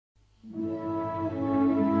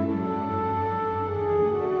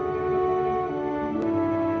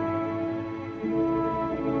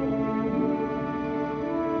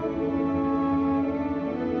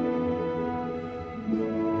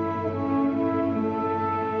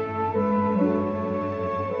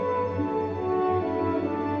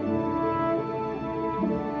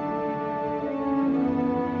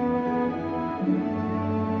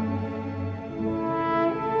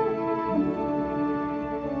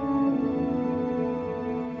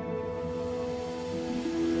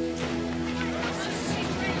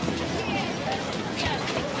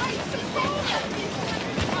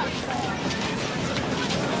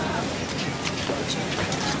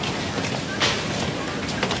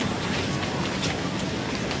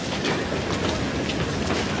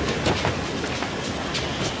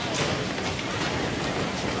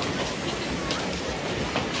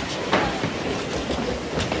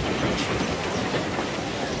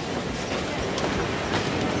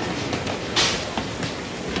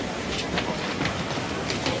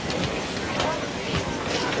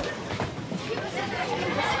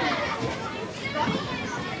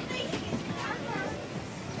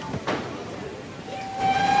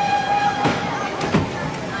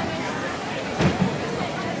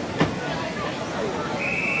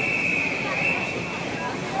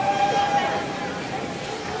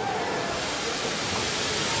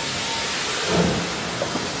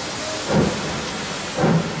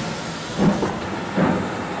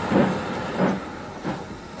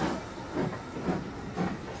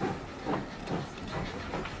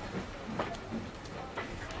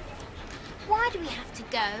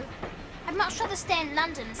much rather stay in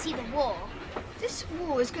London and see the war. This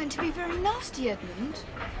war is going to be very nasty, Edmund,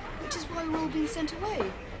 which is why we're all being sent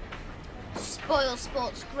away. Spoil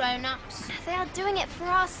sports grown-ups. They are doing it for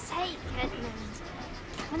our sake, Edmund.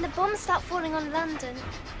 When the bombs start falling on London...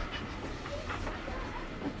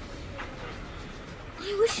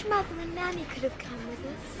 I wish Mother and Nanny could have come with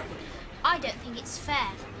us. I don't think it's fair.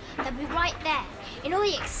 They'll be right there, in all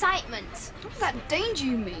the excitement. All that danger,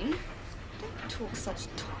 you mean? Don't talk such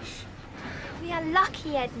tosh. We are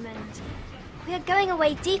lucky, Edmund. We are going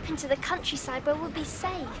away deep into the countryside where we'll be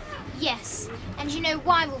safe. Yes, and you know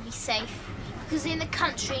why we'll be safe? Because in the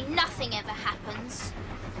country, nothing ever happens.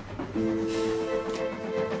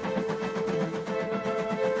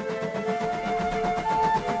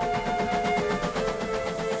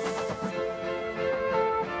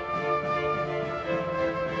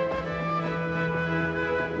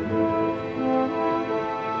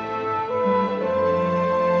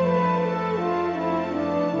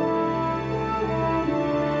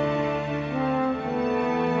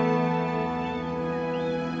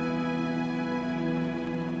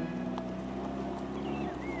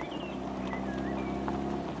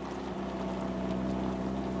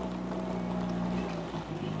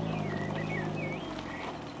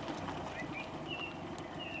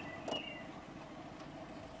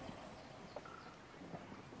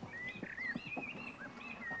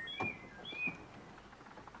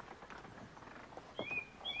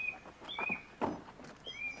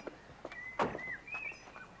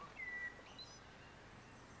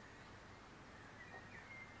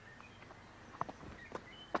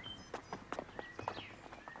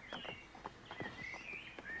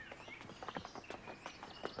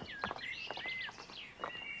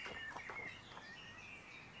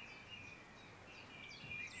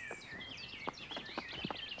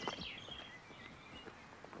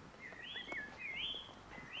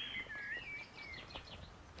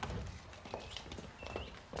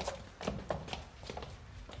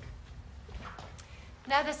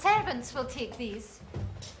 Now the servants will take these.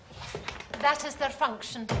 That is their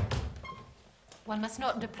function. One must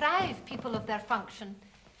not deprive people of their function.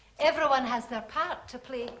 Everyone has their part to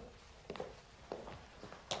play.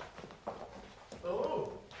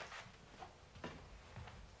 Oh.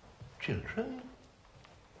 Children?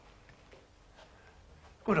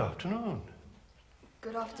 Good afternoon.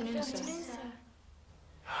 Good afternoon, sir.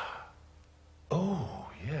 Oh,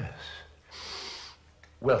 yes.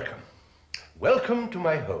 Welcome. Welcome to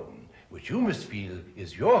my home, which you must feel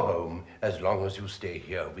is your home as long as you stay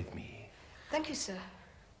here with me. Thank you, sir.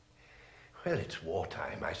 Well, it's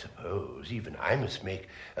wartime, I suppose. Even I must make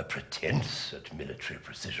a pretense at military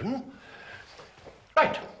precision.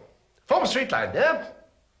 Right. Form a straight line there.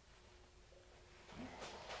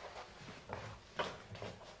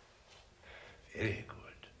 Very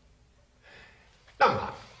good. Number.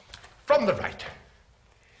 From the right.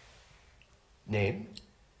 Name?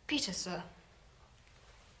 Peter, sir.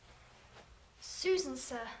 Susan,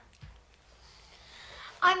 sir.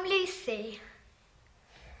 I'm Lucy.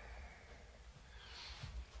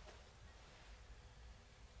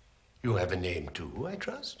 You have a name too, I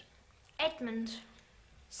trust? Edmund.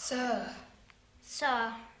 Sir.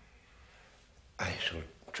 Sir. I shall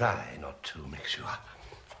try not to mix you up.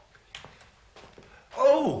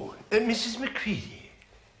 Oh, Mrs. Macready.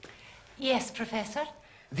 Yes, Professor.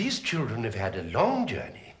 These children have had a long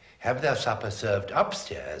journey. Have their supper served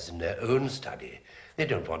upstairs in their own study. They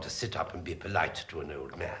don't want to sit up and be polite to an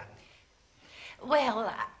old man.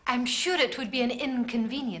 Well, I'm sure it would be an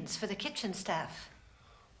inconvenience for the kitchen staff.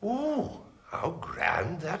 Oh, how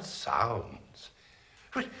grand that sounds.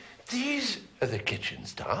 But these are the kitchen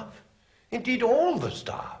staff. Indeed, all the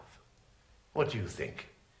staff. What do you think?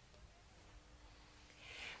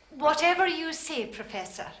 Whatever you say,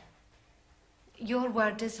 Professor, your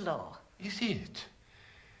word is law. Is it?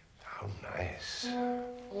 How nice.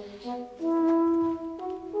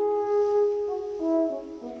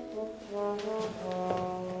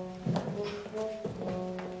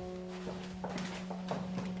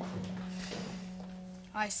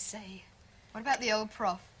 I say, what about the old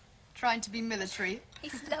prof? Trying to be military?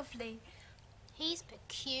 He's lovely. He's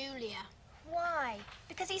peculiar. Why?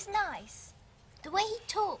 Because he's nice. The way he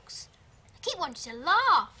talks. I keep wanting to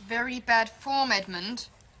laugh. Very bad form, Edmund.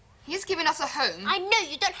 He's given us a home. I know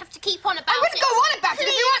you don't have to keep on about it. I wouldn't go on about it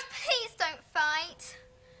if you want... Please don't fight.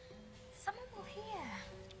 Someone will hear.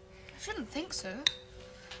 I shouldn't think so.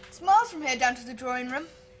 It's miles from here down to the drawing room.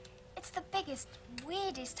 It's the biggest,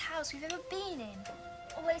 weirdest house we've ever been in.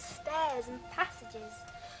 Always stairs and passages.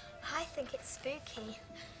 I think it's spooky,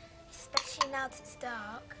 especially now that it's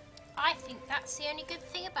dark. I think that's the only good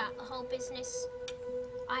thing about the whole business.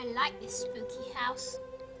 I like this spooky house.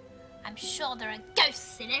 I'm sure there are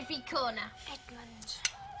ghosts in every corner. Edmund.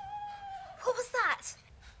 What was that?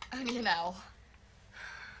 Only an owl.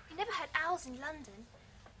 We never had owls in London.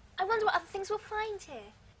 I wonder what other things we'll find here.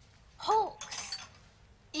 Hawks.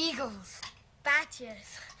 Eagles.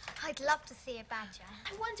 Badgers. I'd love to see a badger.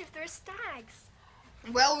 I wonder if there are stags.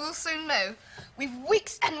 Well, we'll soon know. We've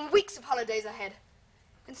weeks and weeks of holidays ahead.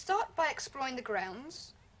 We can start by exploring the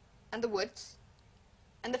grounds, and the woods,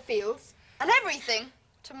 and the fields, and everything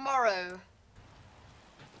tomorrow.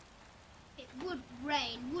 It would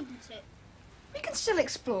rain, wouldn't it? We can still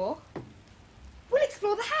explore. We'll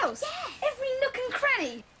explore the house. Yes. Every nook and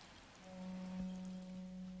cranny.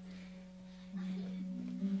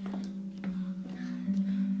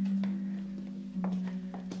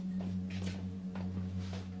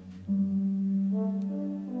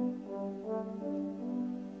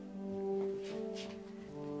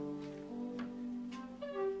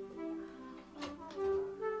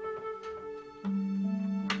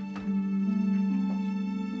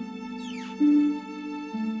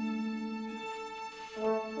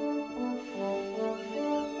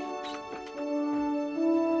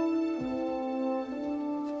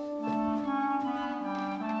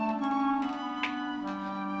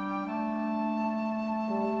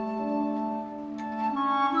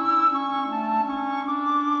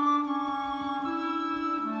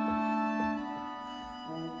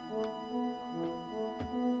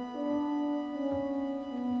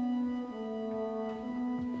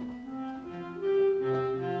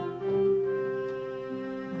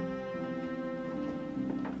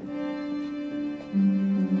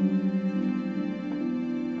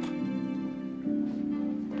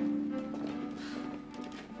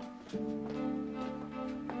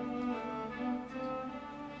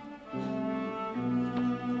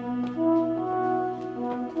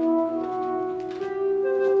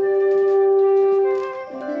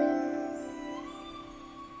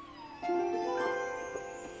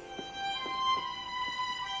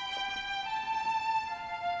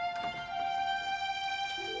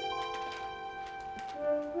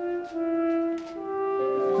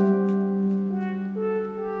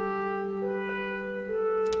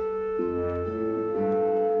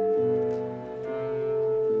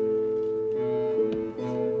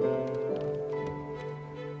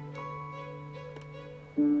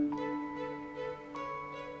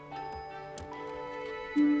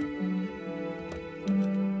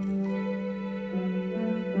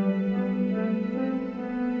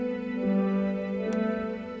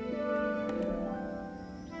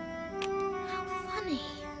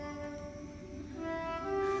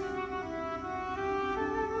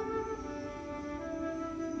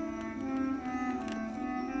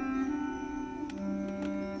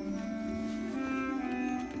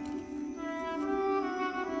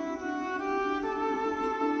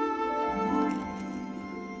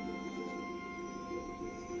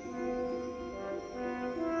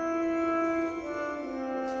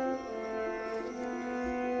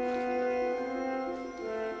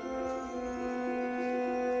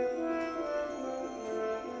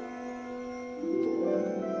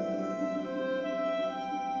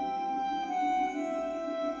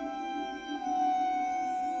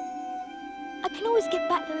 I can always get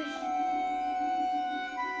back there if...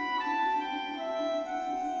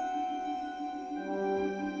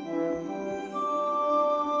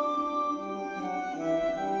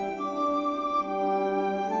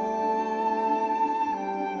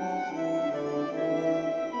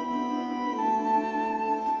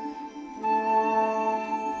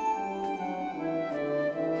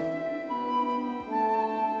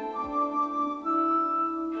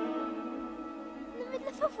 in the middle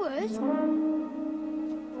of a wood?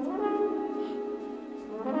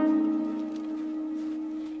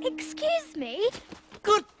 Excuse me,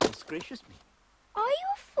 Goodness gracious me. are you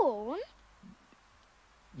a fawn?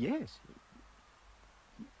 Yes.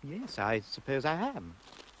 Yes, I suppose I am.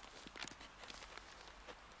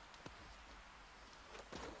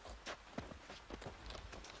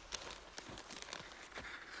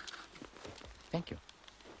 Thank you.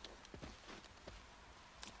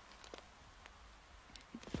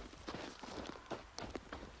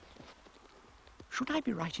 Should I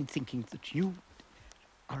be right in thinking that you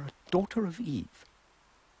are a daughter of Eve?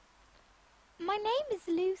 My name is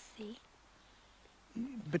Lucy.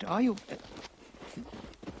 But are you...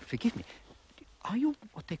 forgive me. Are you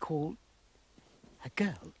what they call a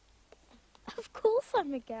girl? Of course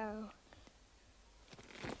I'm a girl.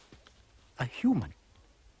 A human?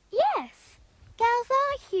 Yes, girls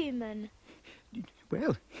are human.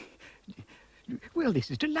 Well,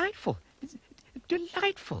 this is delightful. It's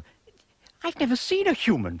delightful. I've never seen a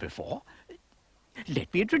human before.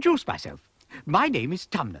 Let me introduce myself. My name is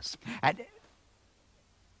Tumnus, and...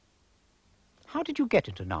 How did you get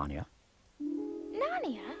into Narnia?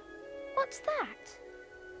 Narnia? What's that?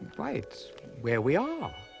 Why, it's where we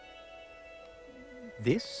are.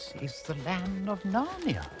 This is the land of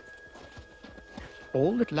Narnia.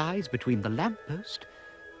 All that lies between the lamppost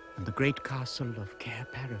and the great castle of Cair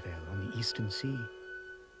Paravel on the Eastern Sea.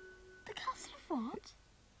 The castle of what?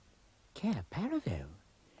 Cair Paravel?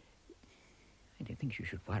 I don't think you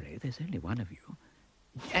should worry. There's only one of you.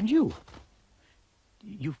 And you.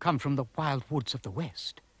 You've come from the wild woods of the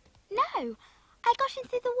West. No, I got in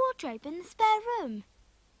through the wardrobe in the spare room.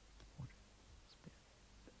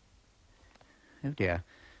 Oh dear,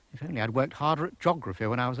 if only I'd worked harder at geography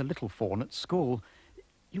when I was a little fawn at school.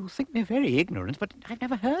 You'll think me very ignorant, but I've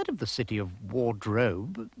never heard of the city of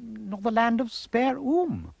Wardrobe, nor the land of Spare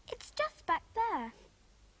It's just back there,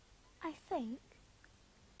 I think.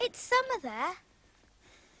 It's summer there.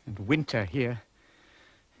 And winter here.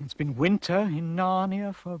 It's been winter in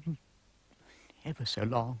Narnia for ever so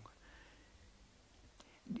long.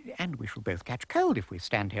 And we shall both catch cold if we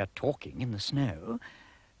stand here talking in the snow.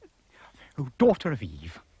 Oh, daughter of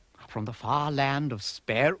Eve, from the far land of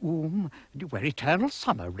Spare where eternal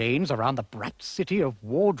summer reigns around the bright city of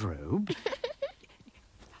Wardrobe,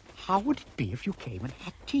 how would it be if you came and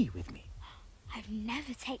had tea with me? I've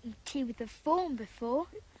never taken tea with a fawn before.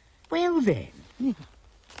 Well then.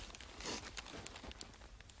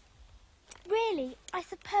 Really, I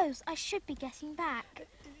suppose I should be getting back.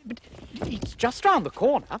 But it's just round the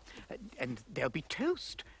corner, and there'll be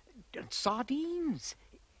toast, and sardines,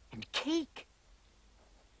 and cake.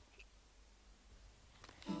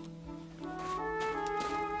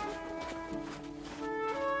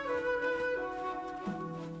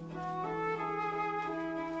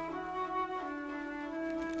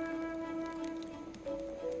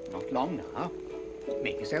 Not long now.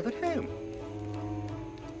 Make yourself at home.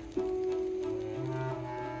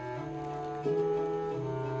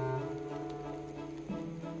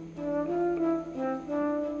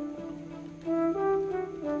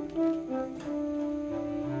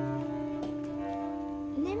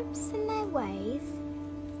 Nymphs and their ways.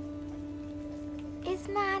 Is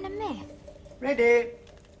man a myth? Ready.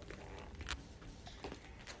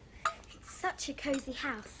 It's such a cosy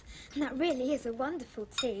house, and that really is a wonderful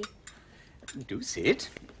tea. Do sit.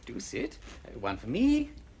 Do sit. One for me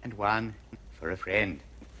and one for a friend.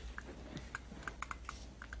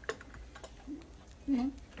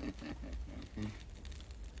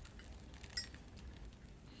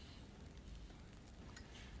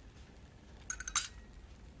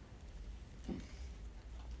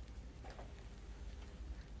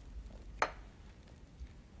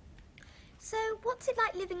 So, what's it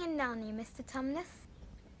like living in Narnia, Mr. Tumnus?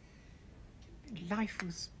 Life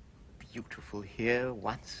was beautiful here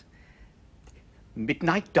once.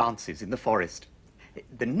 Midnight dances in the forest.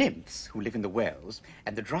 The nymphs who live in the wells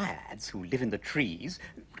and the dryads who live in the trees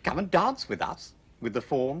come and dance with us, with the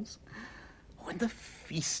fauns. Oh, and the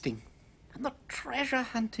feasting and the treasure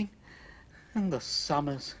hunting and the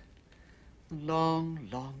summers. Long,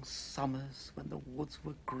 long summers when the woods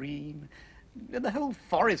were green and the whole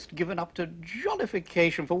forest given up to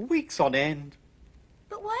jollification for weeks on end.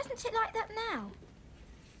 But why isn't it like that now?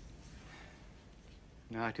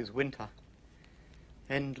 Now it is winter.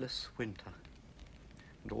 Endless winter.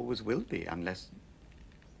 And always will be unless...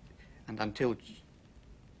 and until...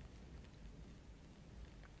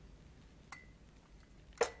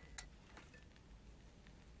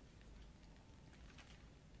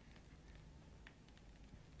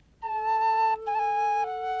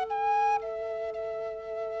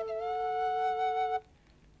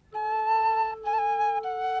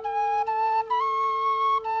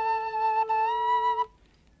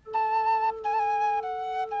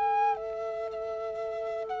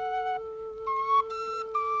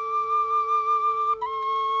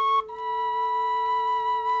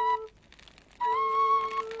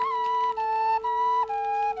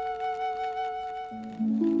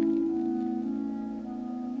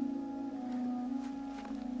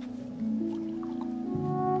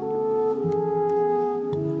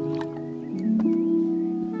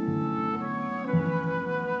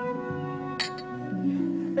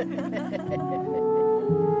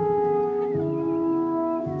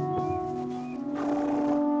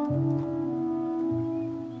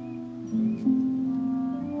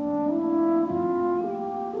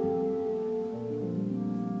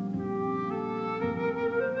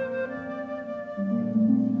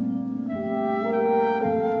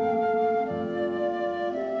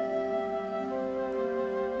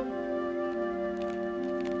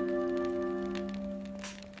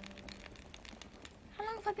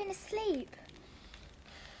 I been asleep?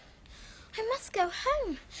 I must go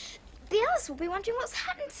home. The others will be wondering what's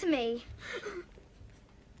happened to me.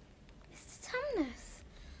 Mr. Tumnus,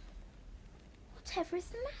 whatever is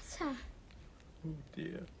the matter? Oh,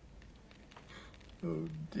 dear. Oh,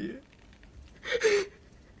 dear.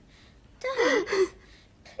 Don't.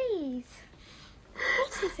 Please.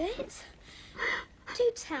 What is it?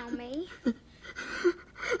 Do tell me.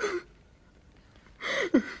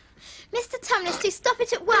 Mr. Tumnus, do stop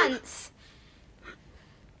it at once.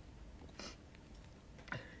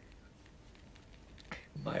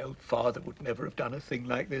 My old father would never have done a thing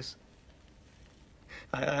like this.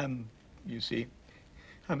 I am, you see,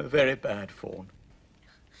 I'm a very bad fawn.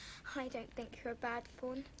 I don't think you're a bad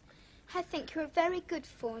fawn. I think you're a very good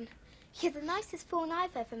fawn. You're the nicest fawn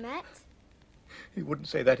I've ever met. You wouldn't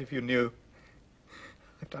say that if you knew.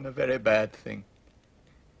 I've done a very bad thing.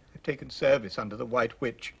 I've taken service under the White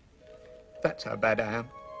Witch. That's how bad I am.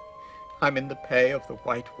 I'm in the pay of the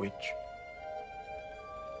White Witch.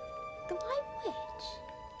 The White Witch?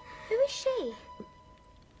 Who is she?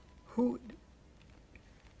 Who?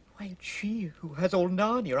 Why, it's she who has all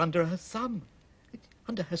Narnia under her thumb.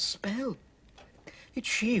 Under her spell. It's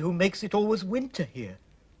she who makes it always winter here.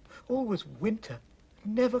 Always winter,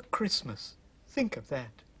 never Christmas. Think of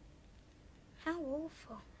that. How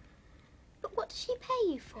awful. But what does she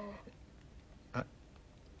pay you for?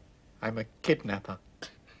 I'm a kidnapper.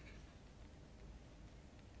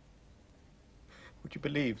 Would you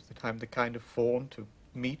believe that I'm the kind of fawn to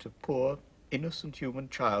meet a poor, innocent human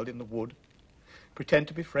child in the wood, pretend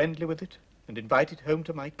to be friendly with it, and invite it home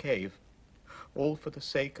to my cave, all for the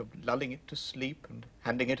sake of lulling it to sleep and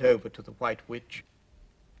handing it over to the White Witch?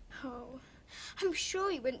 Oh, I'm sure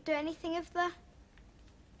you wouldn't do anything of the...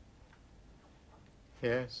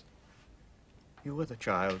 Yes, you were the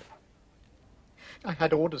child. I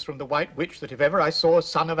had orders from the White Witch that if ever I saw a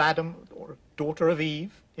son of Adam or a daughter of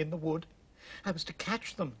Eve in the wood, I was to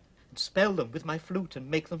catch them and spell them with my flute and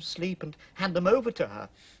make them sleep and hand them over to her.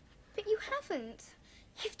 But you haven't.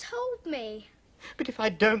 You've told me. But if I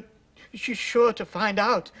don't, she's sure to find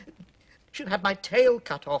out. She'll have my tail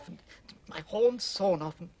cut off and my horns sawn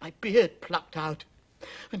off and my beard plucked out.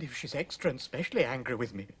 And if she's extra and specially angry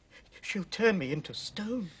with me, she'll turn me into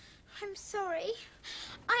stone. I'm sorry.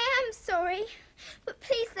 I am sorry. But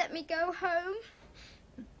please let me go home.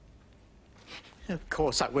 Of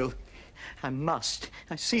course I will. I must.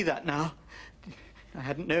 I see that now. I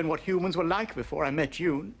hadn't known what humans were like before I met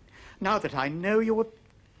you. Now that I know you, of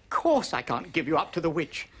course I can't give you up to the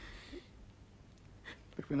witch.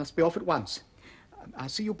 But we must be off at once. I'll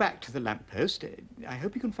see you back to the lamppost. I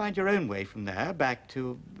hope you can find your own way from there back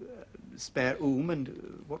to Spare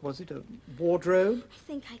and, what was it, a wardrobe? I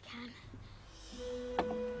think I can.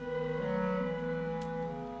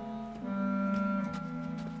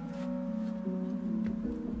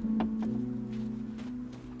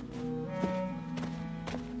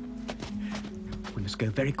 We must go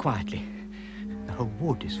very quietly. The whole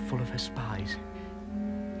wood is full of her spies.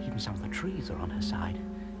 Even some of the trees are on her side.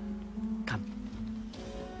 Come.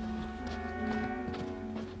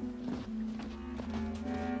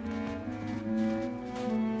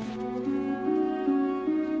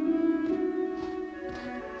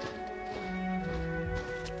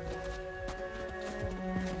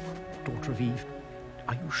 Daughter of Eve,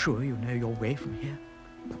 are you sure you know your way from here?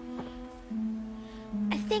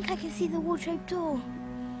 I think I can see the wardrobe door.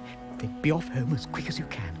 Then be off home as quick as you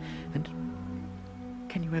can. And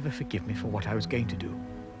can you ever forgive me for what I was going to do?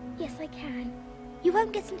 Yes, I can. You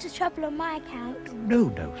won't get into trouble on my account. No,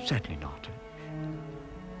 no, certainly not.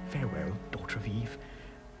 Farewell, daughter of Eve.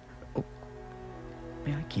 Oh,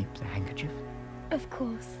 may I keep the handkerchief? Of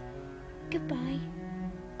course. Goodbye.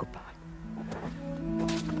 Goodbye.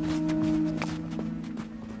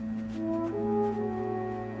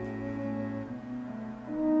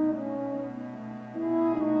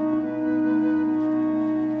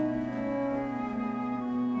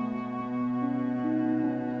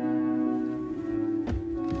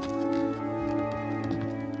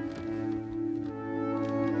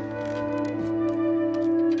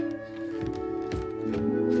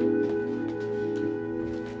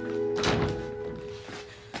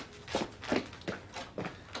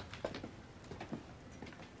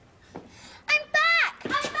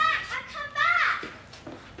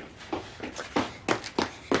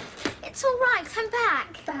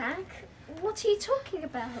 What are you talking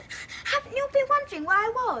about? Haven't you been wondering where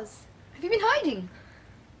I was? Have you been hiding?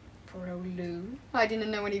 Poor old Lou. I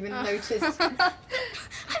didn't know one even noticed.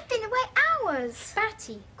 I've been away hours.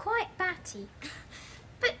 Batty, quite batty.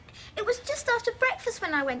 But it was just after breakfast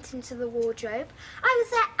when I went into the wardrobe. I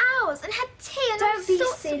was there hours and had tea and Don't be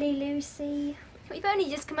you silly, Lucy. We've only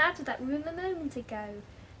just come out of that room a moment ago.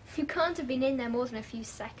 You can't have been in there more than a few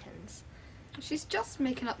seconds. She's just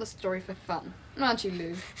making up the story for fun. Aren't you, Lou?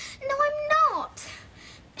 No, I'm not.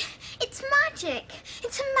 It's magic.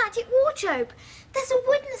 It's a magic wardrobe. There's a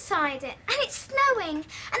wood inside it, and it's snowing,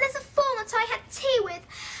 and there's a faun that I had tea with,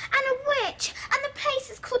 and a witch, and the place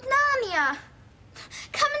is called Narnia.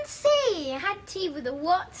 Come and see. I had tea with a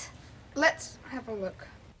what? Let's have a look.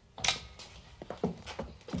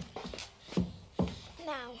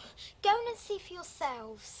 Now, go and see for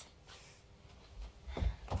yourselves.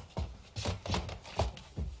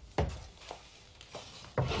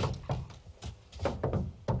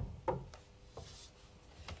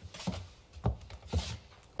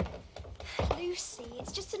 Lucy,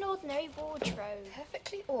 it's just an ordinary wardrobe.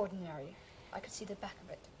 Perfectly ordinary. I could see the back of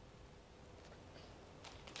it.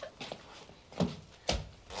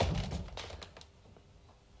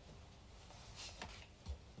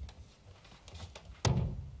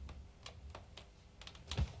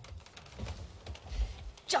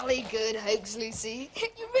 Jolly good hoax, Lucy.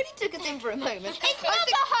 You really took us in for a moment. It's not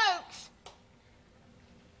a hoax.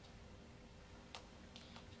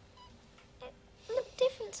 It looked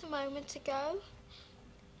different a moment ago.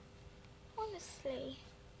 Honestly.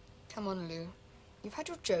 Come on, Lou. You've had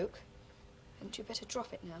your joke. Hadn't you better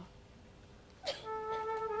drop it now?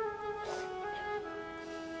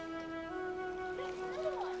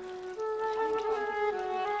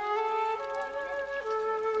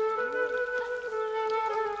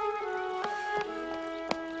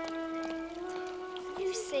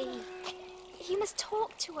 Lucy, you must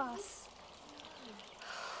talk to us.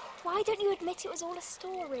 Why don't you admit it was all a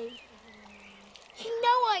story? You know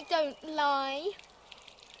I don't lie.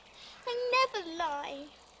 I never lie.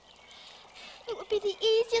 It would be the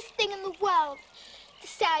easiest thing in the world to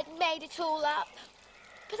say I'd made it all up.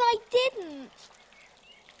 But I didn't.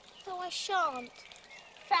 So I shan't.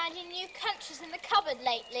 Found any new countries in the cupboard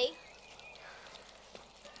lately?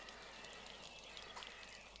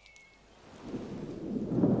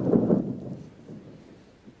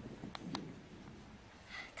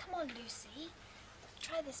 Come on, Lucy.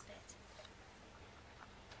 Try this bit.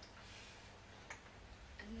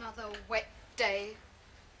 Another wet day.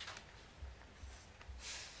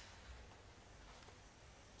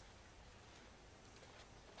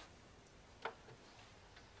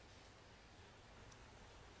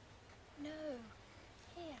 No.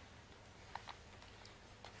 Here.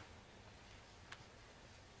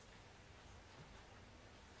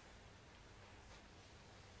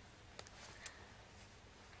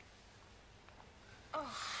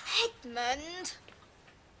 Edmund!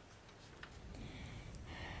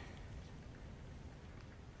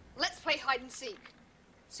 Let's play hide and seek.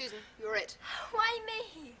 Susan, you're it. Why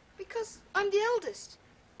me? Because I'm the eldest.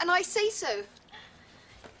 And I say so.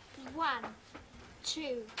 1,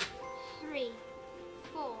 2, 3,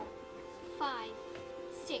 4, 5,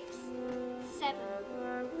 6, 7,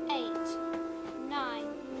 8, 9,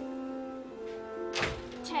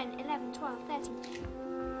 10, 11, 12, 13.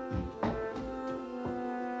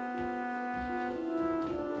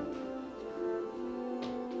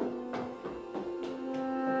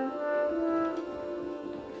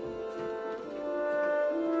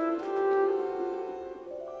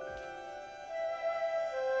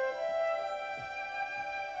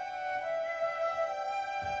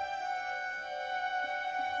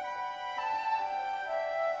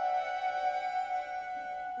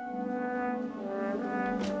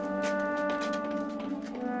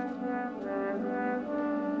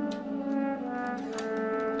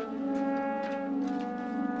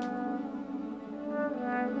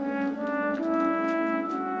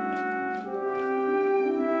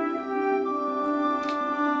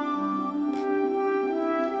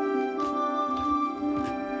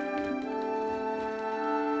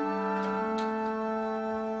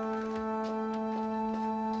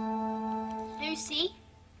 Lucy,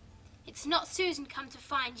 it's not Susan come to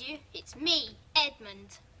find you. It's me,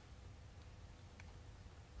 Edmund.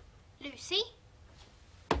 Lucy?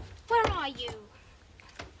 Where are you?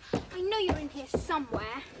 I know you're in here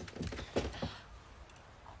somewhere.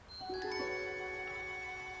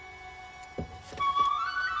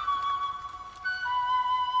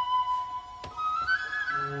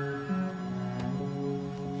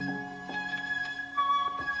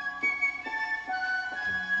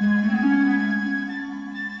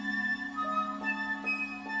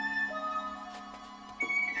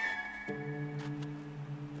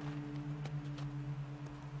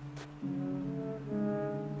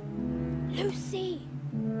 Lucy!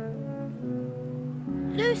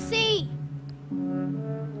 Lucy!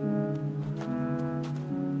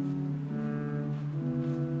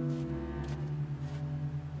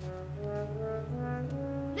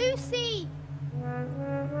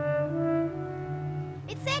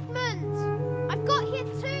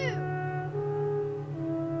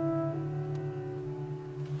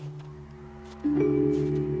 Lucy,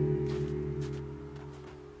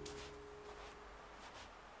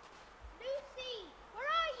 where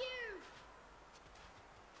are you?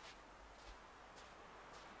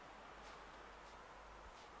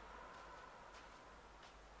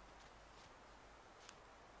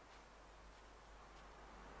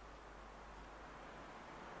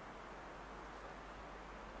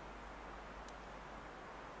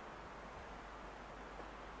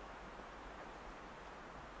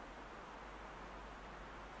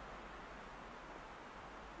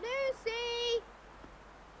 Lucy!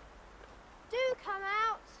 Do come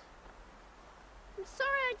out. I'm sorry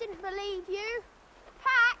I didn't believe you.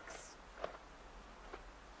 Pax!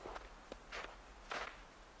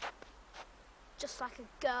 Just like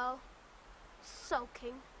a girl.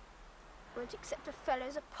 Sulking. Won't accept a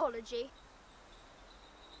fellow's apology.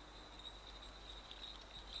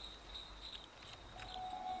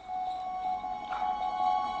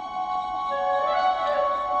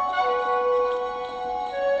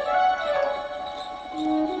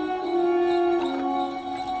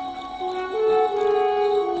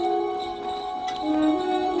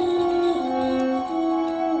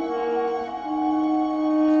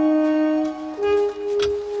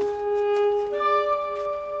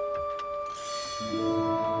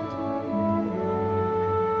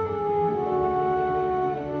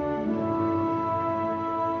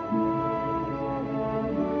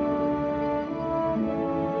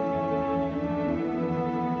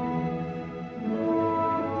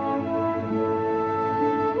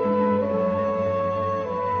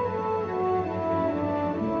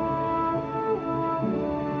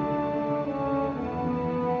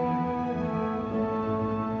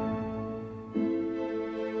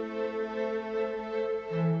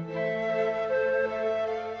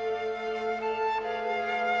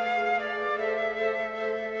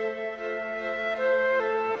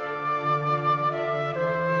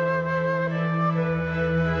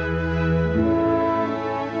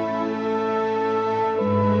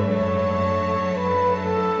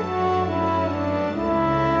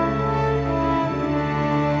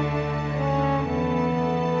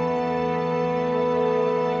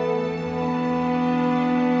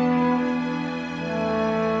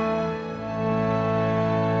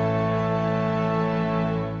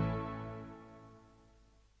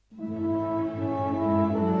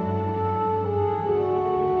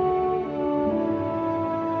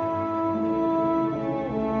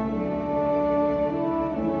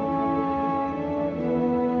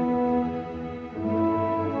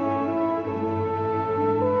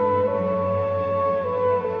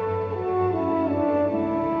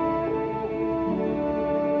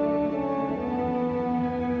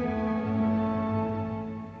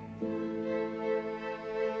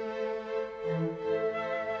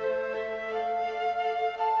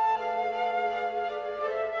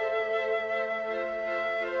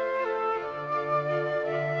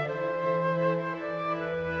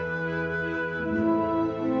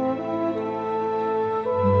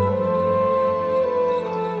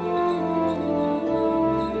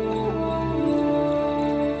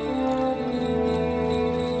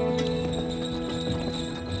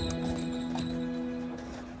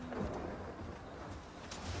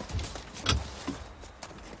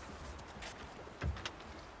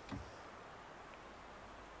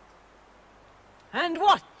 And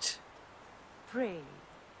what, pray,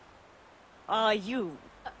 are you?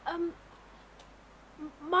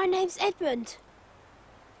 My name's Edmund.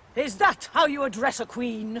 Is that how you address a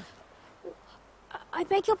queen? I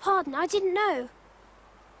beg your pardon, I didn't know.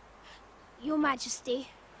 Your Majesty.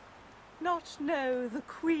 Not know the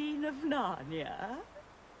Queen of Narnia?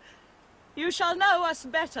 You shall know us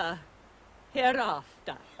better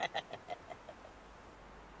hereafter.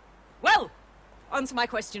 Well, answer my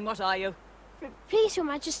question, what are you? Please, Your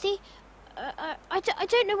Majesty. I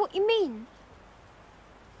don't know what you mean.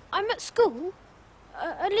 I'm at school.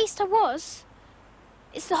 At least I was.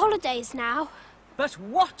 It's the holidays now. But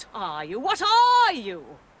what are you? What are you?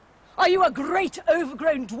 Are you a great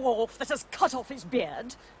overgrown dwarf that has cut off his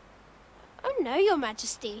beard? Oh no, Your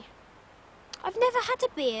Majesty. I've never had a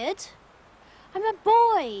beard. I'm a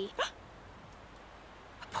boy.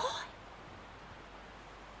 A boy?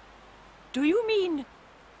 Do you mean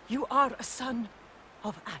you are a son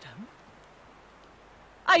of Adam?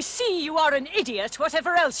 I see you are an idiot,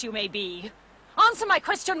 whatever else you may be. Answer my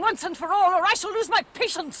question once and for all, or I shall lose my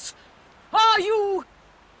patience. Are you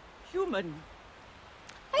human?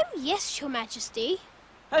 Oh yes, Your Majesty.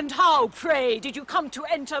 And how, pray, did you come to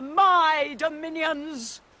enter my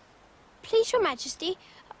dominions? Please, Your Majesty,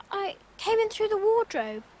 I came in through the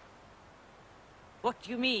wardrobe. What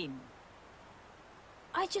do you mean?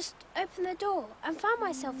 I just opened the door and found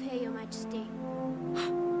myself here, Your Majesty.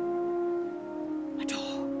 A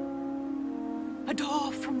door. A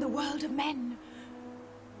door from the world of men.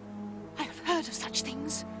 I have heard of such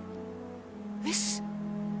things. This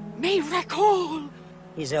may wreck all.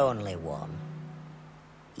 He's only one.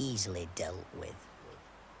 Easily dealt with.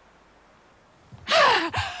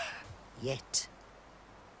 Yet,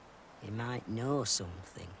 he might know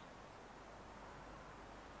something.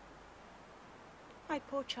 My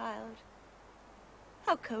poor child.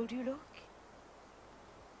 How cold you look.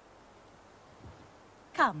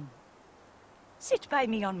 Come, sit by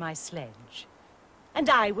me on my sledge, and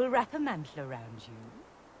I will wrap a mantle around you,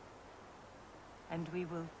 and we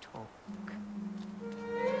will talk.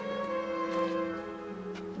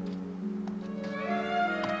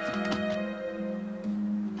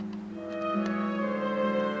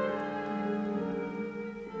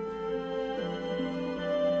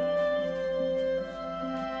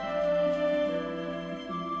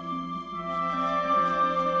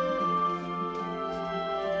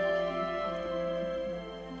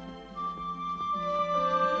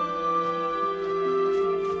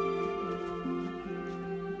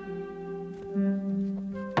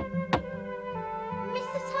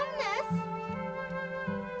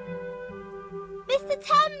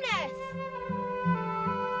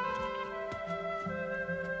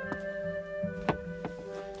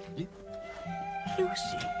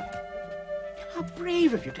 Lucy, how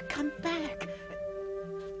brave of you to come back.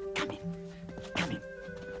 Come in. Come in.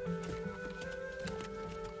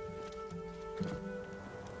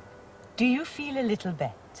 Do you feel a little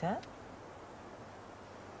better?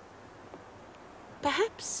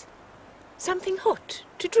 Perhaps something hot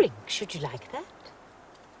to drink, should you like that?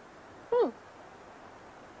 Oh.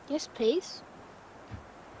 Yes, please.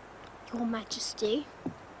 Your Majesty.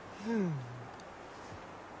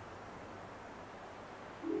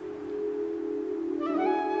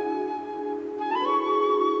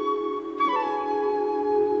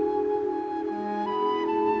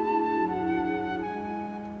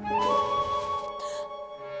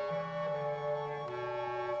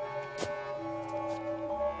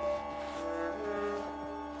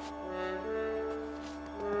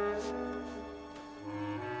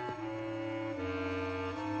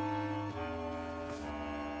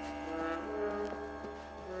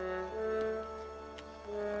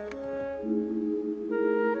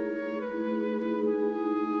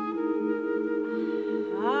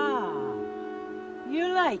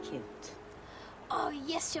 Like it? Oh,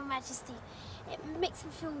 yes, Your Majesty. It makes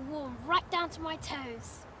me feel warm right down to my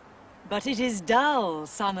toes. But it is dull,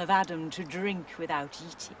 son of Adam, to drink without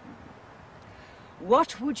eating.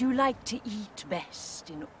 What would you like to eat best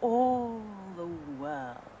in all the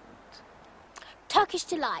world? Turkish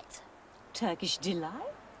delight. Turkish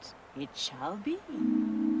delight? It shall be.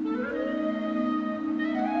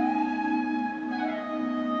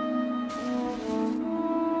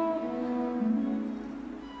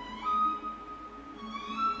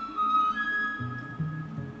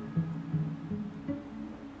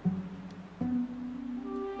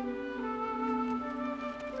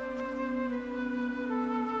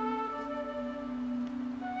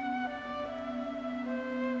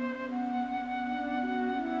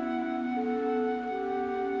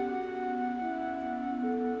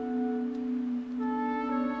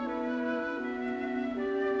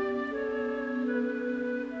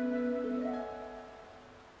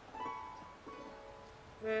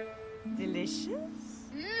 Delicious?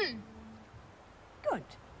 Good.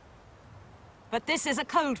 But this is a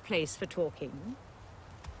cold place for talking.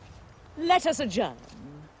 Let us adjourn.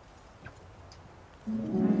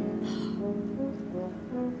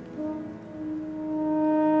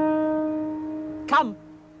 Come.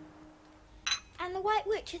 And the White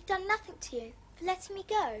Witch has done nothing to you for letting me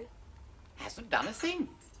go? Hasn't done a thing.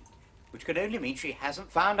 Which could only mean she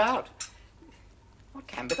hasn't found out. What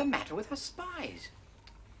can be the matter with her spies?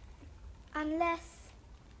 Unless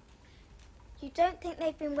you don't think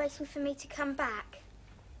they've been waiting for me to come back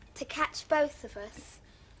to catch both of us.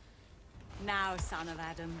 Now, son of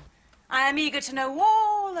Adam, I am eager to know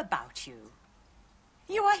all about you.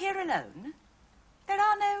 You are here alone? There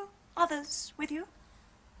are no others with you?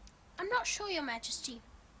 I'm not sure, Your Majesty.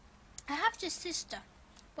 I have just a sister.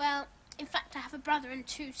 Well, in fact, I have a brother and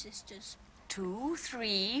two sisters. 2,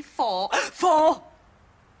 3, 4. 4!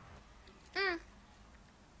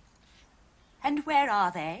 And where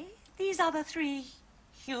are they, these other 3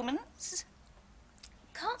 humans?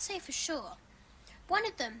 Can't say for sure. One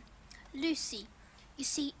of them, Lucy. You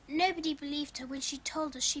see, nobody believed her when she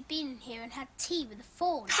told us she'd been in here and had tea with a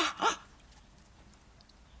fawn.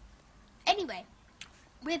 Anyway,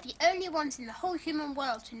 We're the only ones in the whole human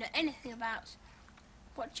world to know anything about,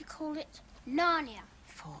 what do you call it? Narnia.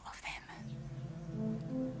 4 of them.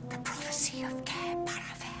 The prophecy of Cair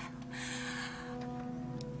Paravel.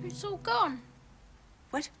 It's all gone.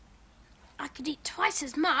 What? I could eat twice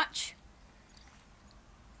as much.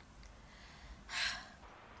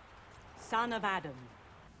 Son of Adam,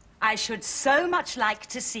 I should so much like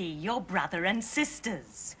to see your brother and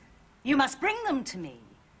sisters. You must bring them to me.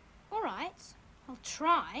 All right, I'll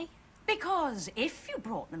try. Because if you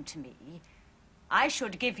brought them to me, I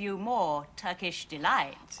should give you more Turkish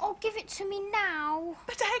delight. Oh, give it to me now.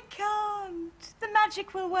 But I can't. The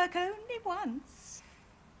magic will work only once.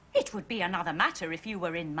 It would be another matter if you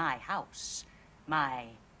were in my house. My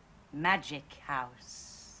magic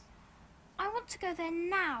house. I want to go there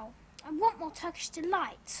now. I want more Turkish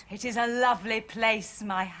delight. It is a lovely place,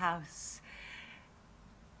 my house.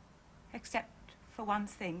 Except for one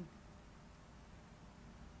thing.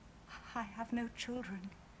 I have no children.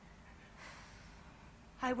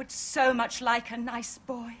 I would so much like a nice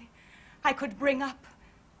boy I could bring up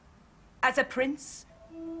as a prince.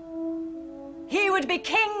 He would be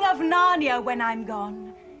king of Narnia when I'm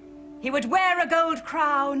gone. He would wear a gold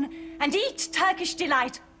crown and eat Turkish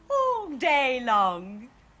delight all day long.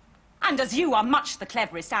 And as you are much the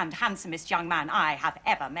cleverest and handsomest young man I have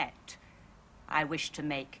ever met, I wish to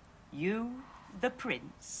make you the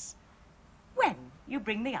prince when you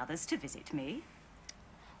bring the others to visit me.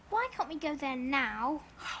 Why can't we go there now?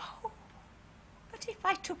 Oh, but if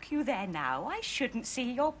I took you there now, I shouldn't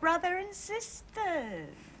see your brother and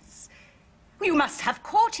sisters. You must have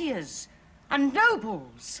courtiers and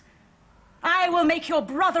nobles. I will make your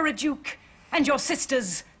brother a duke and your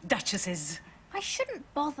sisters duchesses. I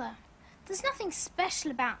shouldn't bother. There's nothing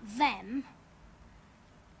special about them.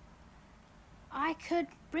 I could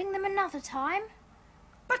bring them another time.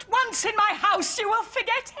 But once in my house, you will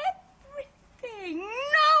forget everything.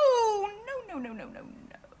 No, no, no, no, no, no,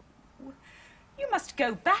 no. You must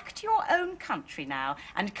go back to your own country now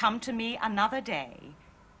and come to me another day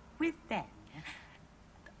with them.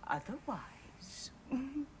 Otherwise...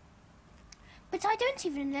 But I don't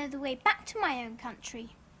even know the way back to my own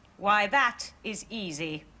country. Why, that is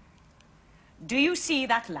easy. Do you see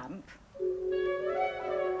that lamp?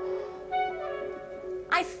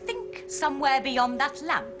 I think somewhere beyond that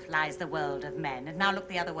lamp lies the world of men. And now look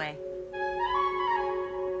the other way.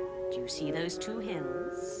 Do you see those 2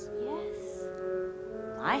 hills? Yes.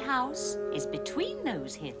 My house is between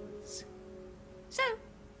those hills. So,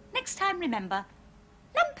 next time remember,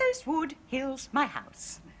 Lamppost Wood, hills, my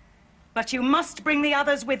house. But you must bring the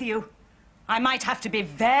others with you. I might have to be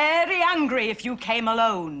very angry if you came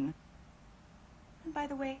alone. And by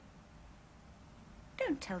the way,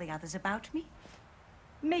 don't tell the others about me.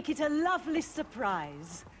 Make it a lovely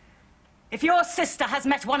surprise. If your sister has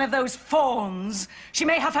met one of those fawns, she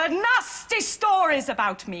may have heard nasty stories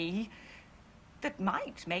about me that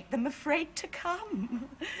might make them afraid to come.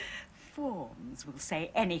 Fawns will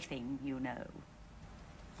say anything, you know.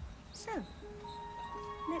 So,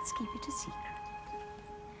 let's keep it a secret.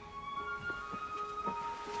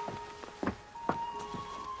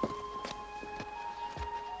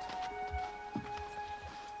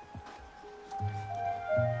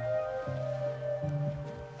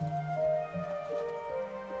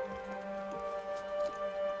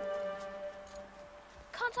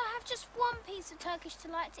 Can't I have just one piece of Turkish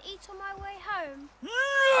delight to eat on my way home?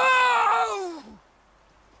 No!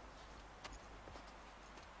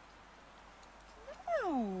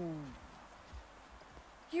 No.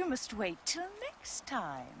 You must wait till next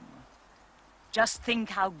time. Just think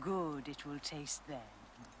how good it will taste then.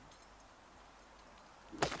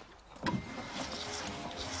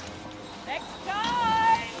 Next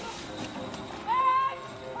time!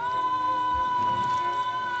 Next time!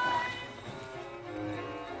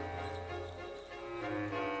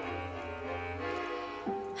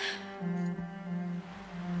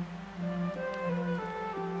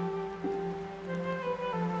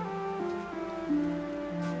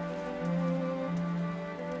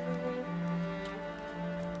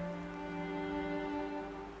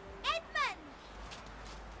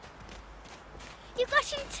 You got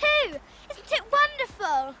him too! Isn't it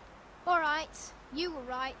wonderful? All right, you were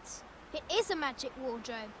right. It is a magic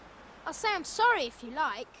wardrobe. I'll say I'm sorry if you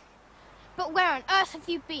like. But where on earth have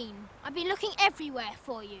you been? I've been looking everywhere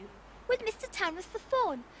for you. With Mr. Tanrus the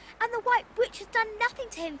Fawn, and the White Witch has done nothing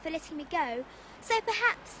to him for letting me go. So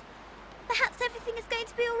perhaps everything is going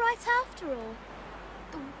to be all right after all.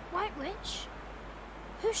 The White Witch?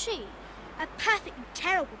 Who's she? A perfectly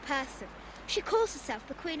terrible person. She calls herself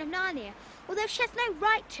the Queen of Narnia, although she has no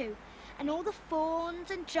right to. And all the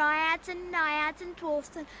fauns and dryads and naiads and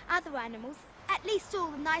dwarfs and other animals, at least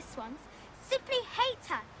all the nice ones, simply hate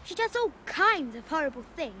her. She does all kinds of horrible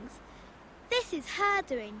things. This is her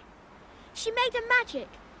doing. She made a magic,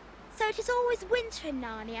 so it is always winter in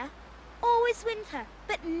Narnia. Always winter,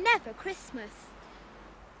 but never Christmas.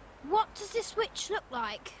 What does this witch look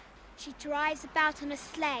like? She drives about on a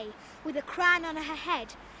sleigh with a crown on her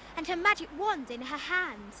head and her magic wand in her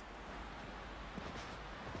hand.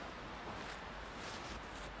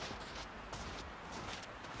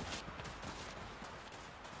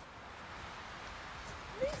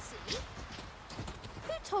 Lucy?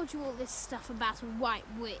 Who told you all this stuff about a white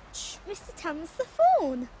witch? Mr. Thomas the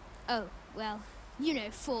Fawn. Oh, well, you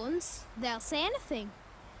know fawns. They'll say anything.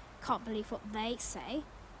 Can't believe what they say.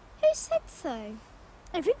 Who said so?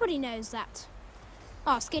 Everybody knows that.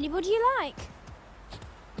 Ask anybody you like.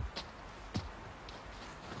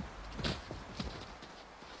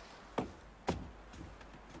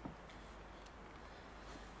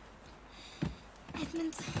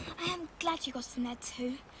 Edmund, I am glad you got in there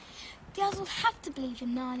too. The others will have to believe in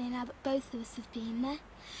Narnia now that both of us have been there.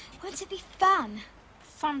 Won't it be fun?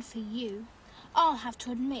 Fun for you. I'll have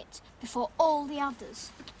to admit, before all the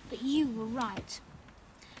others, that you were right.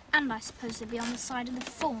 And I suppose they'll be on the side of the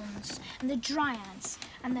fauns and the dryads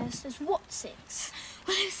and those whatsits.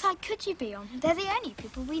 Well, whose side could you be on? They're the only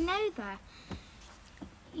people we know there.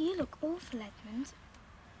 You look awful, Edmund.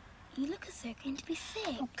 You look as though you're going to be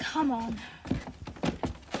sick. Oh, come on.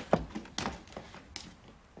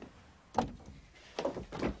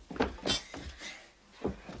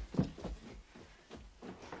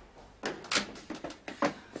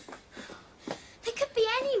 They could be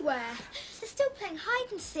anywhere. They're still playing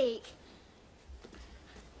hide and seek.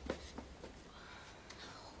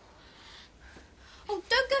 Oh,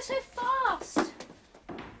 don't go so fast.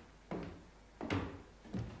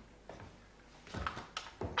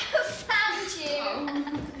 Found you!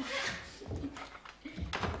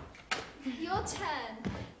 Your turn.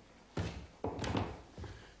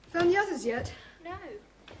 Found the others yet? No.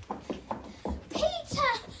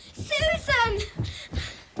 Peter! Susan!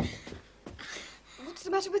 What's the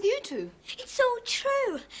matter with you two? It's all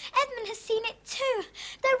true. Edmund has seen it too.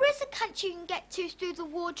 There is a country you can get to through the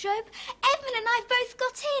wardrobe. Edmund and I both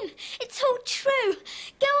got in. It's all true.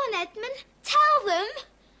 Go on, Edmund. Tell them.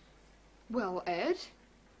 Well, Ed,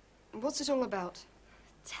 what's it all about?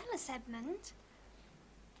 Tell us, Edmund.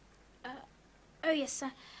 Oh, yes,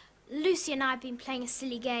 sir. Lucy and I have been playing a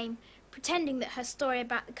silly game, pretending that her story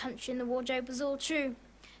about the country and the wardrobe was all true.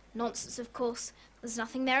 Nonsense, of course. There's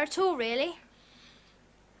nothing there at all, really.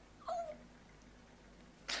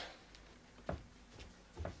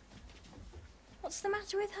 What's the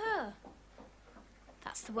matter with her?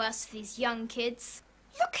 That's the worst of these young kids.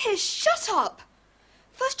 Look here, shut up!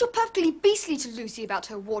 First you're perfectly beastly to Lucy about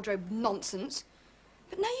her wardrobe nonsense,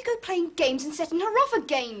 but now you go playing games and setting her off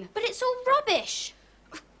again. But it's all rubbish.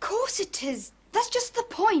 Of course it is. That's just the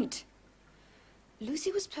point.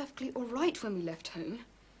 Lucy was perfectly all right when we left home,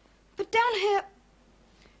 but down here,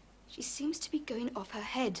 she seems to be going off her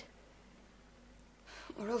head.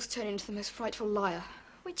 Or else turn into the most frightful liar.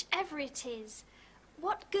 Whichever it is,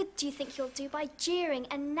 what good do you think you'll do by jeering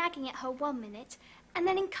and nagging at her 1 minute and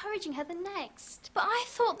then encouraging her the next? But I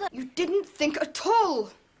thought that... You didn't think at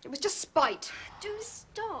all. It was just spite. Do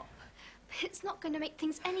stop. It's not going to make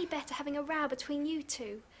things any better having a row between you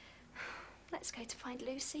two. Let's go to find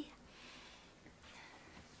Lucy.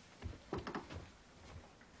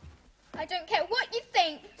 I don't care what you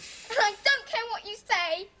think, and I don't care what you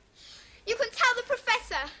say. You can tell the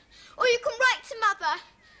professor, or you can write to Mother.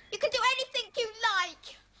 You can do anything you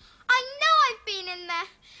like. I know I've been in there,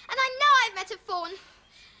 and I know I've met a fawn.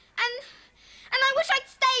 And I wish I'd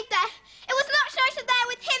stayed there. It was much nicer there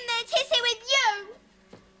with him than it is here with you.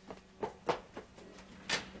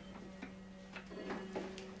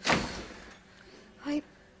 I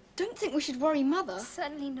don't think we should worry Mother.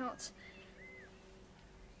 Certainly not.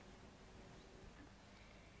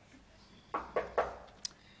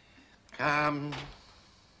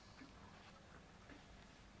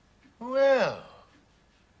 Well,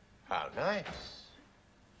 how nice.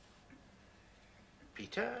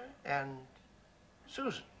 Peter and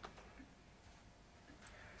Susan.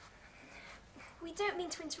 We don't mean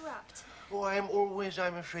to interrupt. Oh, I'm always,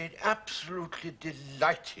 I'm afraid, absolutely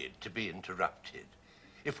delighted to be interrupted.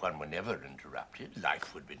 If one were never interrupted,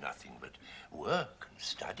 life would be nothing but work and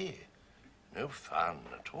study. No fun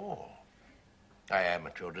at all. I am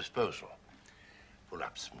at your disposal. Pull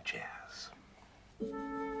up some chairs.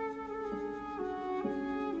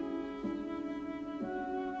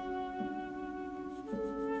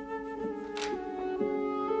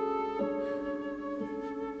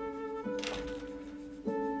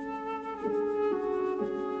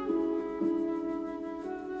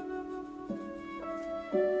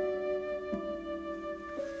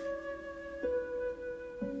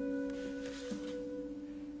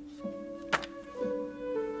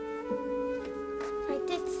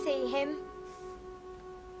 him.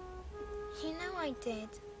 You know I did.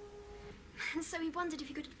 And so he wondered if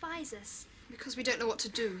he could advise us. Because we don't know what to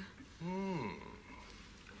do.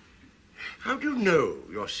 How do you know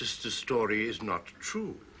your sister's story is not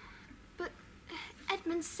true? But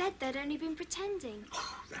Edmund said they'd only been pretending.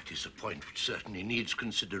 Oh, that is a point which certainly needs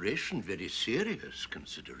consideration, very serious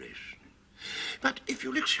consideration. But if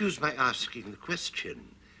you'll excuse my asking the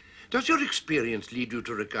question, does your experience lead you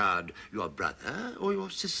to regard your brother or your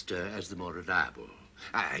sister as the more reliable?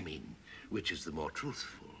 I mean, which is the more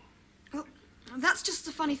truthful? Well, that's just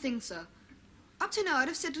the funny thing, sir. Up to now, I'd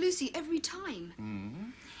have said Lucy every time.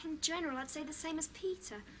 In general, I'd say the same as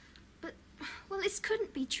Peter. But, well, this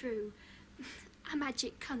couldn't be true. A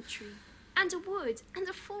magic country, and a wood, and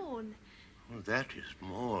a fawn. Well, that is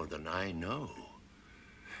more than I know.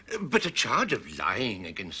 But a charge of lying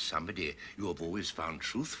against somebody you have always found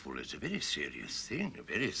truthful is a very serious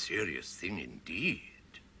thing indeed.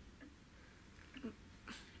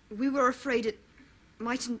 We were afraid it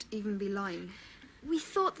mightn't even be lying. We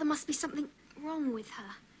thought there must be something wrong with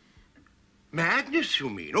her. Madness, you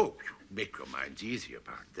mean? Oh, you make your minds easy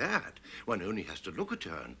about that. One only has to look at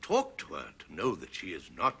her and talk to her to know that she is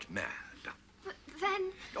not mad. But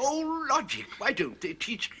then... Oh, logic. Why don't they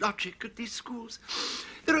teach logic at these schools?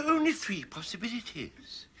 There are only 3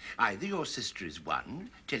 possibilities. Either your sister is 1,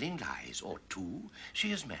 telling lies, or 2,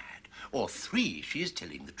 she is mad, or 3, she is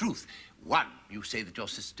telling the truth. 1, you say that your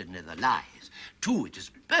sister never lies. 2, it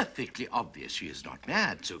is perfectly obvious she is not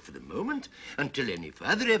mad. So for the moment, until any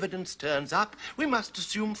further evidence turns up, we must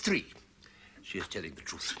assume 3. She is telling the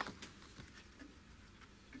truth.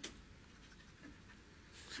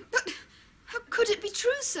 But how could it be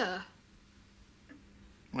true, sir?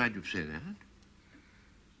 Why do you say that?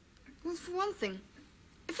 Well, for one thing,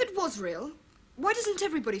 if it was real, why doesn't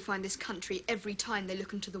everybody find this country every time they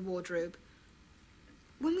look into the wardrobe?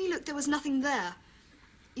 When we looked, there was nothing there.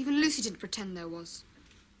 Even Lucy didn't pretend there was.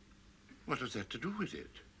 What has that to do with it?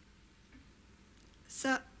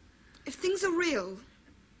 Sir, if things are real,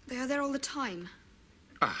 they are there all the time.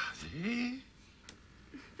 Are they?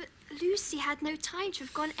 But Lucy had no time to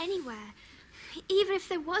have gone anywhere. Even if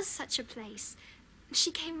there was such a place.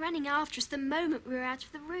 She came running after us the moment we were out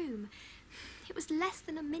of the room. It was less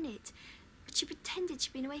than a minute, but she pretended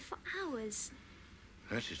she'd been away for hours.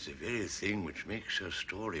 That is the very thing which makes her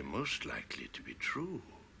story most likely to be true.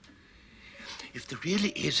 If there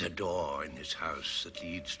really is a door in this house that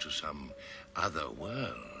leads to some other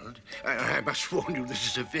world, I must warn you, this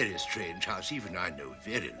is a very strange house. Even I know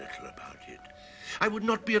very little about it. I would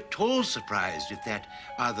not be at all surprised if that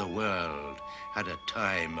other world had a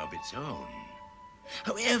time of its own.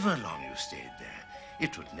 However long you stayed there,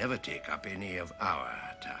 it would never take up any of our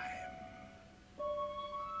time.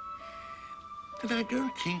 And I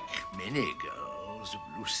don't think many girls of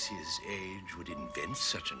Lucy's age would invent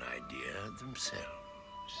such an idea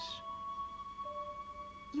themselves.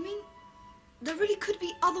 You mean there really could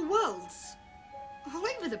be other worlds? All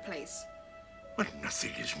over the place? Well,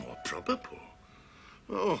 nothing is more probable.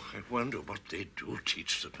 Oh, I wonder what they do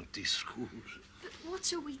teach them at these schools. But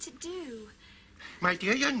what are we to do? My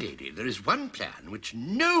dear young lady, there is one plan which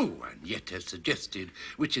no one yet has suggested,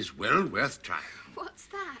 which is well worth trying. What's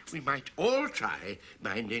that? We might all try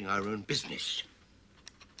minding our own business.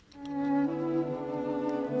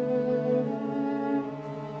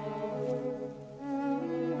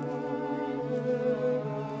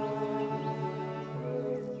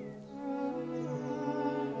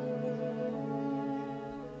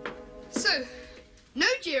 So, no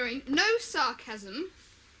jeering, no sarcasm.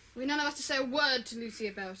 We none of us to say a word to Lucy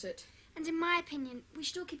about it. And in my opinion, we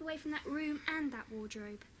should all keep away from that room and that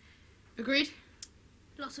wardrobe. Agreed?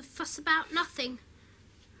 Lots of fuss about nothing.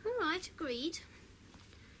 All right, agreed.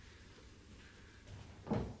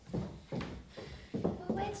 Well,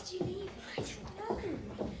 where did you leave it? I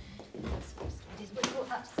don't know. We'll go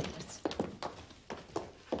upstairs.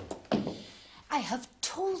 I have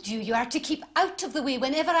told you you are to keep out of the way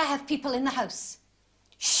whenever I have people in the house.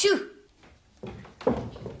 Shoo!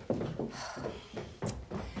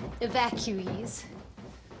 Evacuees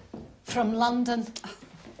from London.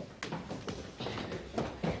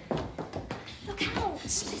 Look out!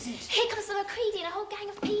 Here comes the Macready and a whole gang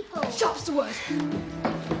of people. Sharp's the word.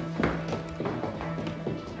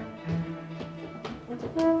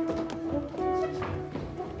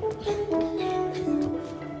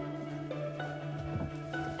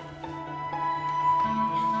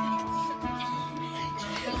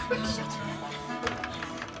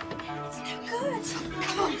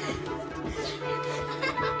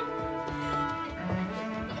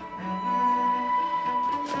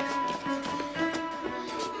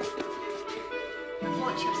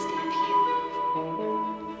 Watch your step. keep you.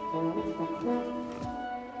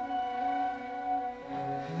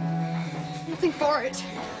 Nothing for it.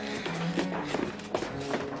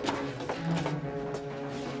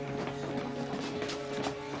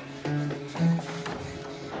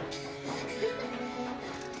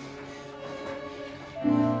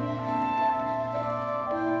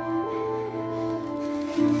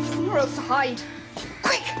 Somewhere else to hide.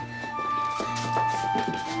 Quick!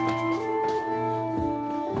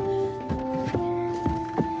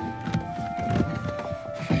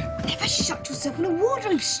 Never shut yourself in a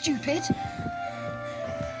wardrobe, stupid!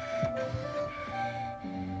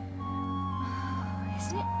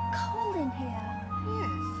 Isn't it cold in here?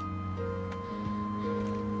 Yes.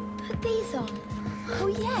 Put these on. Oh,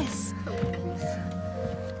 yes.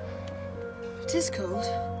 It is cold.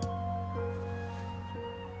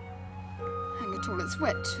 Hang it all, it's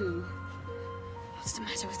wet too. What's the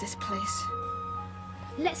matter with this place?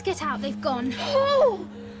 Let's get out, they've gone. Oh!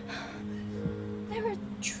 There are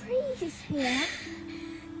trees here.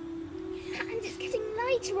 And it's getting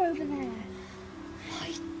lighter over there.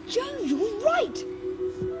 By Jove, you're right!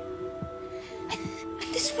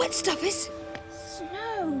 And this wet stuff is...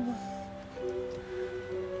 Snow.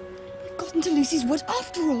 We've gotten to Lucy's wood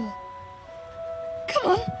after all.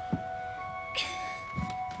 Come on.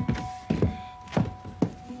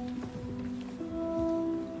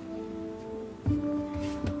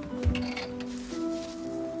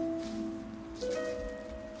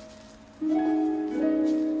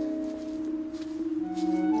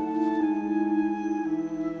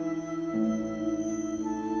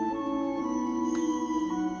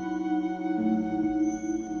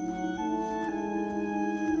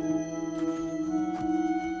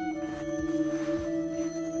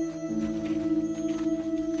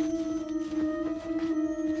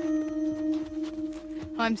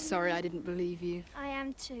 I'm sorry I didn't believe you. I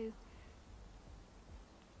am too.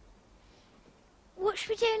 What should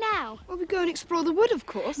we do now? Well, we go and explore the wood, of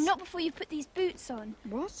course. Not before you put these boots on.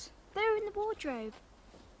 What? They're in the wardrobe.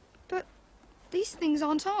 But these things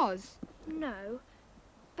aren't ours. No,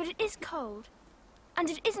 but it is cold. And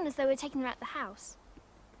it isn't as though we're taking them out of the house.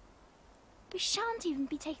 We shan't even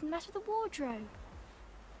be taking them out of the wardrobe.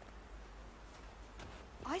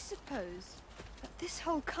 I suppose that this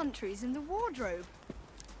whole country's in the wardrobe.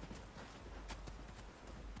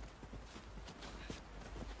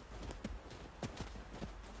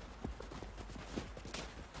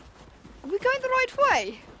 Are we going the right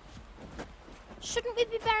way? Shouldn't we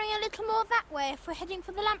be bearing a little more that way if we're heading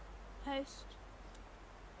for the lamp post?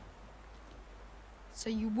 So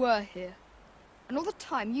you were here, and all the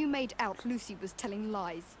time you made out Lucy was telling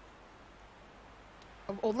lies.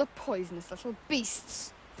 Of all the poisonous little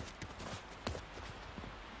beasts.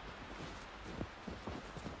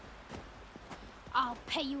 I'll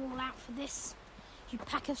pay you all out for this, you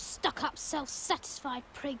pack of stuck-up, self-satisfied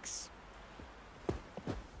prigs.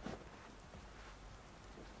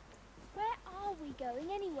 Where are we going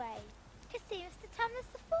anyway? To see Mr. Thomas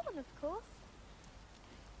the Fawn, of course.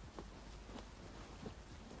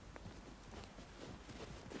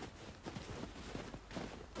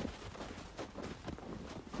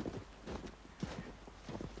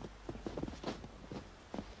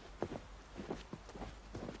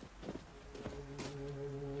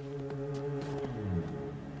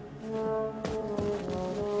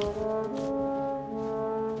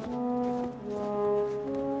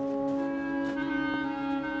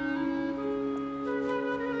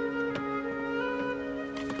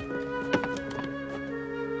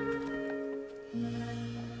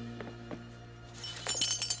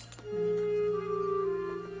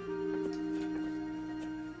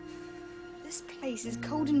 This place is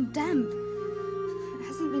cold and damp. It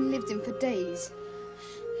hasn't been lived in for days.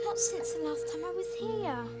 Not since the last time I was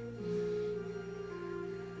here.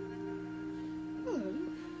 Oh,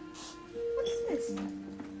 what's this?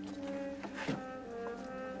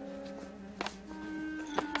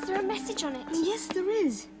 Is there a message on it? Yes, there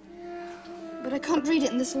is. But I can't read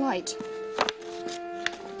it in this light.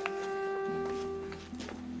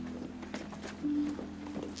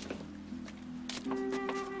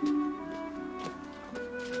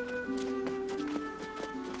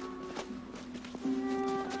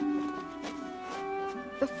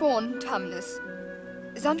 The Fawn Tumnus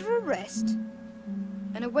is under arrest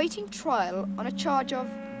and awaiting trial on a charge of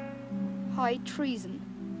high treason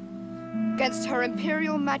against Her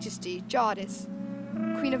Imperial Majesty Jardis,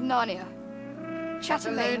 Queen of Narnia,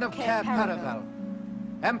 Chatelaine of Cair Paravel,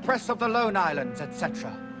 Empress of the Lone Islands,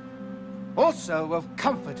 etc. Also of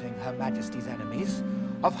comforting Her Majesty's enemies,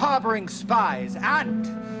 of harboring spies, and,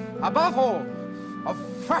 above all, of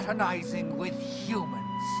fraternizing with humans.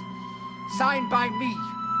 Signed by me,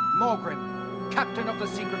 Morgrim, Captain of the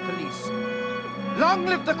Secret Police. Long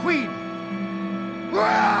live the Queen!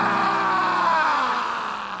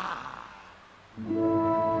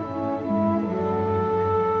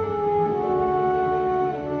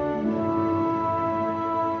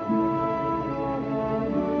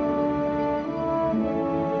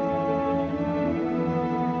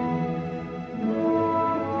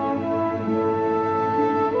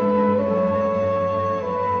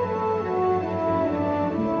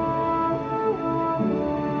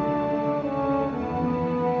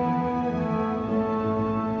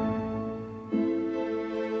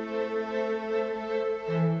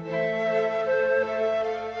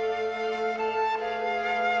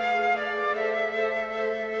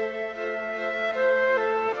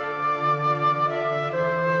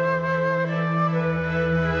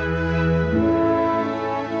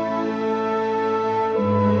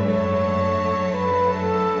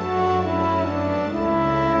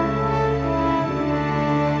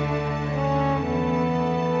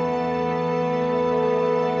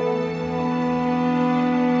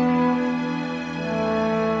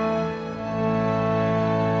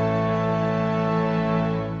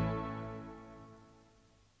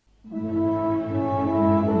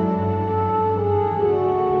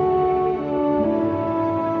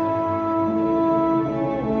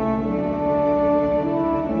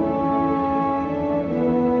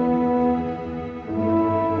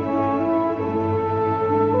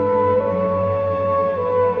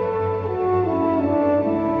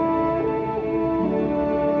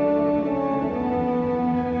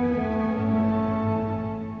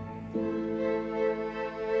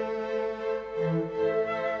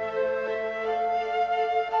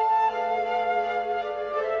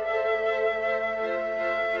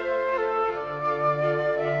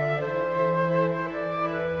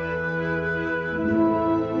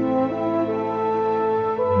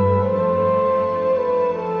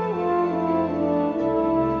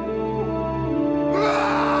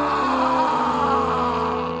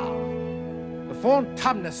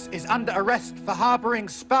 Tumnus is under arrest for harboring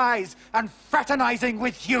spies and fraternizing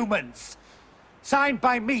with humans. Signed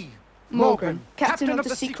by me, Morgrim, Captain of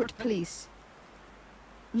the Secret Police.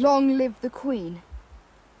 Long live the Queen.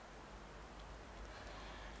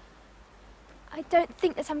 I don't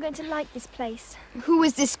think that I'm going to like this place. Who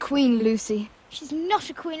is this Queen, Lucy? She's not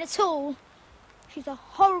a queen at all. She's a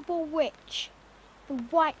horrible witch. The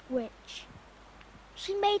White Witch.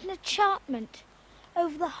 She made an enchantment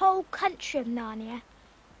over the whole country of Narnia.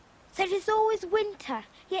 So it is always winter,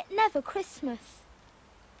 yet never Christmas.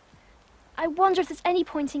 I wonder if there's any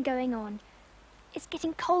point in going on. It's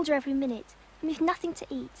getting colder every minute, and we've nothing to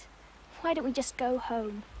eat. Why don't we just go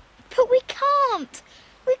home? But we can't.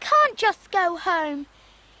 We can't just go home.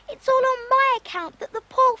 It's all on my account that the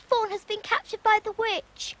poor fawn has been captured by the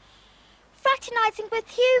witch. Fraternizing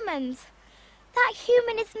with humans. That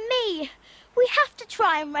human is me. We have to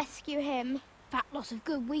try and rescue him. That lot of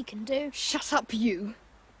good we can do. Shut up, you.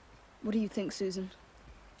 What do you think, Susan?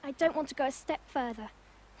 I don't want to go a step further,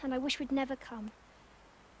 and I wish we'd never come.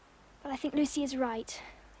 But I think Lucy is right.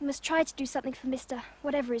 We must try to do something for Mr.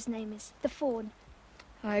 whatever his name is, the fawn.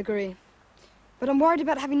 I agree. But I'm worried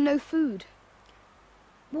about having no food.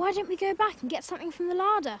 Why don't we go back and get something from the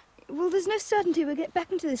larder? Well, there's no certainty we'll get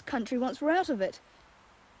back into this country once we're out of it.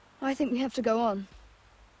 I think we have to go on.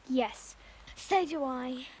 Yes. So do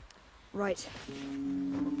I. Right.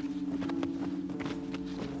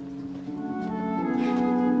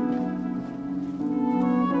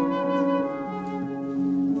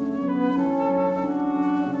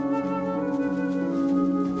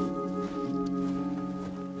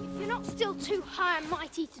 Still too high and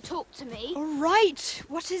mighty to talk to me. All right.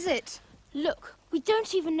 What is it? Look, we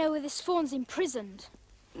don't even know where this fawn's imprisoned.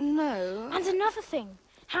 No. And another thing,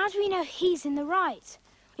 how do we know he's in the right?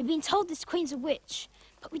 We've been told this queen's a witch,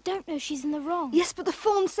 but we don't know she's in the wrong. Yes, but the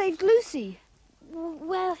fawn saved Lucy.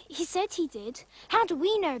 Well, he said he did. How do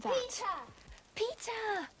we know that?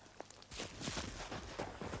 Peter!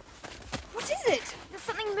 What is it? There's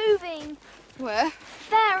something moving. Where?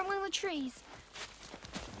 There, in one of the trees.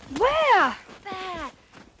 Where? There.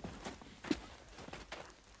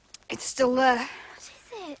 It's still there. What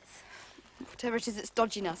is it? Whatever it is, it's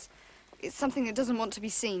dodging us. It's something that doesn't want to be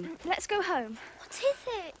seen. Let's go home. What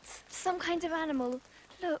is it? Some kind of animal.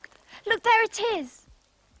 Look. Look, there it is.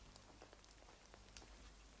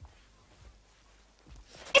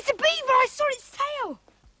 It's a beaver! I saw its tail!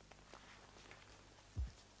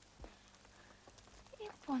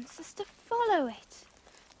 It wants us to follow it.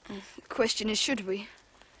 The question is, should we?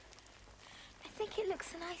 I think it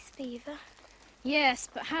looks a nice beaver. Yes,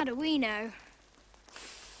 but how do we know?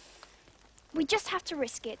 We just have to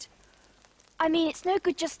risk it. I mean, it's no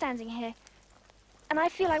good just standing here. And I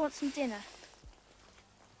feel I want some dinner.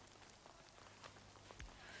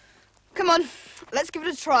 Come on, let's give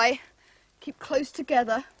it a try. Keep close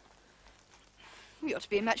together. We ought to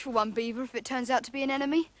be a match for one beaver if it turns out to be an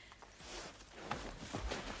enemy.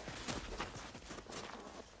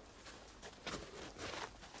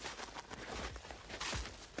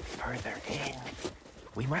 Further in.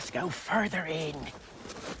 We must go further in.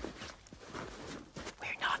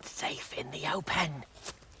 We're not safe in the open.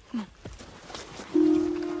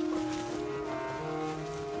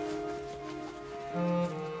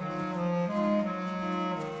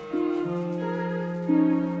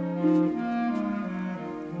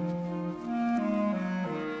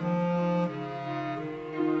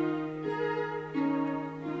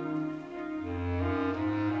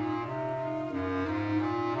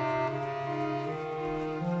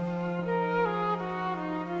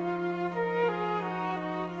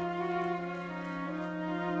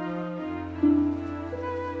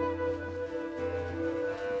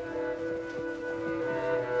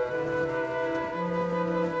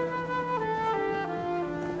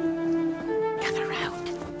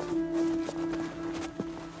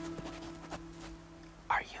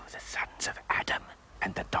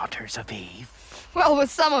 Of Eve. Well, with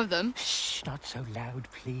some of them. Shh, not so loud,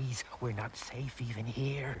 please. We're not safe even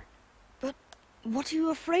here. But what are you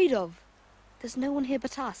afraid of? There's no one here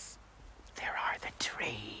but us. There are the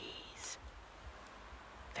trees.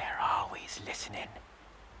 They're always listening.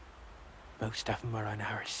 Most of them are on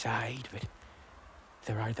our side, but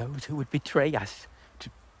there are those who would betray us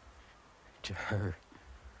to her.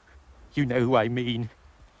 You know who I mean.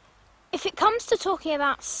 If it comes to talking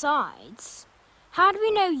about sides, how do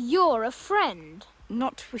we know you're a friend?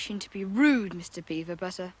 Not wishing to be rude, Mr. Beaver,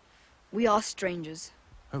 but we are strangers.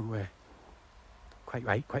 Oh, quite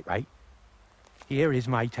right, quite right. Here is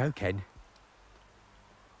my token.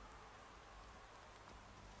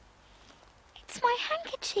 It's my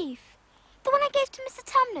handkerchief. The one I gave to Mr.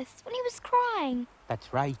 Tumnus when he was crying.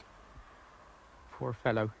 That's right. Poor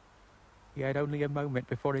fellow. He had only a moment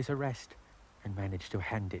before his arrest and managed to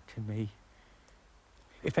hand it to me.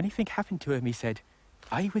 If anything happened to him, he said,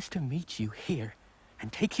 I was to meet you here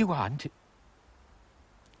and take you on to...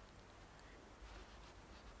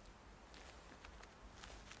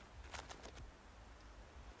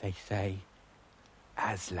 They say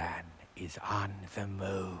Aslan is on the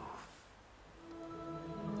move.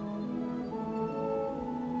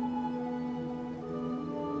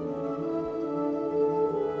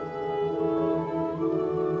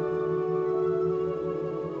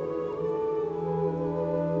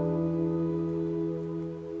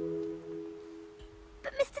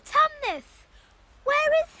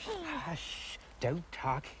 Don't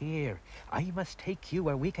talk here. I must take you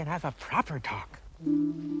where we can have a proper talk.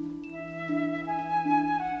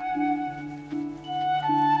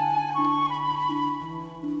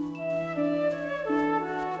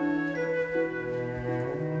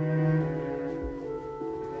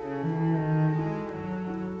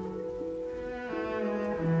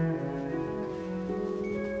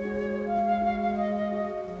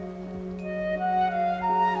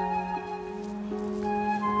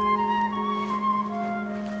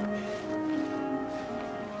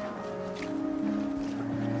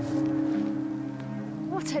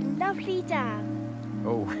 Lovely dam.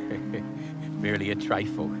 Oh, merely a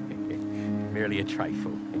trifle. Merely a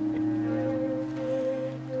trifle.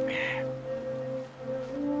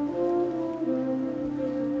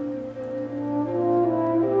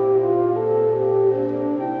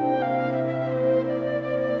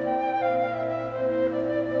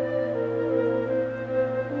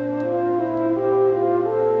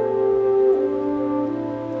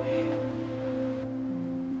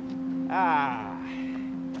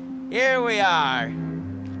 Here we are.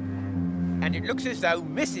 And it looks as though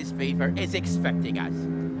Mrs. Beaver is expecting us.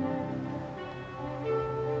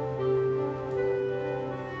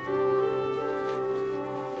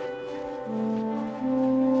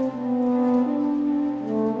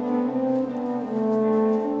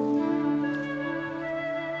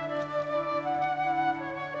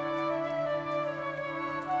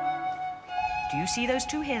 Do you see those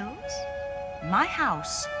two hills? My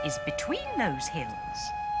house is between those hills.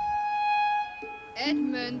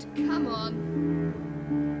 Edmund, come on.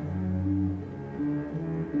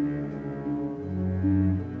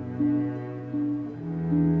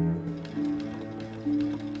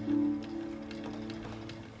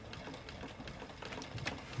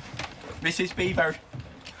 Mrs. Beaver,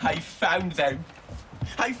 I found them.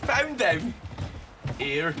 I found them.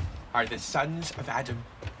 Here are the sons of Adam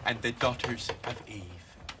and the daughters of Eve.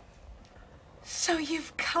 So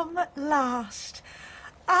you've come at last.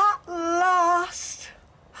 At last.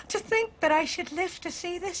 To think that I should live to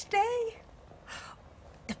see this day.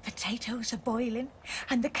 The potatoes are boiling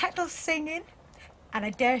and the kettle's singing. And I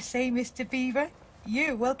dare say, Mr. Beaver,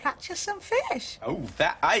 you will catch us some fish. Oh,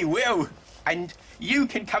 that I will. And you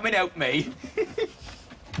can come and help me.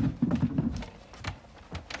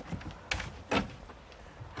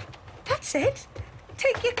 That's it.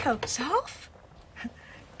 Take your coats off.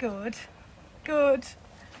 Good. Good.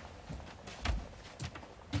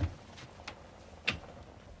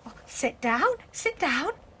 Oh, sit down. Sit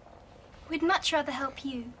down. We'd much rather help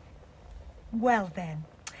you. Well then,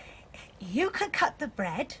 you can cut the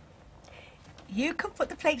bread. You can put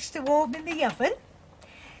the plates to warm in the oven.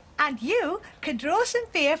 And you can draw some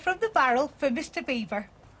beer from the barrel for Mr. Beaver.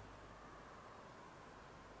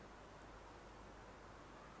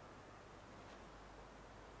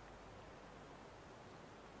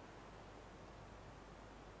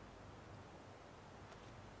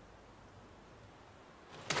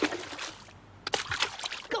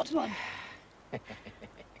 Got one.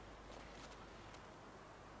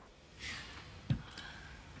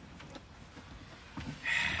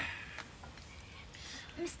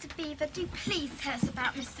 Mr. Beaver, do please tell us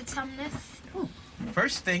about Mr. Tumnus.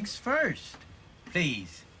 First things first.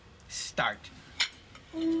 Please, start.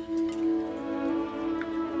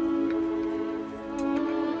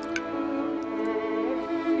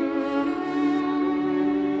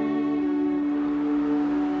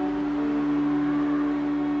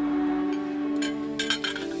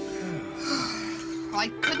 I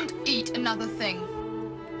couldn't eat another thing.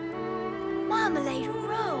 Marmalade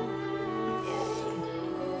roll.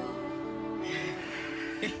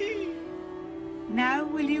 Now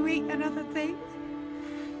will you eat another thing?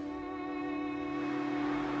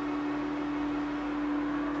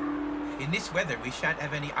 In this weather, we shan't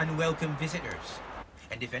have any unwelcome visitors.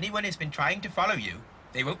 And if anyone has been trying to follow you,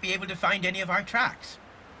 they won't be able to find any of our tracks.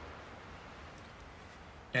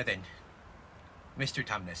 Now then, Mr.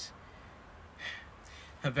 Tumnus,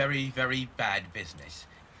 a very, very bad business.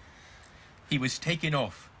 He was taken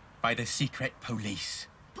off by the secret police.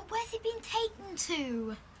 But where's he been taken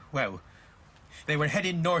to? Well, they were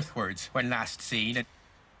heading northwards when last seen, and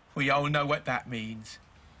we all know what that means.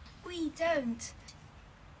 We don't.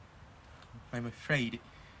 I'm afraid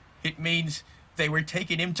it means they were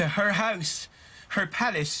taking him to her house, her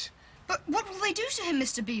palace. But what will they do to him,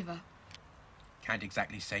 Mr. Beaver? Can't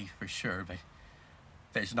exactly say for sure, but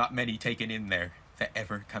there's not many taken in there that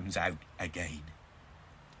ever comes out again.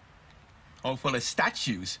 All full of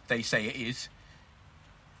statues, they say it is.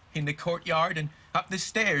 In the courtyard and up the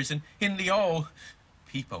stairs and in the hall.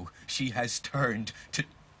 People she has turned to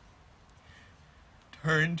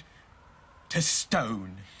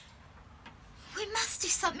stone. We must do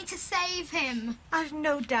something to save him. I've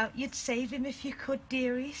no doubt you'd save him if you could,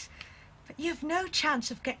 dearies. But you've no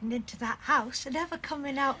chance of getting into that house and ever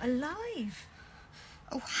coming out alive.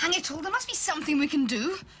 Oh, hang it all, there must be something we can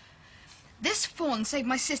do. This fawn saved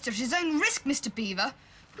my sister at his own risk, Mr. Beaver.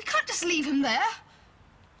 We can't just leave him there.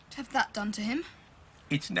 To have that done to him.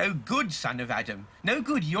 It's no good, son of Adam. No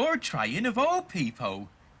good you're trying, of all people.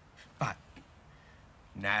 But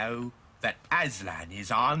now that Aslan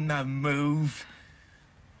is on the move...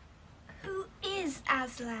 Who is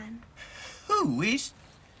Aslan? Who is...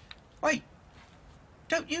 Wait,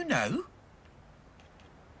 don't you know?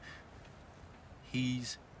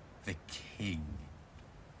 He's the king.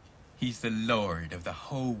 He's the lord of the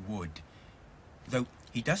whole wood. Though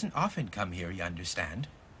he doesn't often come here, you understand.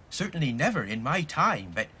 Certainly never in my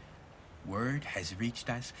time, but word has reached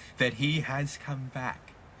us that he has come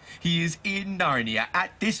back. He is in Narnia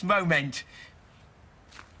at this moment.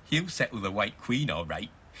 He'll settle the White Queen, all right.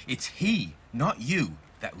 It's he, not you,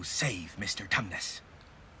 that will save Mr. Tumnus.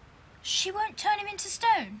 She won't turn him into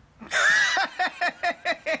stone.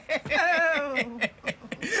 Oh.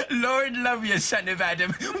 Lord love you, son of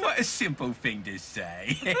Adam. What a simple thing to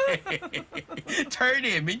say. Turn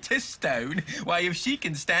him into stone? Why, if she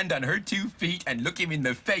can stand on her 2 feet and look him in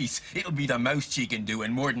the face, it'll be the most she can do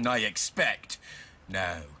and more than I expect.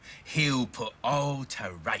 No, he'll put all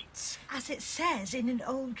to rights. As it says in an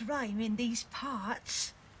old rhyme in these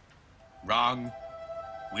parts. Wrong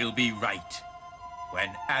will be right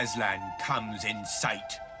when Aslan comes in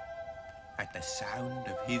sight. At the sound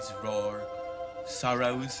of his roar,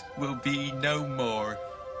 sorrows will be no more.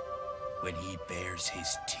 When he bares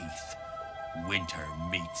his teeth, winter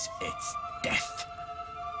meets its death.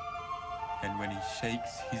 And when he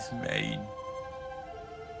shakes his mane,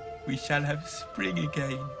 we shall have spring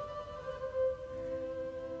again.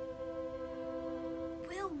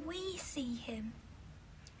 Will we see him?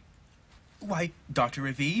 Why, Daughter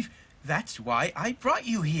of Eve, that's why I brought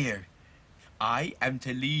you here. I am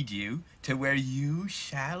to lead you to where you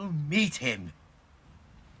shall meet him.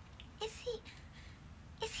 Is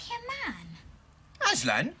he a man?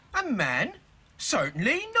 Aslan, a man?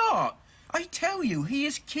 Certainly not. I tell you, he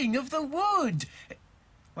is king of the wood.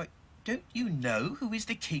 Why, don't you know who is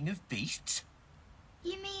the king of beasts?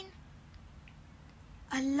 You mean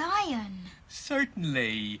a lion?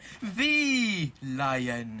 Certainly, the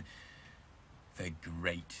lion. The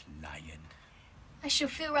great lion. I shall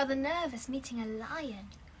feel rather nervous meeting a lion.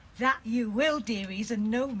 That you will, dearies, and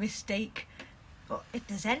no mistake. But if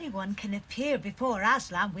there's anyone can appear before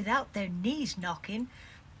Aslan without their knees knocking,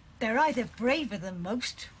 they're either braver than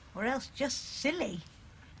most, or else just silly.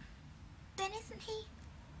 Then isn't he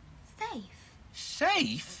safe?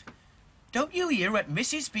 Safe? Don't you hear what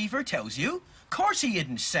Mrs. Beaver tells you? Course he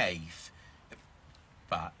isn't safe.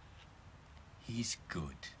 But he's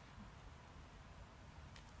good.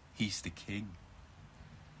 He's the king.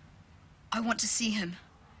 I want to see him,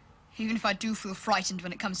 even if I do feel frightened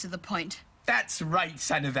when it comes to the point. That's right,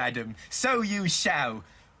 son of Adam. So you shall.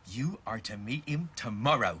 You are to meet him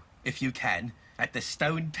tomorrow, if you can, at the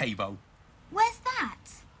stone table. Where's that?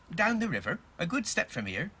 Down the river, a good step from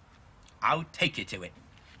here. I'll take you to it.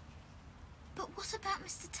 But what about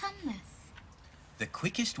Mr. Tunless? The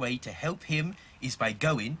quickest way to help him is by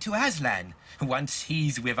going to Aslan. Once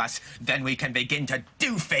he's with us, then we can begin to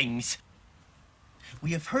do things.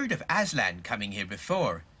 We have heard of Aslan coming here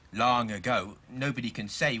before. Long ago. Nobody can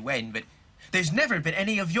say when, but there's never been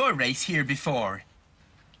any of your race here before.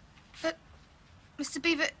 But, Mr.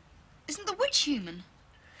 Beaver, isn't the witch human?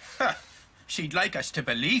 Huh. She'd like us to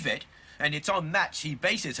believe it, and it's on that she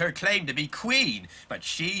bases her claim to be queen. But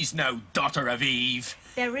she's no Daughter of Eve.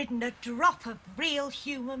 There isn't a drop of real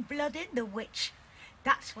human blood in the witch.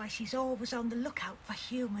 That's why she's always on the lookout for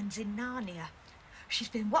humans in Narnia. She's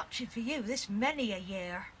been watching for you this many a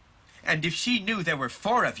year. And if she knew there were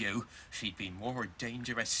 4 of you, she'd be more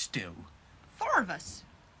dangerous still. 4 of us?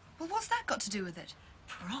 Well, what's that got to do with it?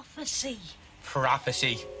 Prophecy.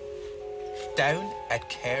 Prophecy. Down at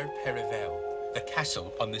Cair Paravel, the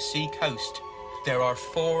castle on the sea coast, there are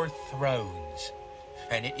 4 thrones.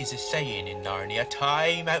 And it is a saying in Narnia,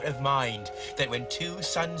 time out of mind, that when 2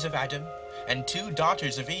 sons of Adam and 2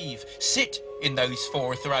 daughters of Eve sit in those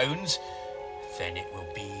 4 thrones, then it will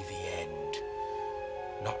be the end.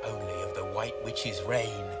 Not only of the White Witch's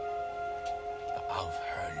reign, but of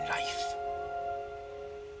her life.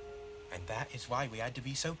 And that is why we had to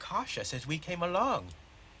be so cautious as we came along.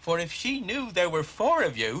 For if she knew there were 4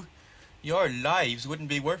 of you, your lives wouldn't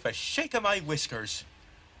be worth a shake of my whiskers.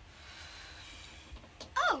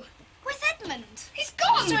 Oh, where's Edmund? He's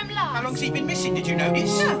gone! Saw him last. How long's he been missing, did you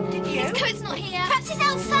notice? No, did you? His coat's not here. Perhaps he's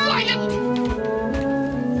outside.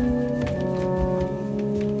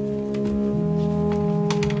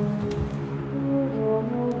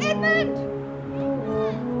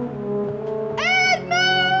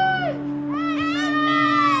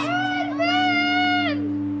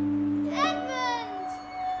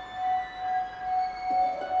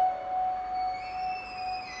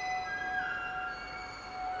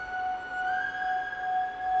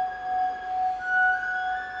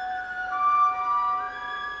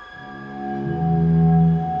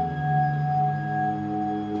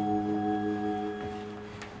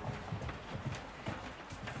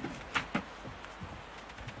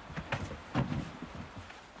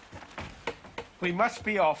 We must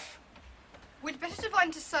be off. We'd better divide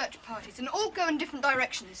into search parties and all go in different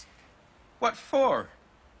directions. What for?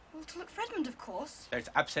 Well, to look for Edmund, of course. There's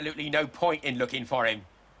absolutely no point in looking for him.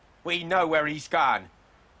 We know where he's gone.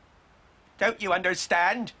 Don't you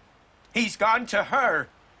understand? He's gone to her,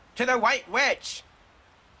 to the White Witch.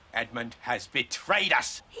 Edmund has betrayed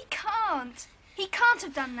us. He can't. He can't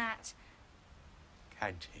have done that.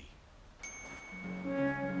 Can't he?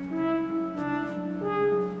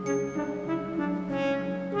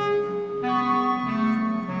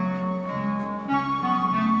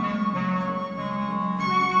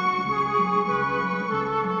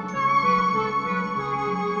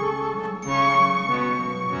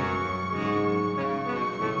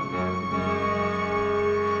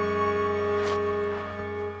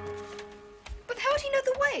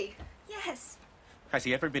 Yes. Has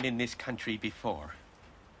he ever been in this country before?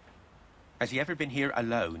 Has he ever been here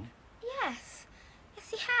alone? Yes.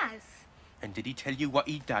 Yes, he has. And did he tell you what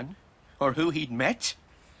he'd done? Or who he'd met?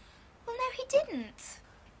 Well, no, he didn't.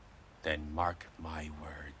 Then mark my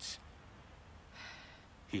words.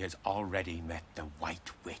 He has already met the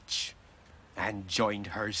White Witch and joined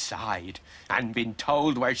her side and been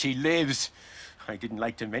told where she lives. I didn't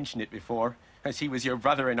like to mention it before, as he was your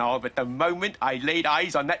brother and all, but the moment I laid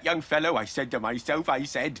eyes on that young fellow, I said to myself,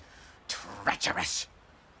 treacherous.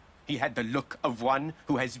 He had the look of one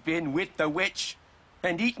who has been with the witch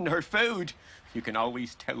and eaten her food. You can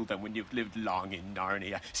always tell them when you've lived long in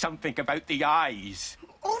Narnia. Something about the eyes.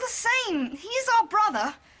 All the same, he is our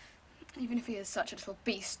brother. Even if he is such a little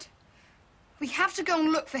beast. We have to go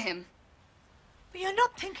and look for him. But you're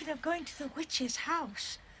not thinking of going to the witch's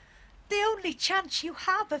house. The only chance you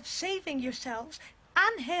have of saving yourselves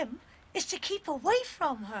and him is to keep away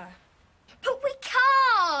from her. But we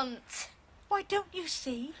can't. Why, don't you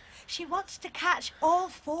see? She wants to catch all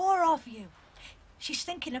 4 of you. She's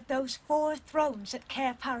thinking of those 4 thrones at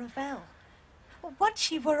Cair Paravel. Well,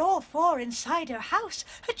 once you were all 4 inside her house,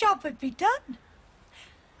 her job would be done.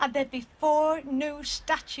 And there'd be 4 new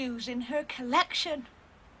statues in her collection.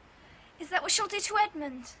 Is that what she'll do to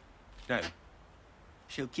Edmund? No.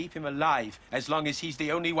 She'll keep him alive as long as he's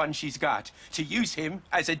the only one she's got. To use him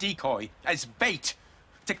as a decoy, as bait,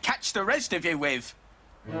 to catch the rest of you with.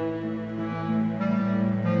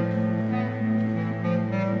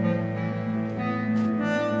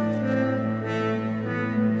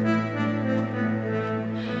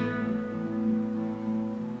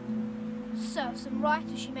 Serves him right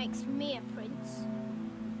if she makes me a prince.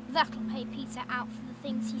 That'll pay Peter out for the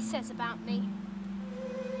things he says about me.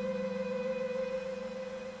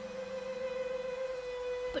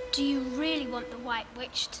 But do you really want the White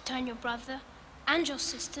Witch to turn your brother and your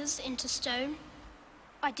sisters into stone?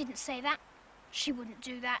 I didn't say that. She wouldn't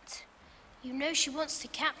do that. You know she wants to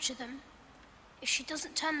capture them. If she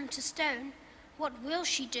doesn't turn them to stone, what will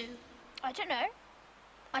she do? I don't know.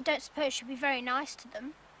 I don't suppose she'll be very nice to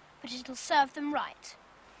them, but it'll serve them right.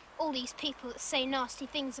 All these people that say nasty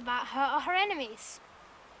things about her are her enemies.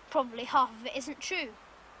 Probably half of it isn't true.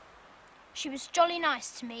 She was jolly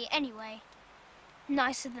nice to me anyway.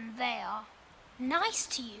 Nicer than they are. Nice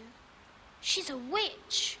to you? She's a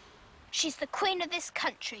witch. She's the queen of this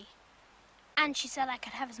country. And she said I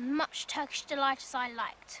could have as much Turkish delight as I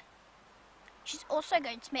liked. She's also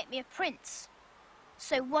going to make me a prince.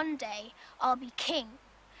 So one day I'll be king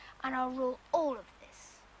and I'll rule all of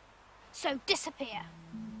this. So disappear.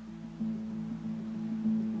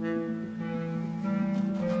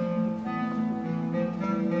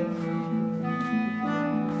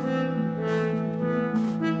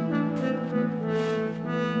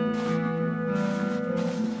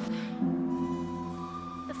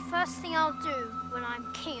 The first thing I'll do when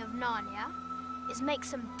I'm king of Narnia is make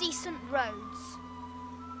some decent roads.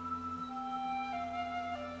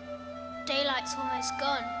 Daylight's almost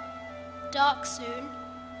gone. Dark soon.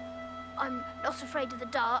 I'm not afraid of the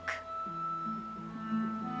dark.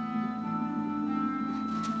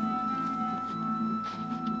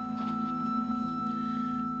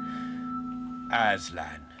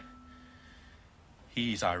 Aslan.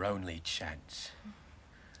 He's our only chance.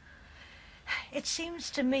 It seems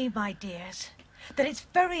to me, my dears, that it's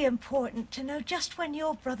very important to know just when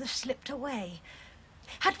your brother slipped away.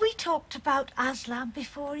 Had we talked about Aslan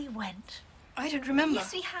before he went? I don't remember.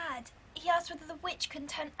 Yes, we had. He asked whether the witch can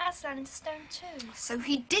turn Aslan into stone too. So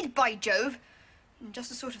he did, by Jove. Just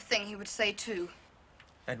the sort of thing he would say too.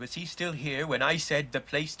 And was he still here when I said the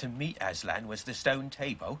place to meet Aslan was the stone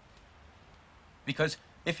table? Because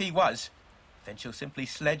if he was, then she'll simply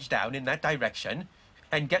sledge down in that direction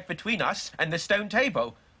and get between us and the stone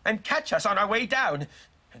table and catch us on our way down.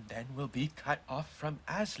 And then we'll be cut off from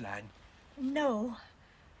Aslan. No.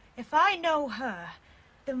 If I know her,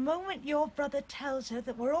 the moment your brother tells her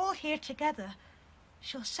that we're all here together,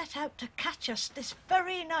 she'll set out to catch us this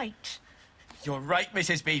very night. You're right,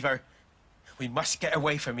 Mrs. Beaver. We must get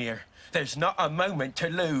away from here. There's not a moment to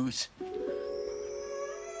lose.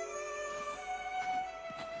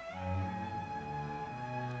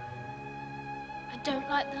 I don't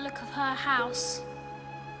like the look of her house.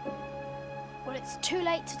 Well, it's too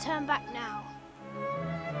late to turn back now.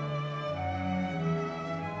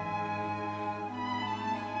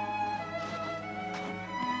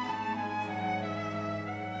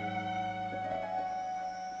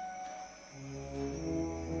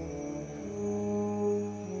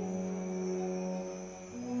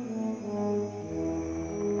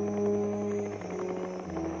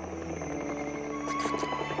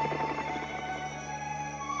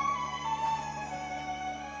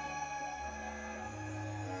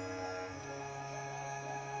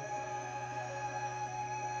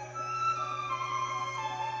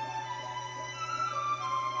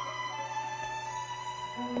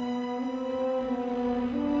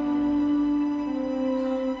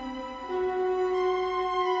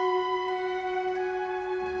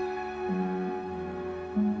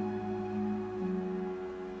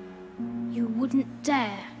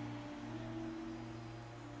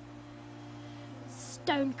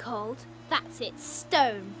 stone cold. That's it,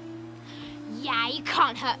 stone. Yeah, you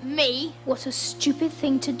can't hurt me. What a stupid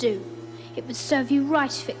thing to do. It would serve you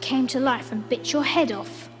right if it came to life and bit your head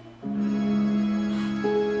off.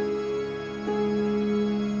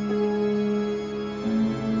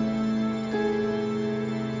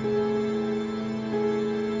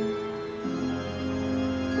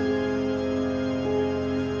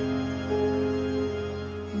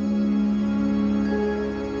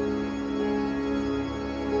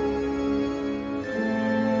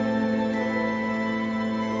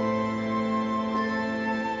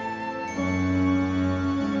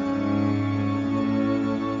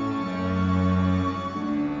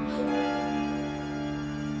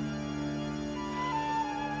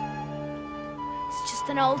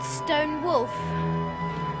 An old stone wolf.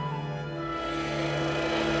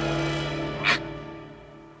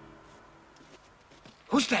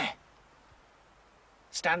 Who's there?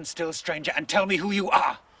 Stand still, stranger, and tell me who you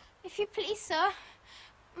are. If you please, sir.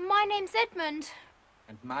 My name's Edmund.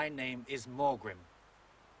 And my name is Morgrim,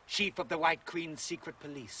 Chief of the White Queen's secret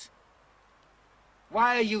police.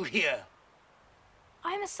 Why are you here?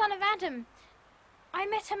 I'm a son of Adam. I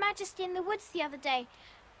met Her Majesty in the woods the other day,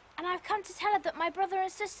 and I've come to tell her that my brother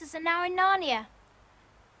and sisters are now in Narnia.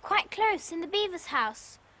 Quite close, in the beaver's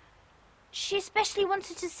house. She especially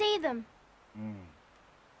wanted to see them.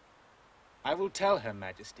 I will tell Her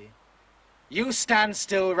Majesty. You stand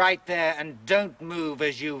still right there and don't move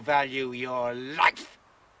as you value your life.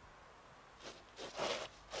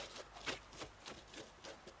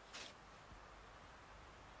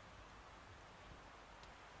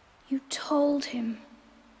 You told him.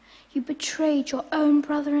 You betrayed your own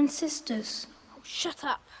brother and sisters. Oh, shut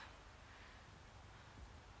up.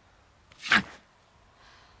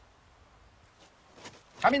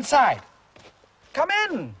 Come inside. Come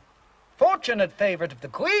in. Fortunate favorite of the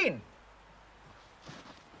Queen.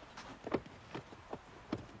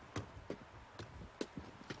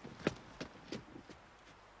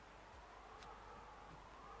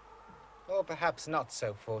 Or perhaps not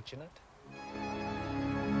so fortunate.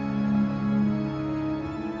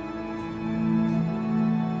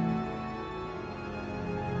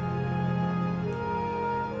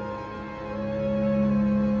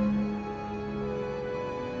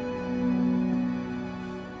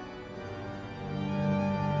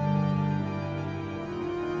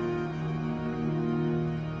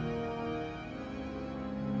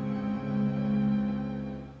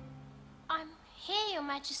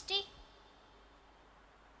 Majesty.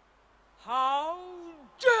 How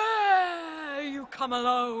dare you come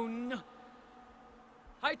alone?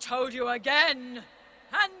 I told you again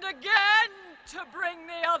and again to bring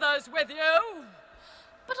the others with you.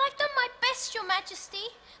 But I've done my best, Your Majesty.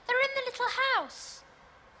 They're in the little house.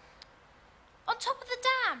 On top of the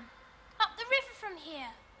dam. Up the river from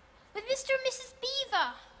here. With Mr. and Mrs.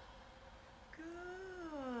 Beaver.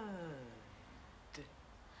 Good.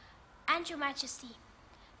 And, Your Majesty,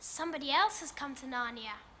 somebody else has come to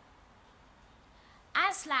Narnia.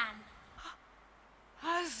 Aslan.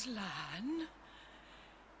 Aslan?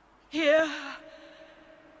 Here?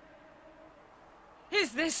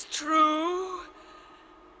 Is this true?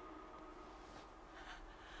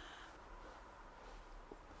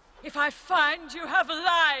 If I find you have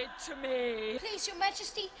lied to me... Please, Your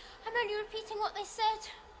Majesty, I'm only repeating what they said.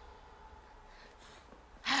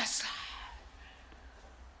 Aslan!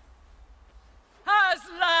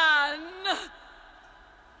 Aslan!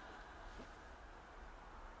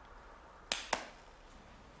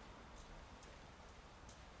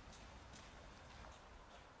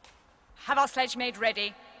 Have our sledge made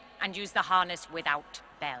ready and use the harness without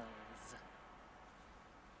bells.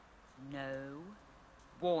 No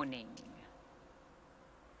warning.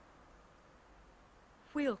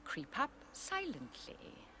 We'll creep up silently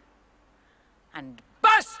and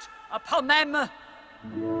burst upon them.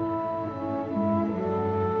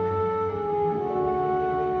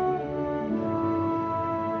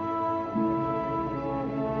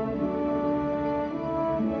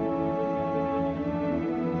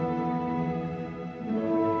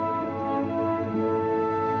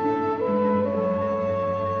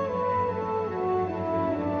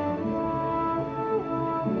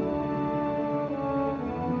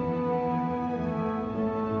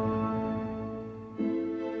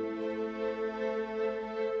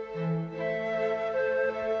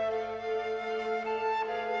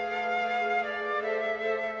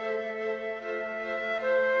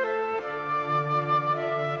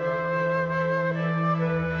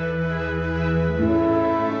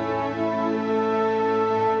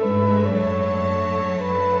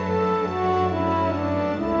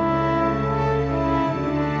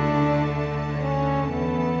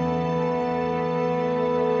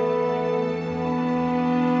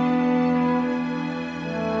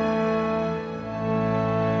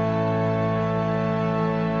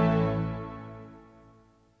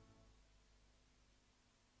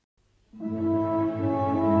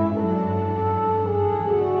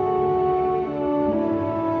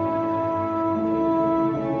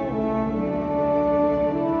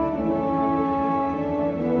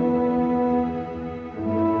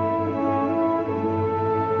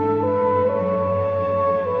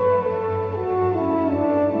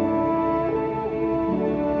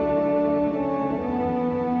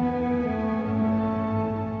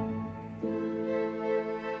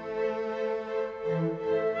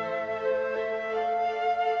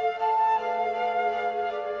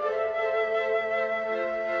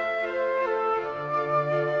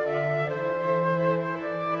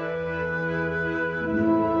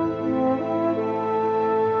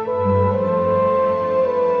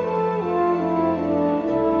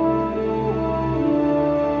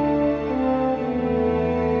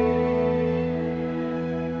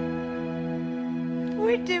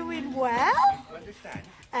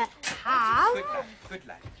 Good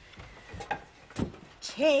lad.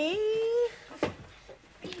 Tea.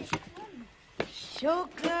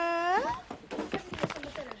 Sugar.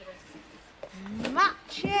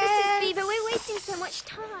 Matches. Mrs. Beaver, we're wasting so much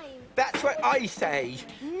time. That's what I say.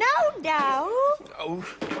 No. Oh.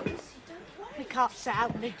 We can't set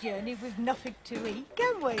out on a journey with nothing to eat,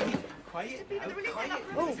 can we? Quiet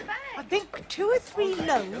Oh, I think 2 or 3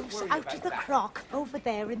 loaves out of the crock over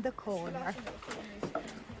there in the corner.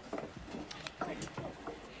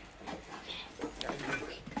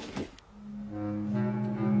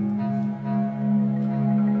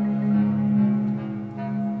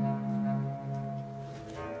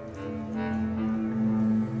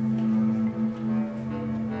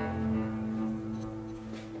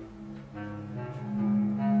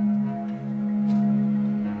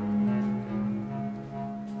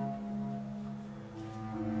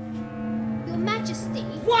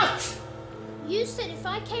 You said if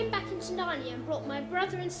I came back into Narnia and brought my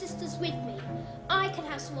brother and sisters with me, I could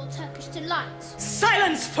have some more Turkish delight.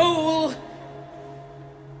 Silence, fool!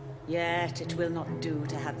 Yet it will not do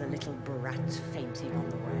to have the little brat fainting on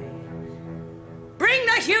the way. Bring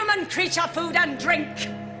the human creature food and drink!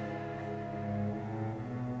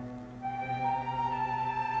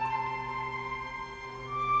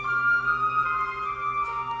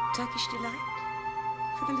 Turkish delight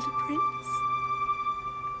for the little prince?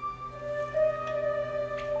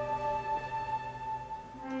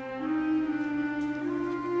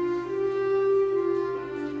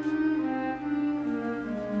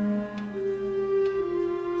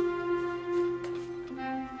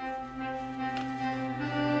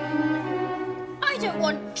 I don't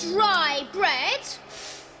want dry bread.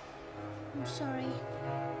 I'm sorry.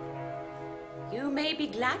 You may be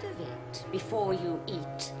glad of it before you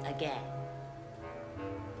eat again.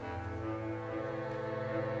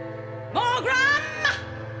 Morgram!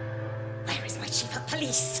 Where is my chief of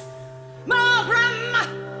police?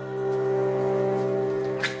 Morgram!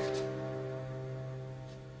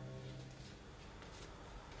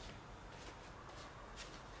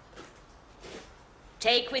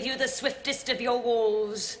 Take with you the swiftest of your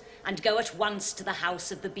wolves and go at once to the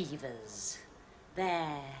house of the beavers.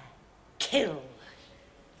 There, kill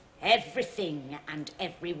everything and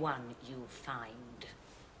everyone you find.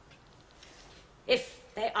 If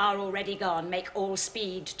they are already gone, make all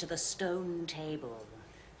speed to the stone table.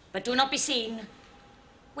 But do not be seen.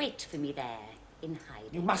 Wait for me there in hiding.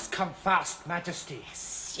 You must come fast, Majesty.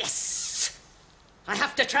 Yes. I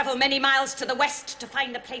have to travel many miles to the west to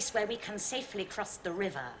find a place where we can safely cross the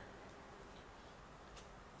river.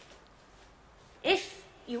 If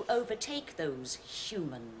you overtake those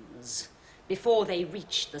humans before they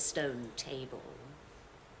reach the stone table,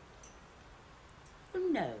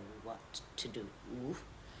 you know what to do.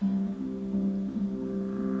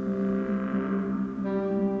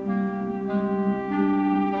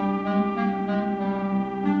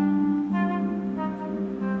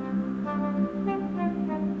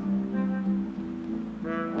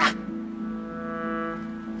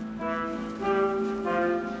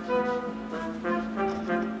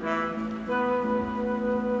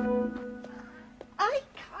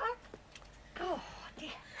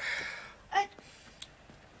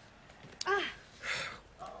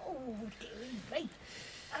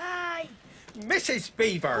 Mrs.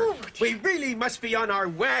 Beaver, we really must be on our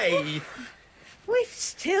way. We've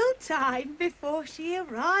still time before she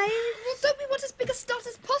arrives. Well, don't we want as big a start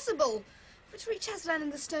as possible? Let's reach Aslan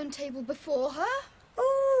and the stone table before her.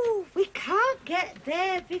 Oh, we can't get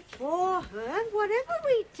there before her, whatever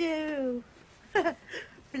we do.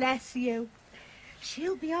 Bless you.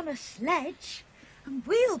 She'll be on a sledge, and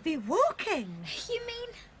we'll be walking. You mean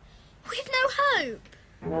we've no hope?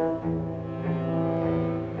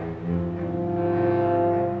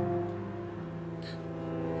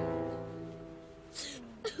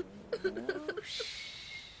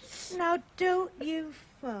 Now, don't you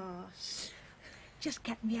fuss. Just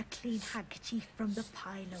get me a clean handkerchief from the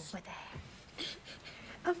pile over there.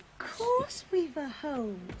 Of course we've a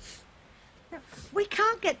hope. Now, we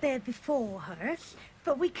can't get there before her,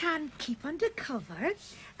 but we can keep under cover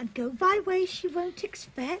and go by ways she won't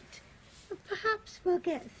expect. Perhaps we'll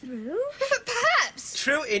get through. Perhaps!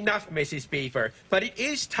 True enough, Mrs. Beaver, but it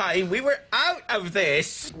is time we were out of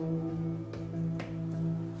this.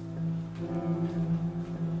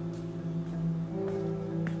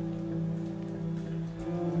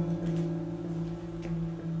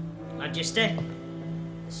 Majesty,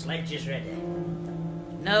 the sledge is ready.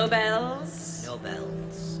 No bells? No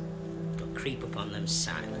bells, but creep upon them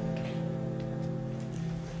silently.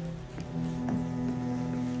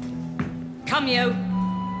 Come, you.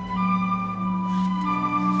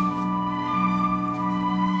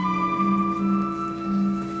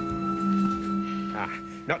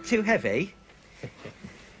 Not too heavy.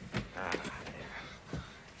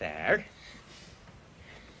 There.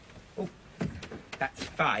 Oh, that's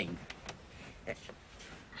fine.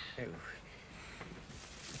 Oh.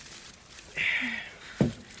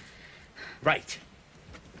 Right.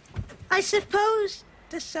 I suppose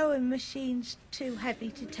the sewing machine's too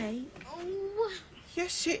heavy to take. Oh.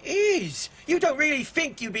 Yes, it is. You don't really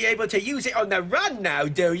think you'll be able to use it on the run now,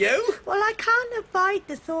 do you? Well, I can't abide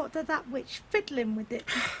the thought of that witch fiddling with it,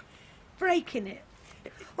 breaking it,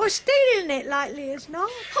 or stealing it likely as not.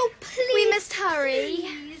 Oh, please. We must hurry.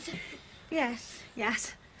 Please. Yes,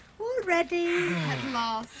 yes. All ready. At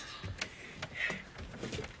last.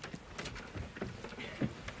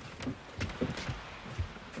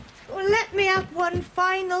 Well, let me have one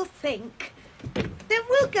final think. Then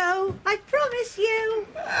we'll go, I promise you.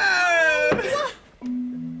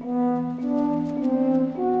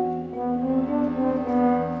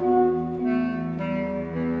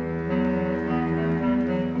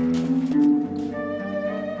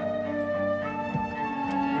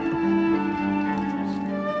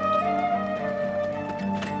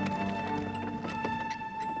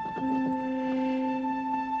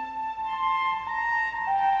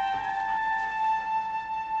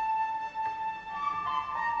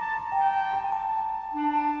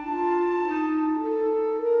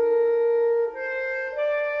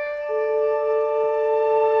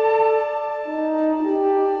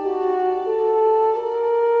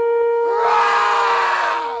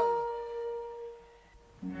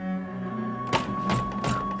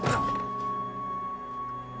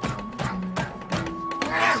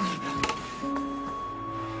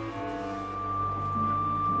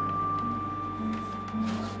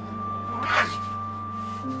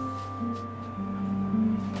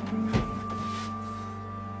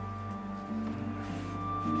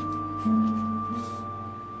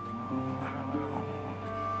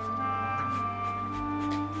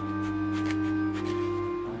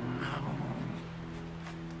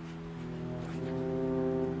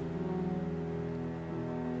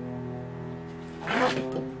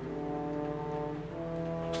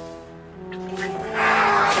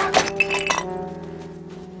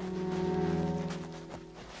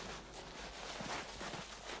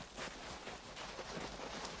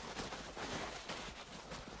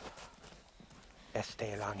 Let's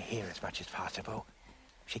stay along here as much as possible.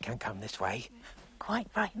 She can't come this way. Quite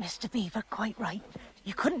right, Mr. Beaver, quite right.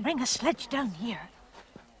 You couldn't bring a sledge down here.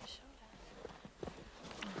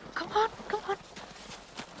 Come on, come on.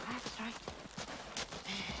 That's right.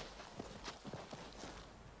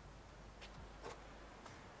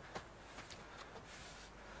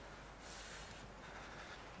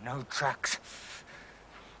 No tracks.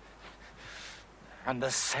 And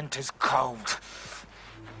the scent is cold.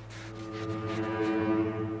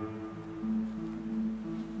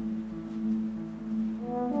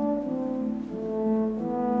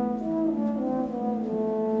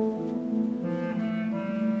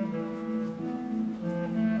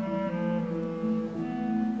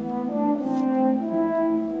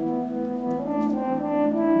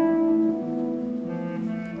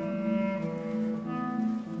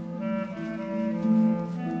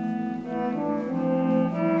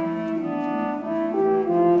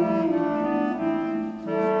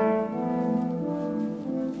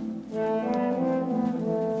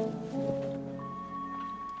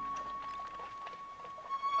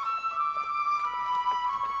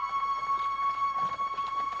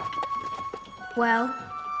 Well,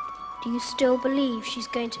 do you still believe she's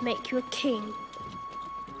going to make you a king?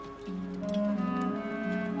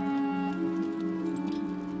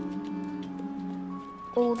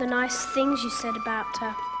 All the nice things you said about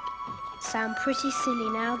her sound pretty silly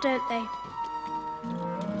now, don't they?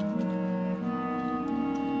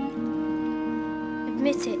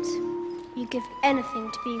 Admit it, you'd give anything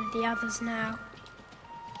to be with the others now.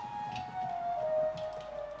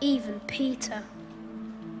 Even Peter.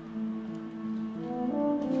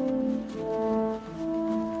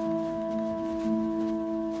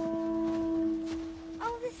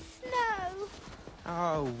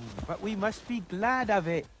 Oh, but we must be glad of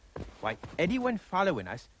it. Why, anyone following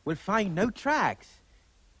us will find no tracks.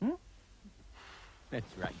 Hmm?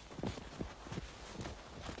 That's right.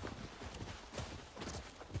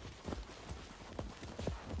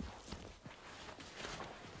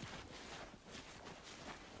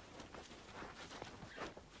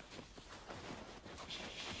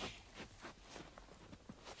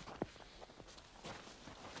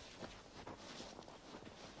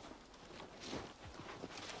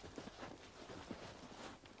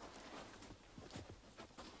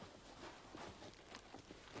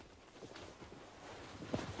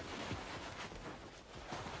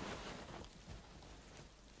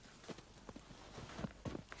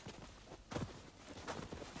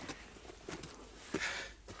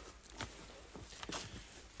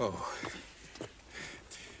 Oh.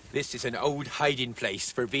 This is an old hiding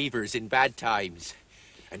place for beavers in bad times.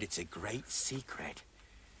 And it's a great secret.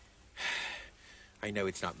 I know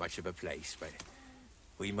it's not much of a place, but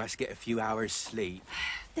we must get a few hours' sleep.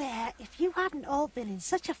 There, if you hadn't all been in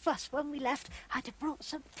such a fuss when we left, I'd have brought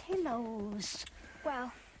some pillows.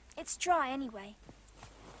 Well, it's dry anyway.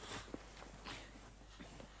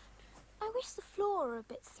 I wish the floor were a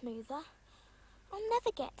bit smoother. I'll never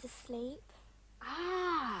get to sleep.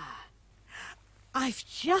 Ah, I've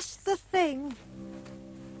just the thing.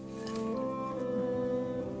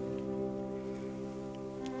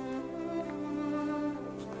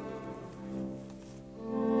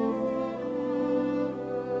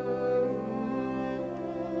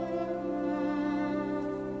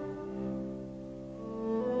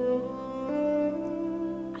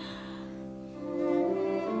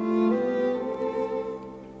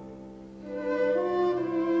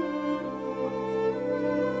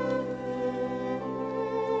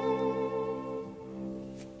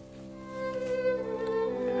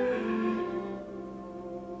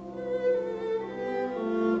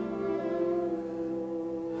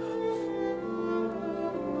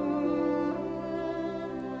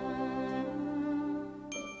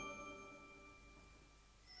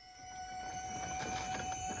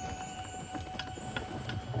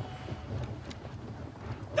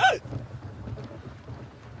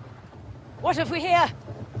 What have we here?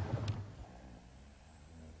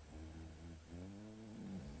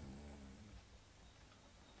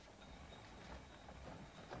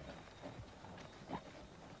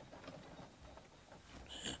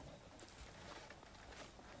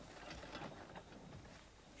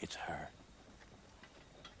 It's her.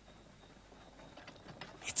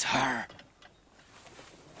 It's her.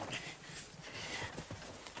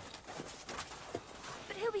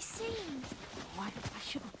 But he'll be seen. Why, I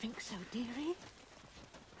shouldn't think so, dearie.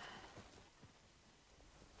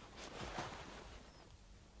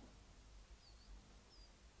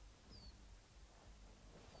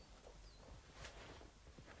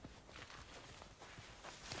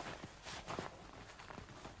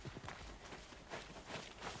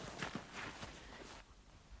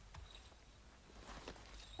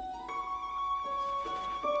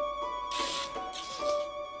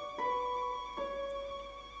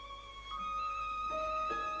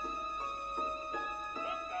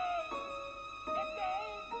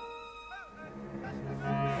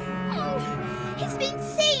 He's been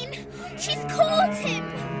seen! She's caught him!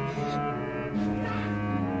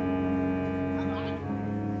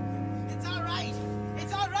 It's all right!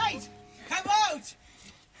 It's all right! Come out!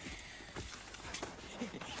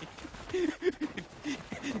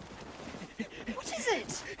 What is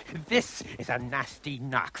it? This is a nasty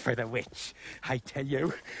knock for the witch. I tell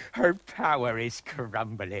you, her power is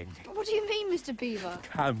crumbling. What do you mean, Mr. Beaver?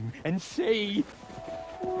 Come and see.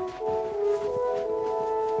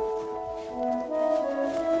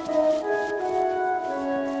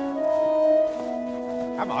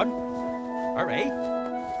 Come on. Hurry.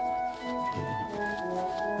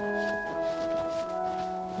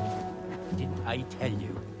 Didn't I tell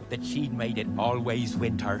you that she'd made it always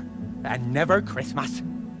winter and never Christmas?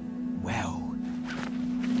 Well,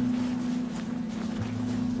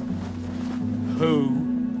 who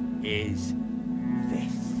is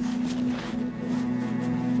this?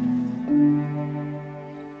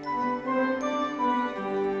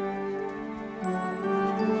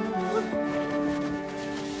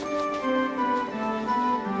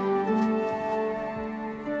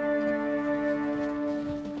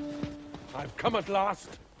 I've come at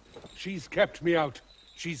last. She's kept me out.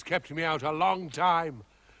 She's kept me out a long time,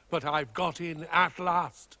 but I've got in at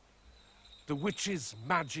last. The witch's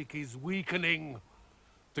magic is weakening.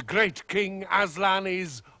 The great King Aslan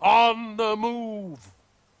is on the move.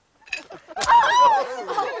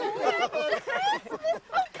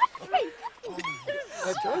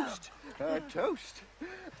 A toast. A toast.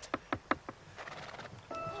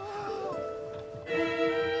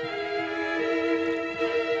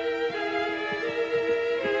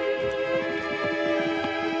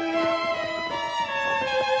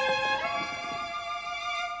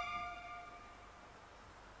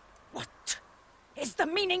 What is the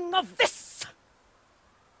meaning of this?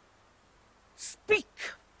 Speak,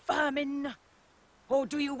 vermin. Or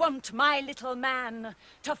do you want my little man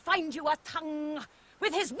to find you a tongue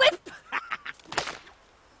with his whip?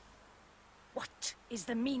 What is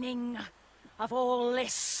the meaning of all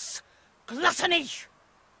this gluttony?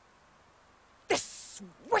 This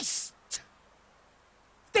waste?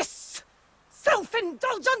 This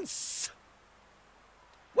self-indulgence?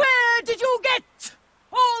 Where did you get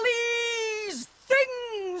all these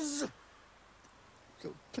things?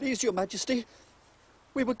 Please, Your Majesty,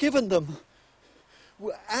 we were given them.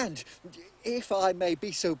 And, if I may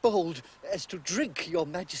be so bold as to drink Your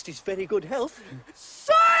Majesty's very good health...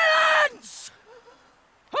 Silence!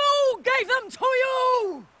 Who gave them to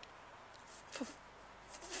you?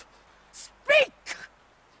 Speak!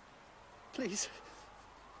 Please,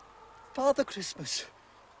 Father Christmas.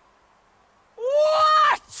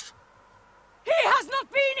 What? He has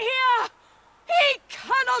not been here! He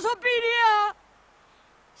cannot have been here!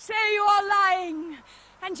 Say you are lying,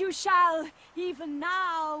 and you shall even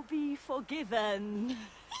now be forgiven. He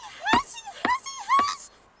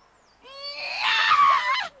has!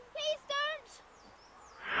 Please don't!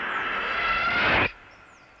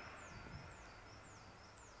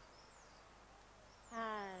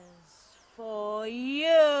 As for you,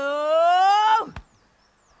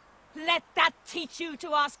 let that teach you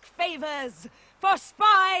to ask favors for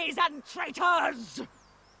spies and traitors!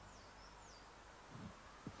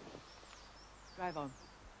 Drive on.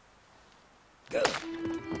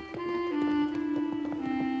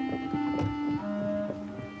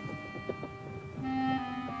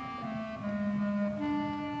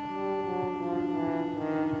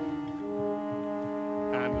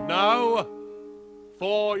 And now,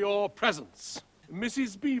 for your presents,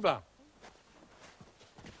 Mrs. Beaver.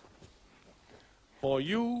 For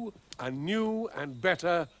you, a new and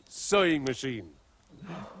better sewing machine.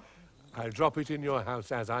 I'll drop it in your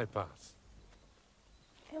house as I pass.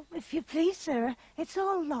 If you please, sir, it's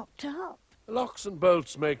all locked up. Locks and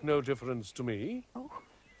bolts make no difference to me. Oh.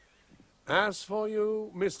 As for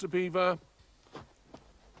you, Mr. Beaver,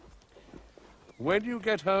 when you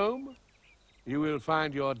get home, you will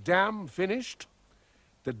find your dam finished,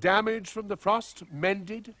 the damage from the frost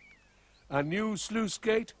mended, a new sluice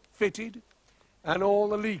gate fitted, and all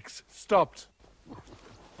the leaks stopped.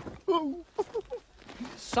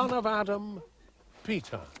 Son of Adam,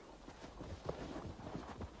 Peter.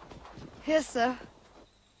 Here, sir.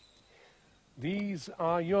 These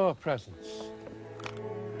are your presents.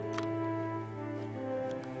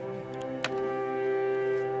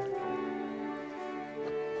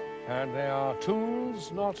 And they are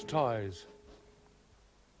tools, not toys.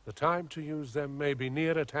 The time to use them may be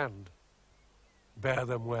near at hand. Bear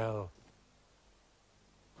them well.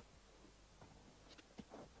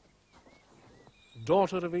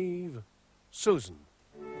 Daughter of Eve, Susan.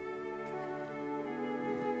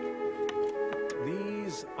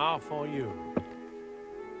 These are for you.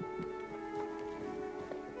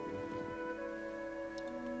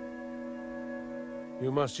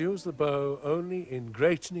 You must use the bow only in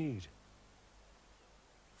great need,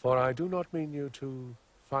 for I do not mean you to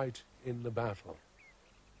fight in the battle.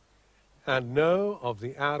 And know of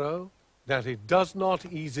the arrow that it does not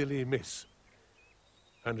easily miss.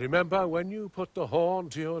 And remember, when you put the horn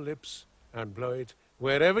to your lips and blow it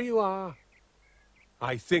wherever you are,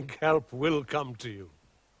 I think help will come to you.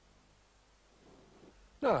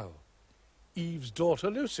 Now, Eve's daughter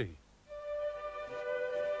Lucy.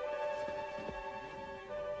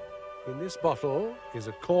 In this bottle is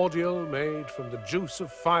a cordial made from the juice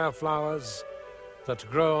of fire flowers that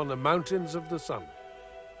grow on the mountains of the sun.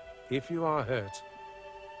 If you are hurt,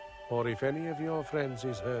 or if any of your friends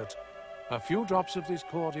is hurt, a few drops of this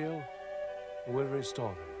cordial will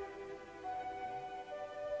restore them.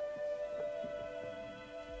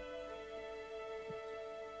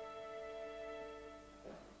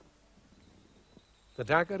 The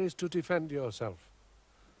dagger is to defend yourself,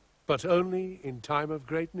 but only in time of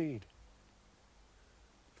great need.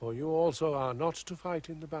 For you also are not to fight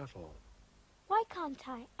in the battle. Why can't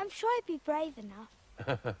I? I'm sure I'd be brave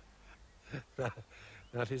enough.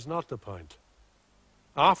 That is not the point.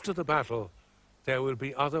 After the battle, there will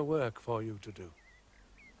be other work for you to do.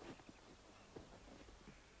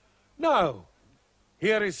 Now,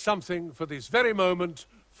 here is something for this very moment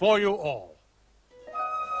for you all.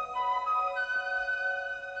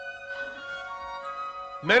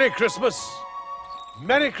 Merry Christmas,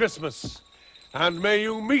 Merry Christmas, and may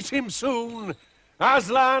you meet him soon,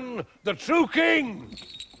 Aslan, the true king!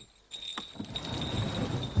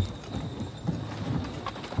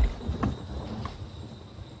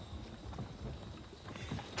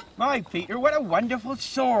 My, Peter, what a wonderful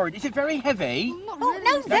sword. Is it very heavy?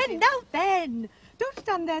 No, Ben. Don't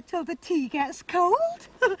stand there till the tea gets cold.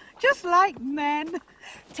 Just like men.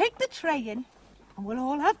 Take the tray in, and we'll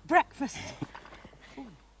all have breakfast.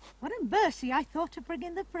 What a mercy I thought to bring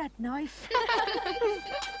in the bread knife.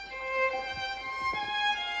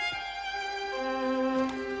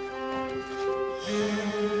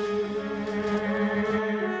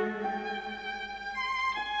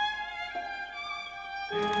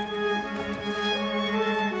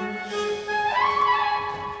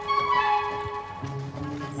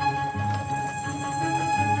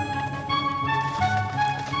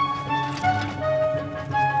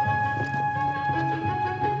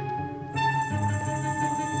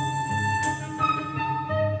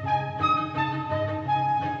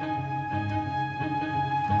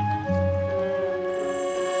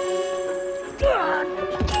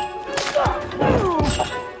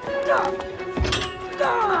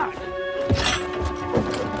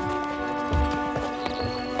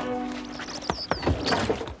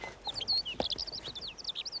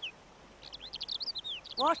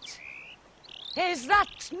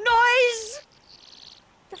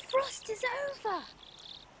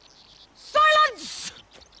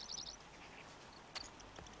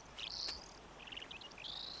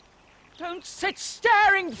 Don't sit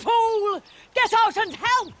staring, fool! Get out and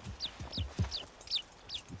help!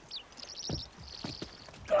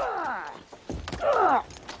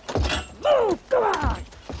 Move! Come on!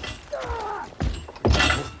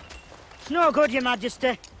 It's no good, Your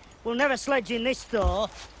Majesty. We'll never sledge in this, though.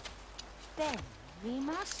 Then we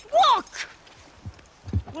must Walk!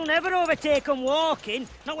 We'll never overtake 'em walking,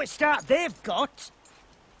 not with start they've got.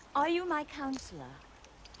 Are you my counselor?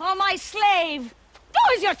 Or my slave? Do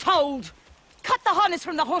as you're told! Cut the harness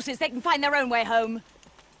from the horses, they can find their own way home.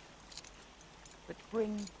 But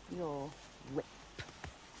bring your whip.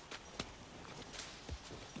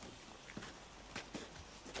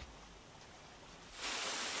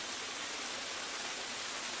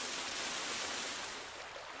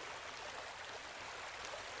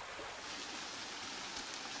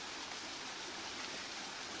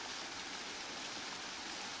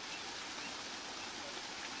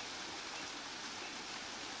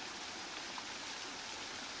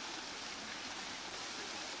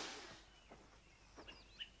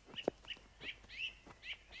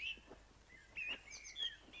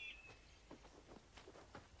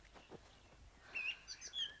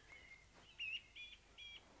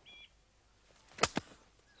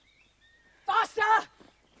 Faster!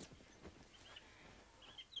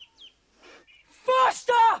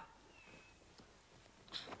 Faster!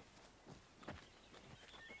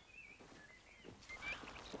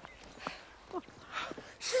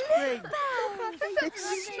 Spring!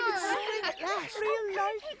 It's spring at last. Real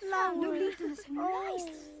life flowers. No, leave them so nice.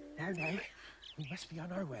 Now, we must be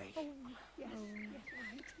on our way. Oh, yes.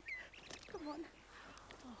 Come on.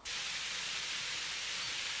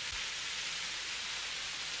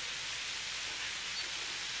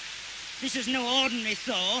 This is no ordinary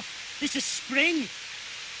Thor. This is spring.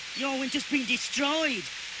 Your winter's been destroyed.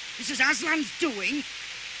 This is Aslan's doing.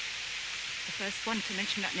 The first one to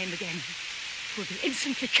mention that name again will be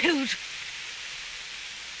instantly killed.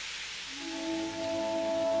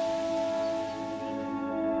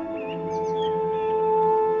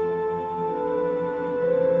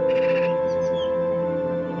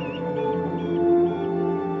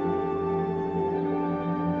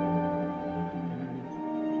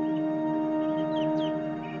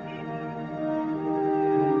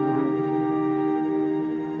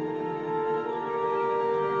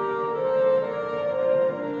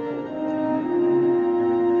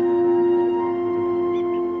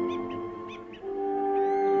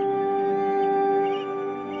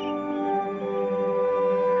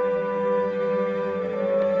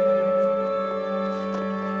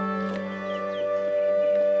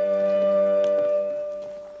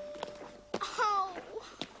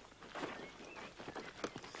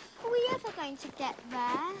 To get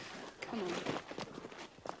there. Come on.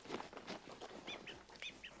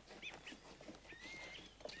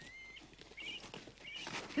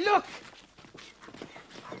 Look!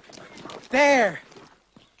 There!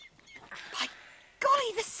 By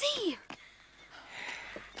golly, the sea!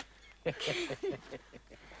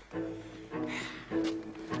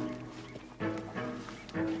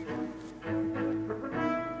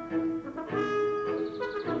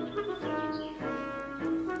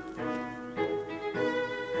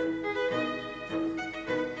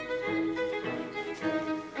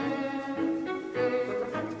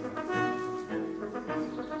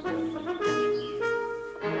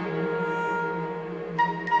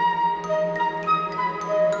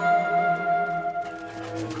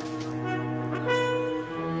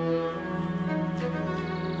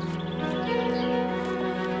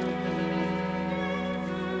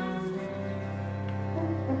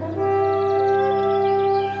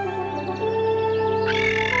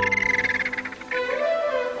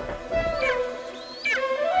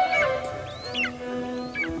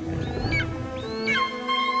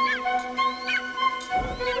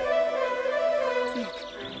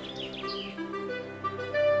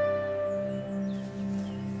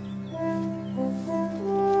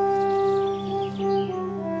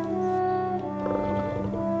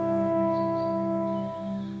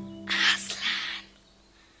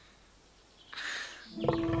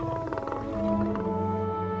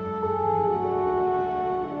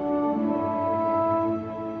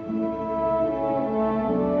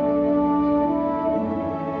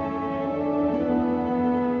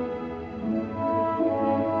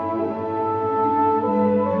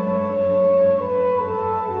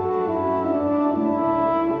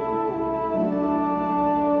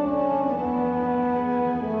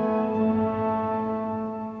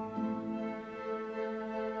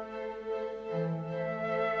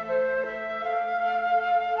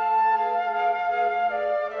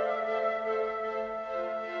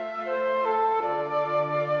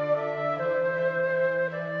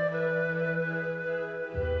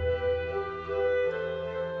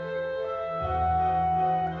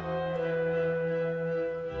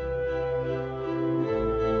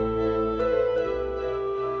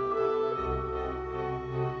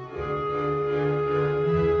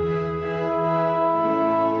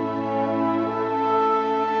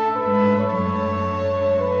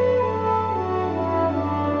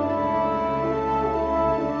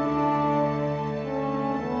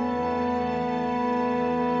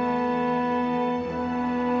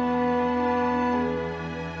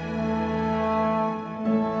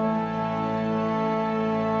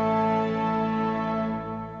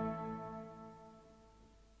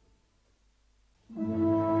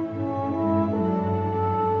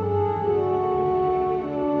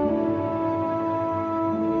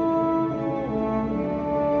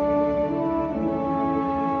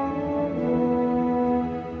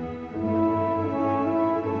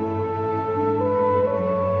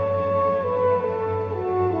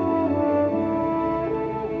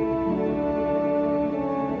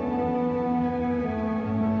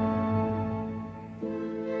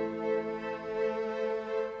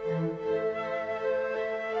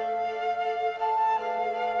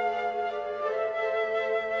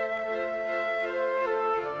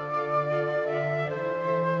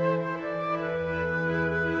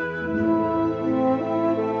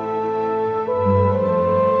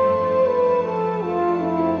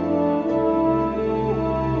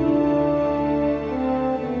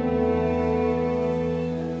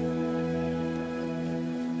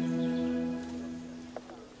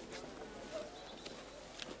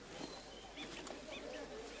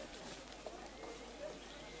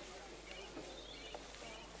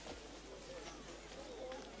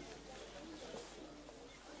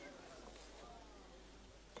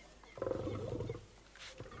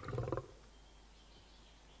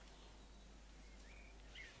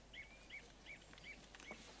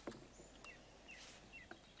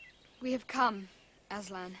 We have come,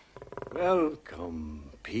 Aslan. Welcome,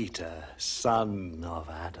 Peter, son of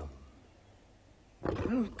Adam.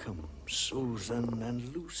 Welcome, Susan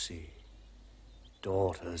and Lucy,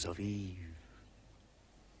 daughters of Eve.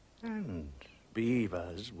 And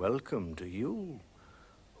beavers, welcome to you,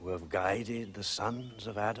 who have guided the sons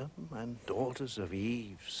of Adam and daughters of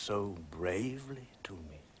Eve so bravely to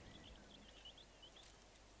me.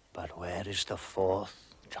 But where is the fourth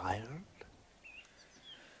child?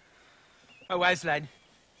 Oh, Aslan,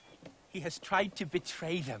 he has tried to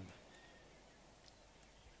betray them.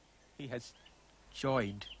 He has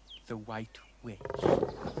joined the White Witch.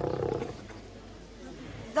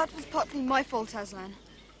 That was partly my fault, Aslan.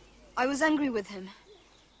 I was angry with him.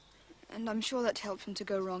 And I'm sure that helped him to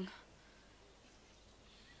go wrong.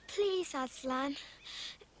 Please, Aslan,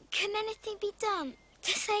 can anything be done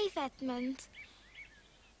to save Edmund?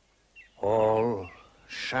 All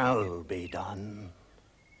shall be done.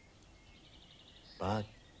 But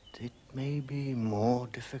it may be more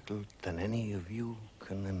difficult than any of you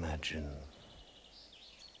can imagine.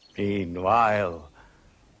 Meanwhile,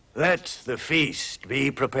 let the feast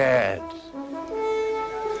be prepared.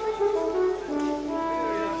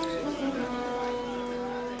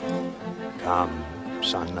 Come,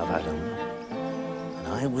 son of Adam, and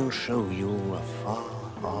I will show you a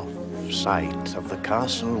far-off sight of the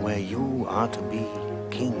castle where you are to be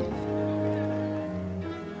king.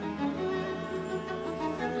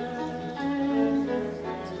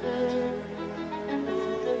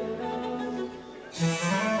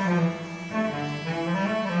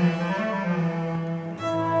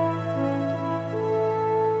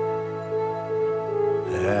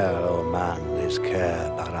 There, O man, is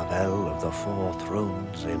Caer Paravel of the Four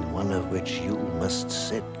Thrones, in one of which you must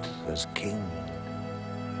sit as king.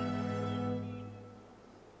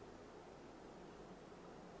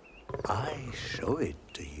 I show it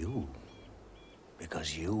to you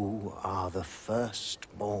because you are the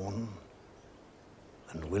firstborn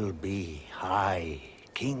and will be high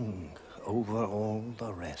king over all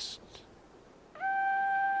the rest.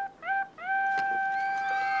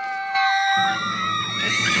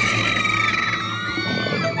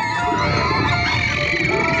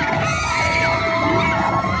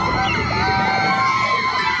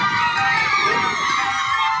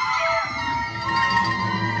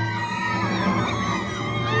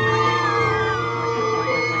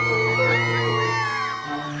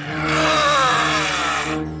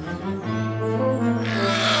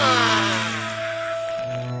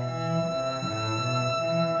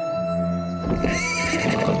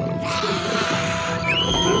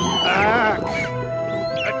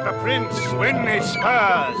 Let the prince win his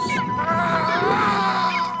spurs.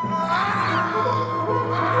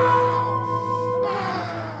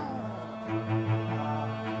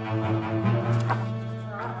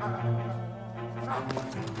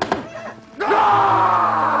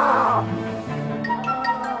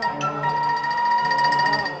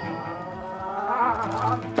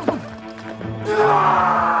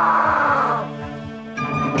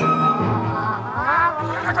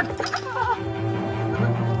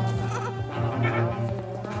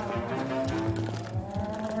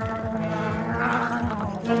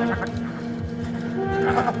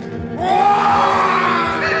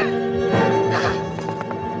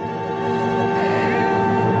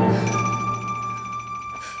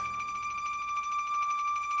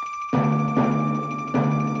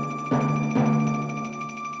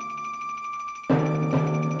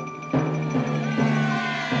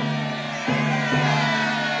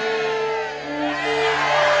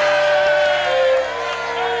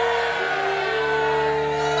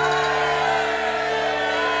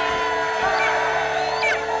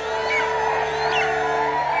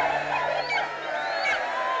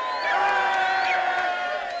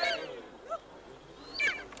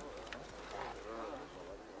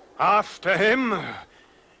 After him,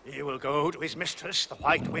 he will go to his mistress, the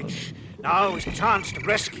White Witch. Now is the chance to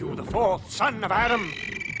rescue the fourth son of Adam.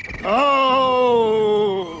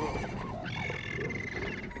 Oh!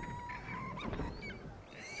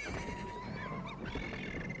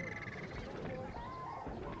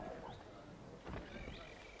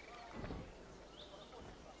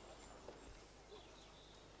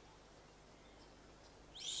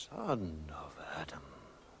 Son of Adam.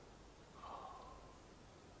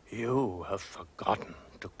 You have forgotten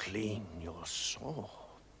to clean your sword.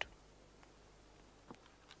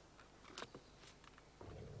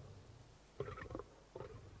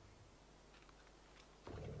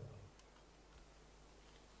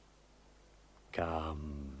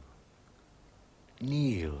 Come,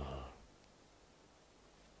 kneel.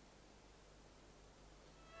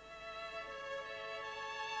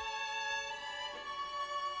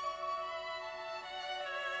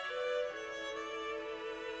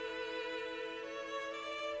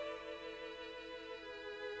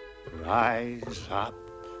 Rise up,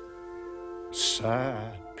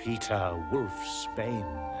 Sir Peter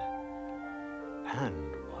Wolfsbane.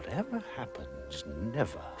 And whatever happens,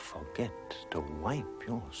 never forget to wipe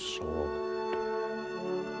your sword.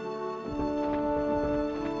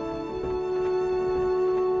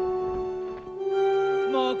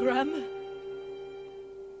 Morgrem?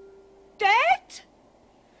 Dead?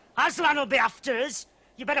 Aslan will be after us.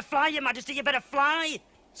 You better fly, Your Majesty, you better fly.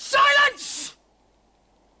 Silence!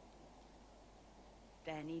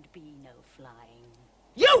 There need be no flying.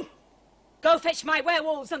 You! Go fetch my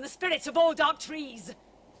werewolves and the spirits of all dark trees.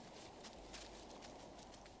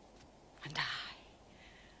 And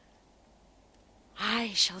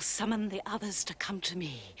I shall summon the others to come to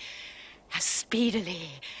me as speedily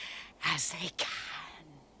as they can.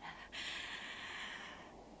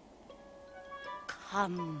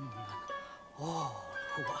 Come, all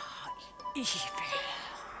who are evil.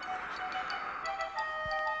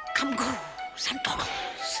 Come, ghouls and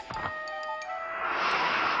goggles.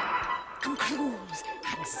 Come, crews,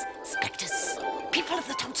 hags, spectres, people of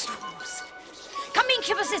the toadstools. Come,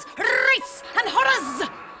 incubuses, wraiths, and horrors.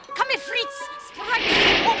 Come, ifrits, sprites,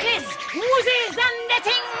 orcas, woozes, and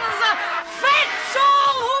nettings. Fetch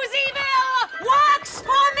all whose evil works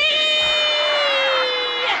for me!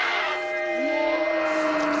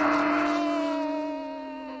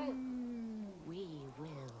 We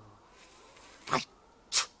will fight.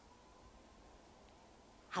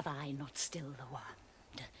 Have I not still the wand?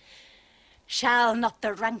 Shall not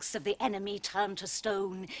the ranks of the enemy turn to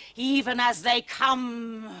stone, even as they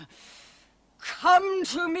come? Come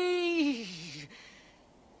to me,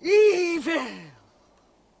 evil!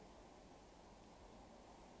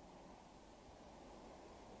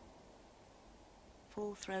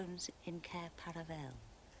 Four thrones in Cair Paravel.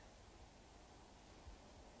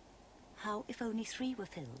 How if only 3 were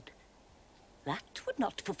filled? That would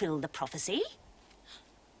not fulfill the prophecy.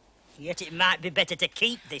 Yet it might be better to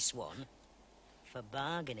keep this one for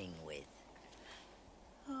bargaining with.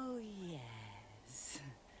 Oh, yes.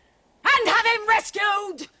 And have him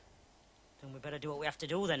rescued! Then we better do what we have to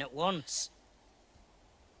do then at once.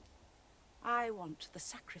 I want the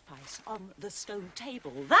sacrifice on the stone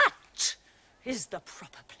table. That is the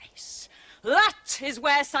proper place. That is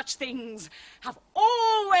where such things have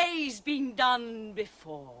always been done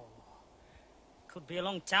before. Could be a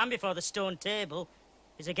long time before the stone table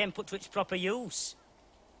is again put to its proper use.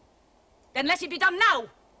 Then let it be done now.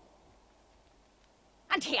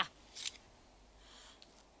 And here.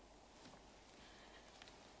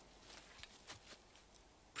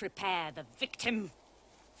 Prepare the victim.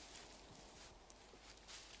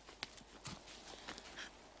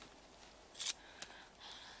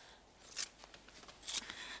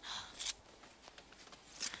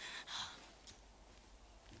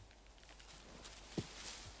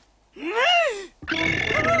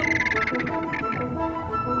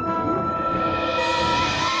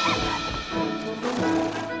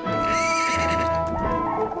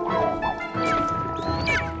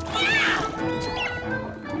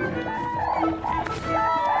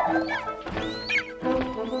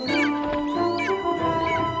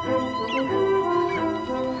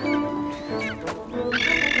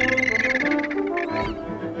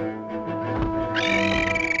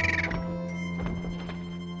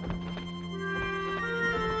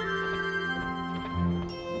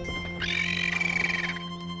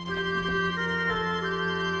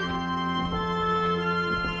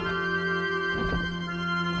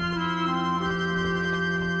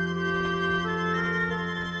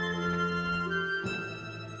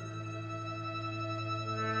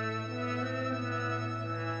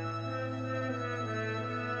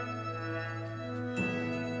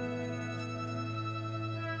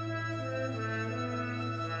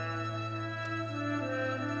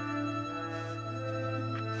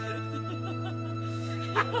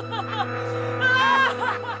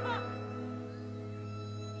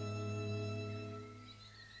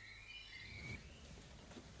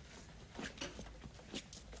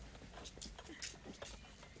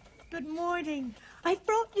 Good morning. I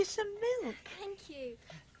brought you some milk. Thank you.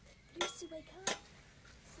 Lucy, wake up.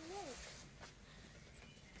 It's milk.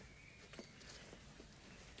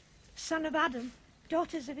 Son of Adam,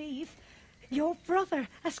 daughters of Eve, your brother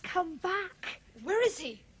has come back. Where is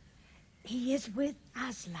he? He is with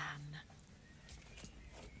Aslan.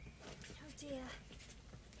 Oh, dear.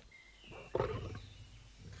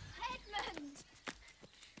 Edmund!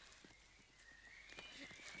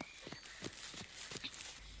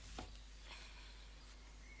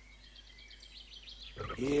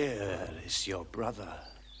 Here is your brother.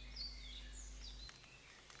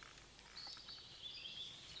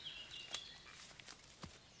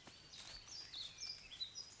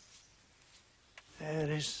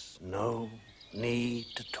 is no need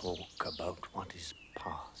to talk about what is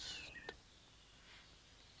past.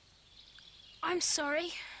 I'm sorry.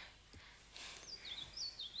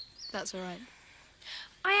 That's all right.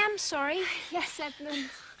 I am sorry. Yes,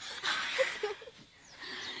 Edmund.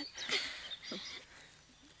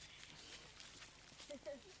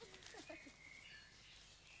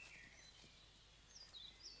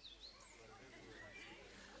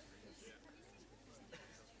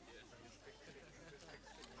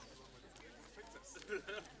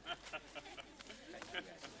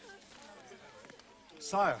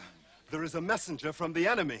 Sire, there is a messenger from the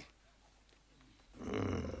enemy.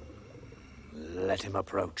 Let him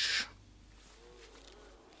approach.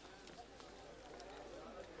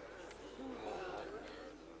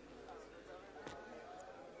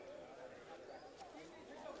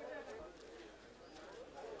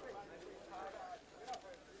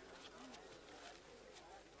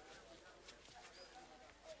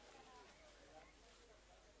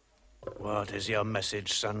 What is your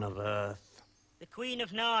message, Son of Earth? The Queen of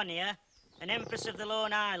Narnia, an Empress of the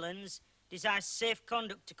Lorne Islands, desires safe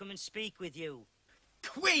conduct to come and speak with you.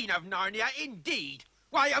 Queen of Narnia, indeed!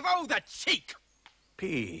 Why, of all the cheek!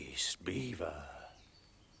 Peace, Beaver.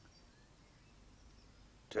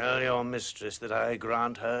 Tell your mistress that I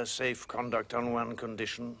grant her safe conduct on one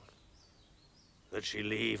condition. That she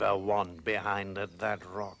leave her wand behind at that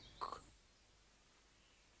rock.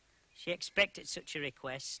 She expected such a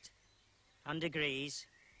request, and agrees.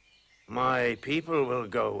 My people will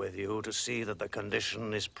go with you to see that the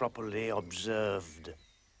condition is properly observed.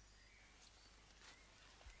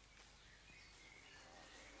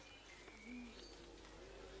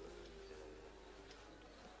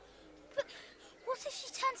 But what if she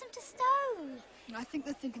turns him to stone? I think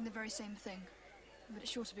they're thinking the very same thing. But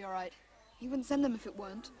it's sure to be all right. He wouldn't send them if it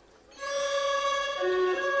weren't.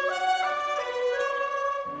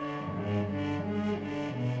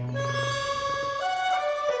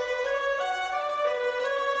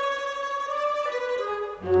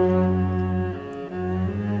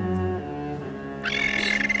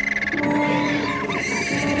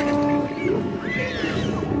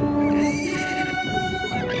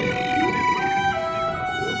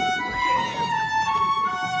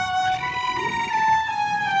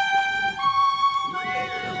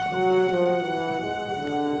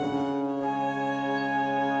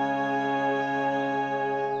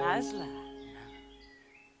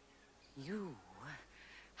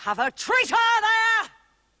 Have a traitor there!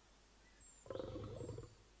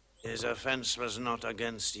 His offense was not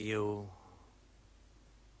against you.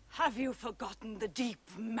 Have you forgotten the deep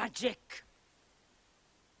magic?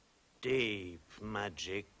 Deep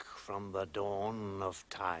magic from the dawn of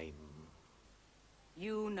time.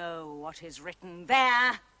 You know what is written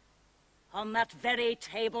there, on that very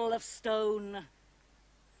table of stone.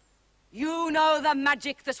 You know the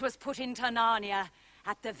magic that was put into Narnia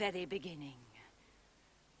at the very beginning.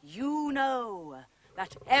 You know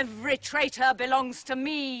that every traitor belongs to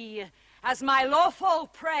me as my lawful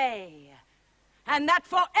prey, and that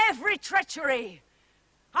for every treachery,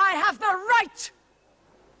 I have the right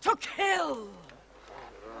to kill.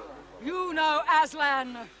 You know,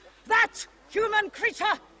 Aslan, that human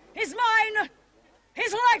creature is mine.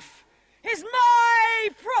 His life is my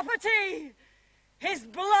property. His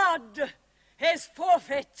blood is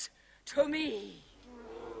forfeit to me.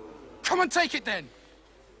 Come and take it then.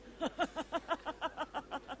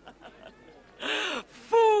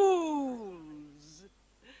 Fools!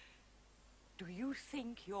 Do you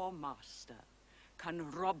think your master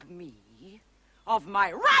can rob me of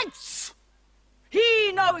my rights?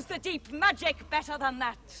 He knows the deep magic better than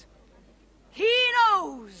that. He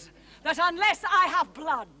knows that unless I have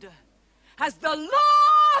blood, as the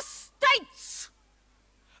law states,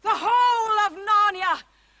 the whole of Narnia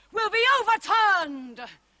will be overturned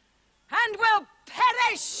and will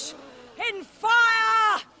perish in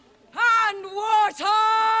fire and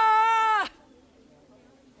water!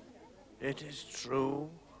 It is true.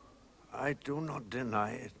 I do not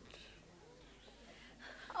deny it.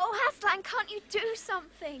 Oh, Aslan, can't you do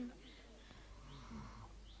something?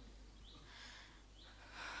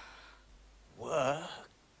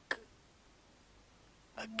 Work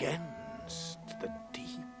against the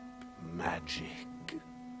deep magic.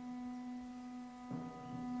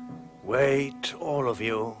 Wait, all of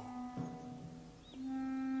you.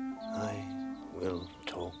 I will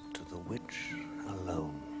talk to the witch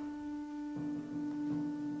alone.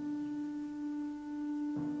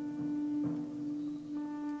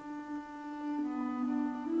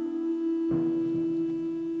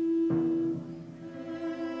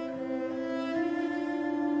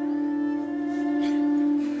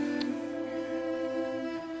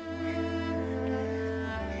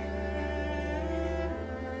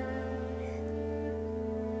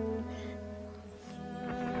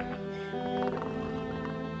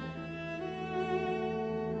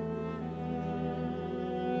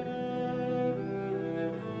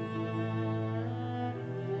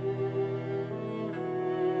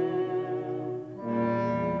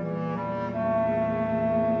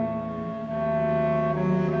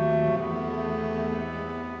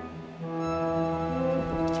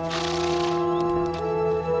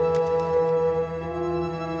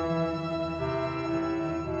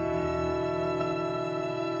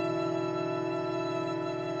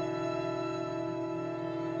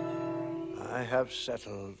 I have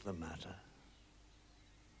settled the matter.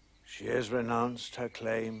 She has renounced her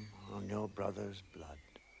claim on your brother's blood.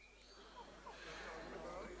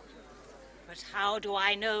 But how do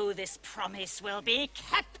I know this promise will be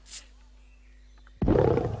kept?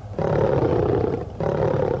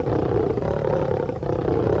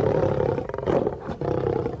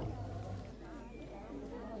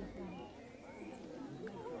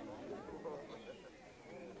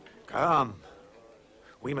 Come.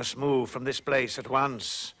 We must move from this place at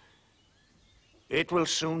once. It will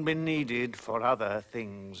soon be needed for other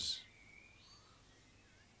things.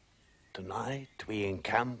 Tonight we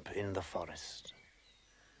encamp in the forest.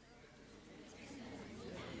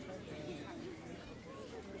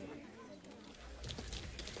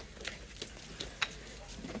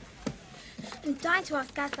 I'm dying to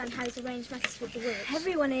ask Aslan how he's arranged matters with the witch.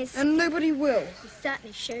 Everyone is. And nobody will. He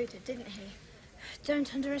certainly showed it, didn't he?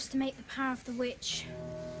 Don't underestimate the power of the witch.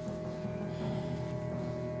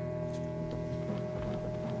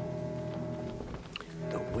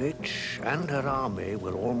 The witch and her army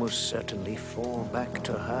will almost certainly fall back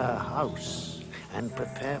to her house and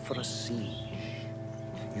prepare for a siege.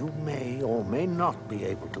 You may or may not be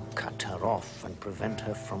able to cut her off and prevent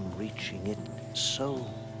her from reaching it. So,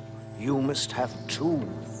 you must have two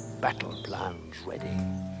battle plans ready.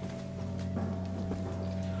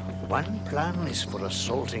 One plan is for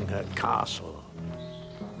assaulting her castle.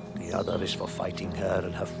 The other is for fighting her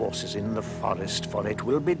and her forces in the forest, for it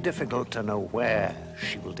will be difficult to know where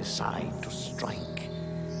she will decide to strike.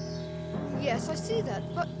 Yes, I see that,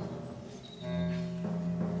 but...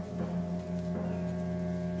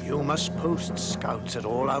 You must post scouts at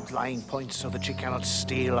all outlying points so that she cannot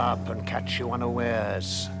steal up and catch you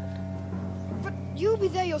unawares. But you'll be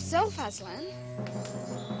there yourself, Aslan.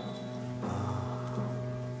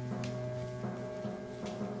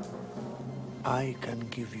 I can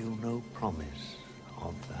give you no promise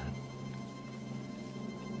of that.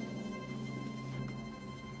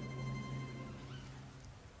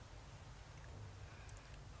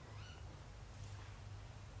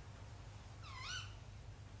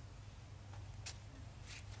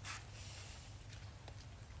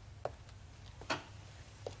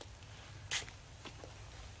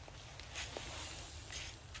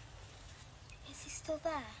 Is he still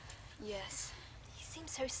there? Yes. He seemed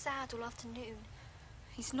so sad all afternoon.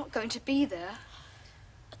 He's not going to be there.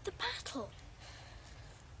 At the battle?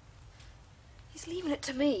 He's leaving it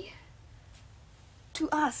to me. To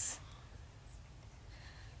us.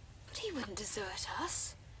 But he wouldn't desert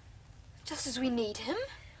us. Just as we need him.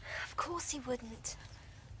 Of course he wouldn't.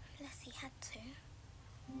 Unless he had to.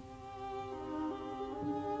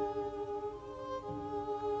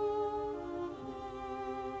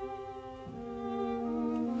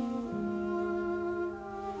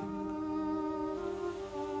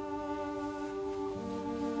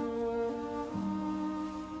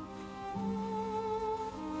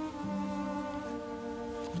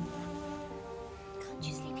 Can't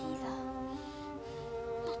you sleep either?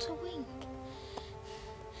 Not a wink.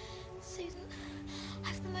 Susan, I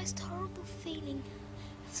have the most horrible feeling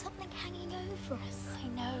of something hanging over us. I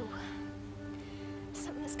know.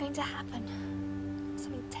 Something that's going to happen.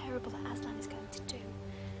 Something terrible that Aslan is going to do.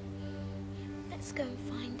 Let's go and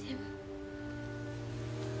find him.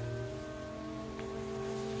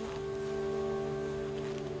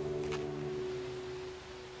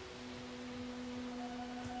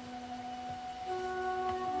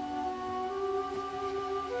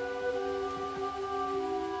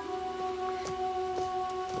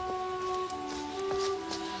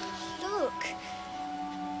 Look.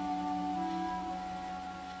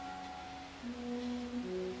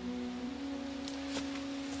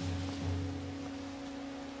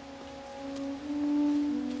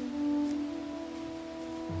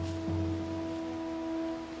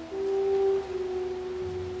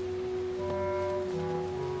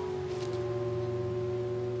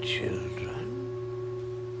 Children.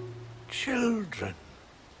 Children.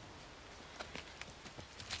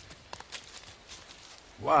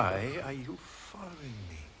 Why are you following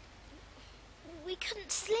me? We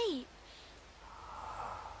couldn't sleep.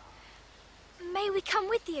 May we come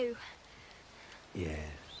with you? Yes.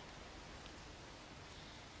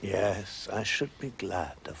 Yes, I should be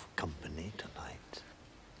glad of company tonight.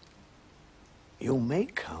 You may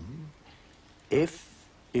come if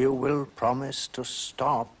you will promise to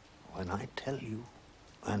stop when I tell you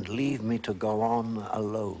and leave me to go on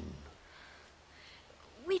alone.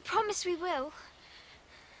 We promise we will.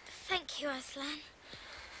 Thank you, Aslan.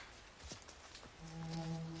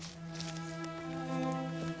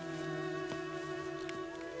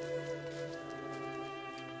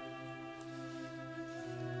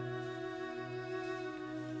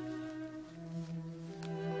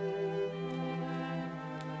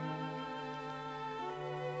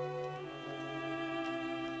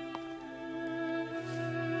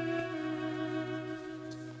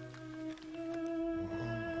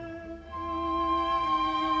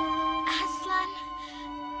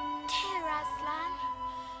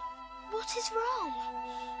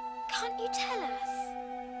 Can't you tell us?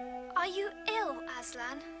 Are you ill,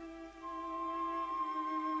 Aslan?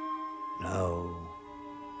 No,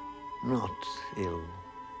 not ill.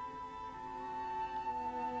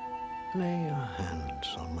 Lay your hands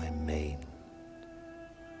on my mane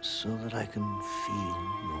so that I can feel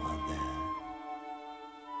you are there.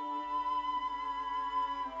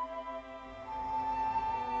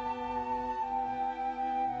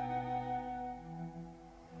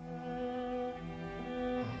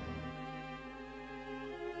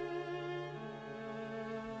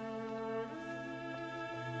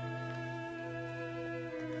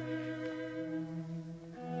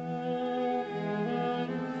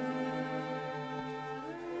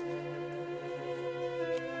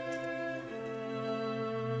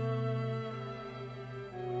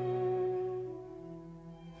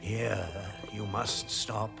 Here, you must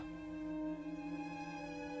stop.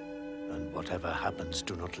 And whatever happens,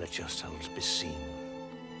 do not let yourselves be seen,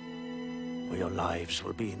 or your lives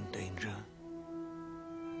will be in danger.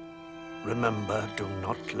 Remember, do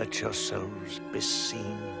not let yourselves be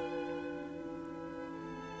seen.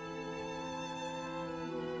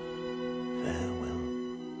 Farewell.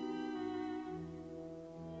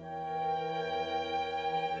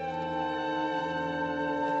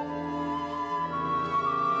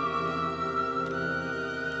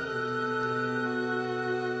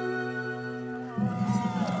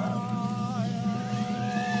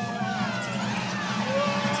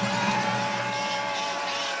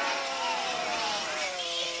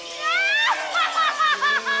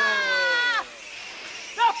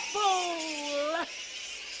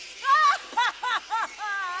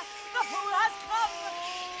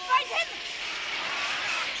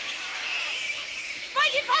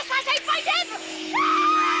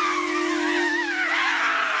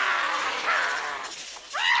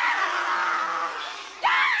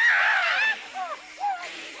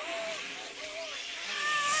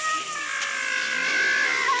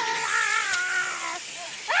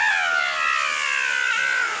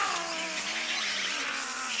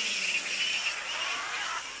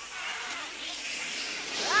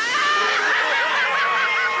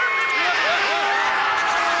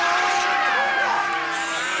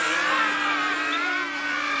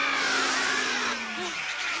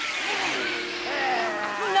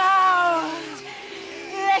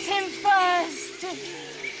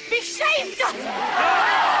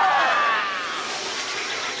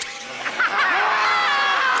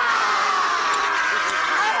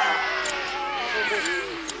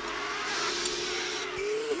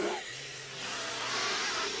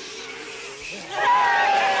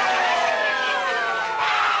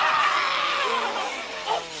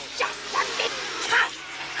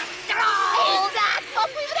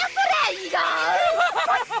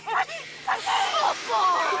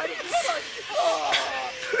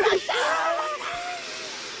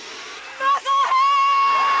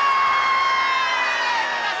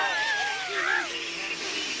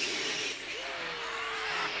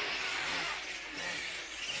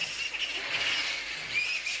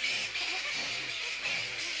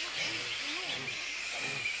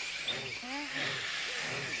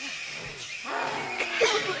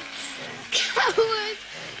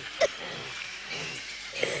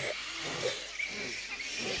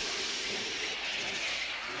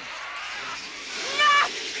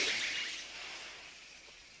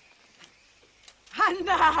 And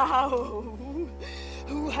now,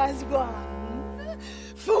 who has won?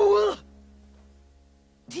 Fool!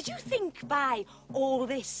 Did you think by all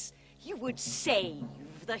this you would save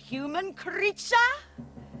the human creature?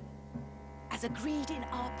 As agreed in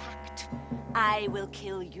our pact, I will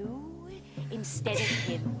kill you instead of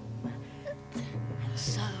him. And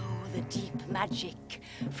so the deep magic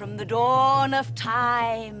from the dawn of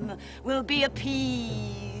time will be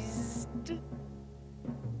appeased.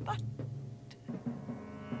 But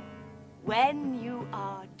when you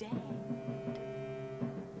are dead,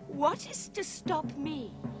 what is to stop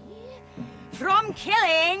me from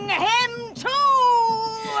killing him too?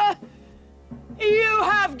 You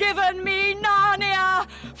have given me Narnia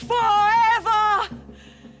forever.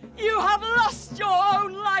 You have lost your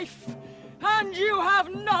own life, and you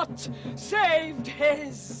have not saved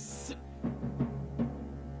his.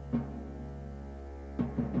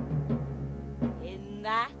 In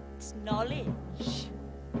that knowledge,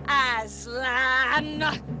 Aslan,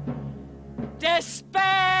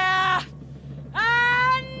 despair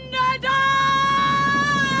and die!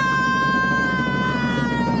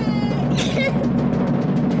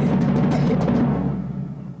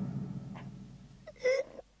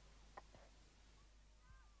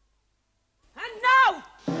 And now,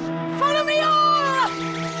 follow me all!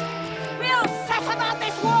 We'll set about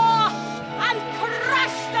this war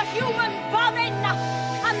human vermin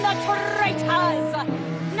and the traitors.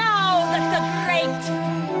 Now that the great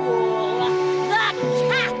fool, the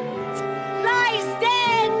cat, lies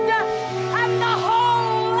dead, and the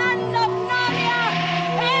whole land of Narnia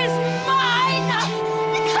is mine!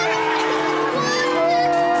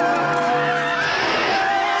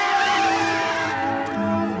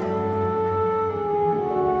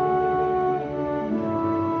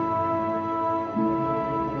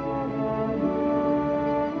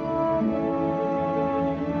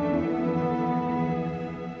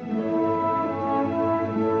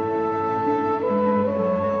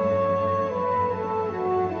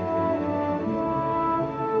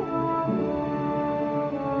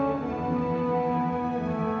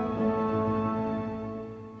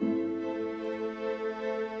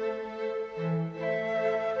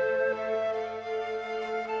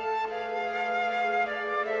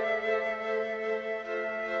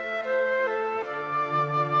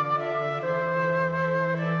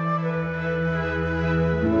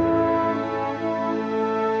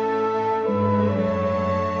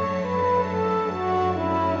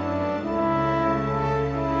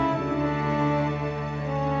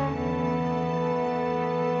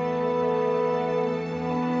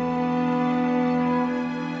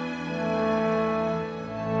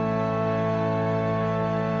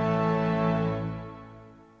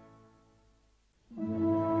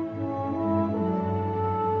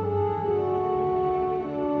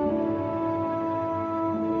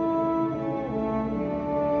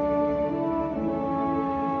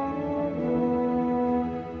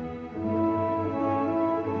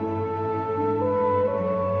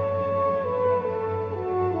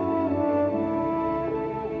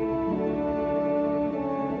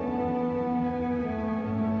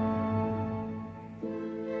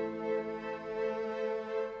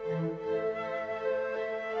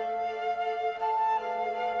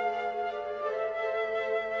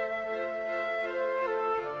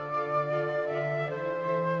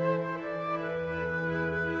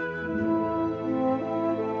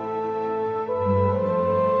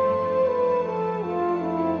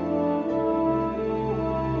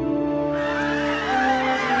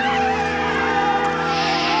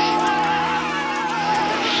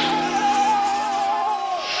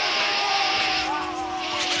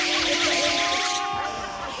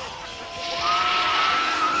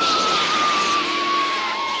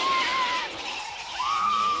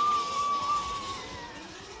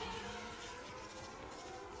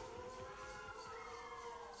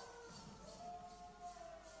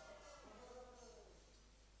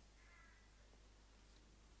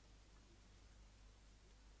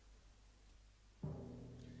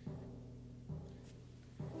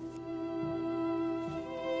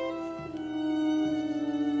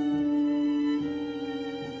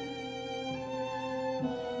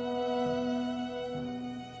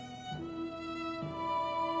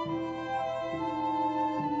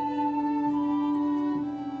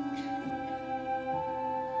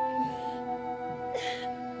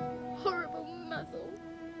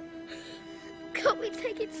 Can't we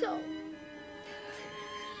take it so?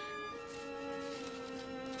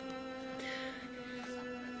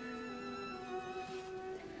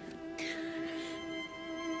 Do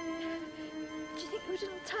you think we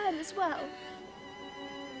didn't tie him as well?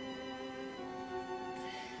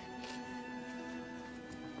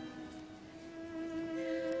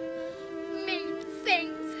 Mean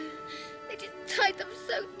things. They just tied them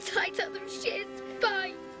so tight out of sheer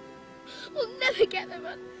spite. We'll never get them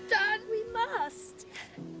undone. We must.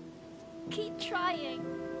 Keep trying.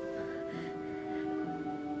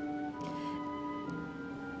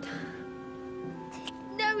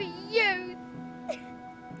 No use.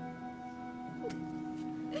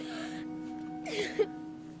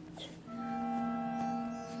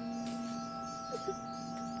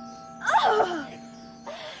 Oh!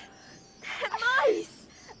 Mice!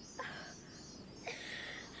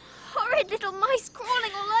 Horrid little mice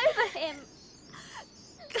crawling all over him.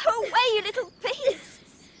 Go away, you little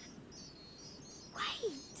beasts!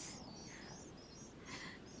 Wait.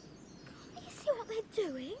 Can't you see what they're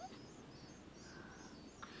doing?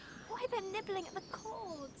 Why, they're nibbling at the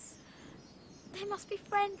cords. They must be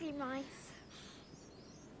friendly mice.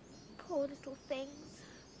 Poor little things.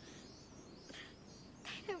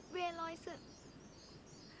 They don't realise that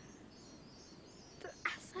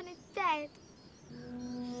Aslan is dead.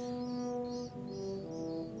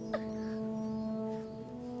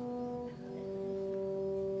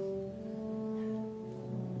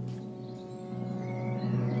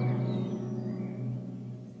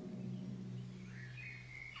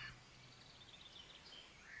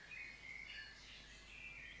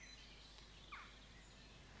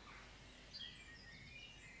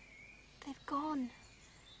 gone.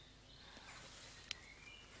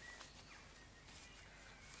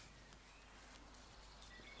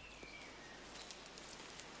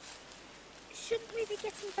 Shouldn't we be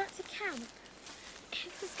getting back to camp?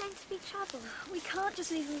 If there's going to be trouble. We can't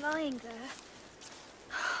just leave him lying there.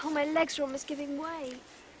 Oh, my legs are almost giving way.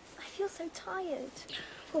 I feel so tired.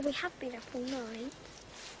 Well, we have been up all night.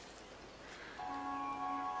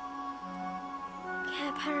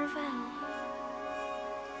 Cair Paravel.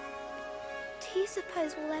 Do you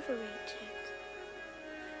suppose we'll ever reach it?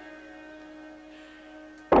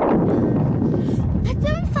 They're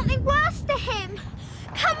doing something worse to him!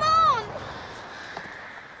 Come on!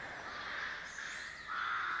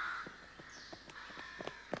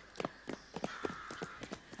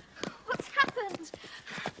 What's happened?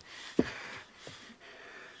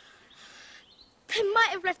 They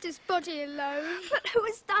might have left his body alone. But who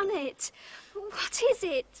has done it? What is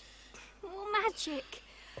it? More magic.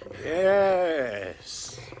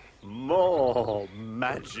 Yes, more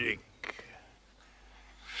magic.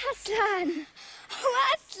 Aslan!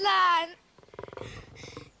 Oh, Aslan!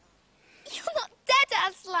 You're not dead,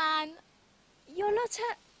 Aslan! You're not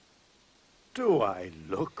a... Do I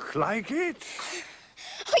look like it?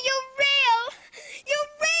 Oh, you're real!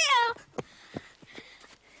 You're real!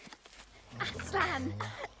 Aslan!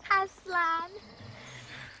 Aslan!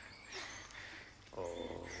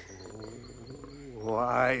 Oh,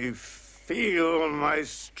 I feel my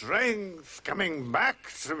strength coming back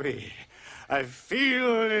to me. I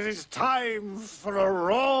feel it is time for a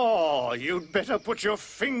roar. You'd better put your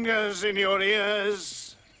fingers in your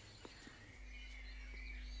ears.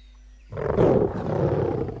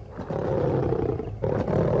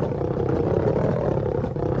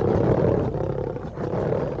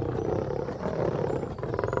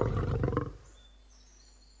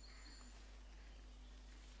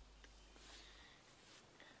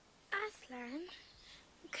 Aslan,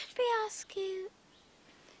 could we ask you...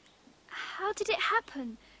 How did it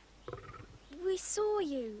happen? We saw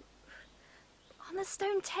you on the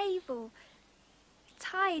stone table,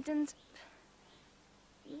 tied, and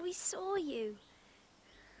we saw you.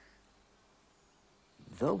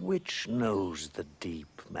 The witch knows the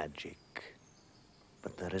deep magic,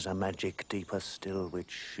 but there is a magic deeper still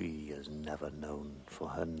which she has never known, for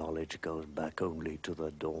her knowledge goes back only to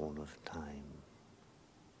the dawn of time.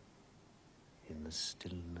 In the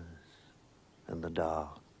stillness and the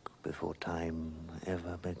dark, before time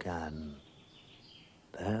ever began,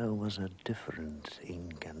 there was a different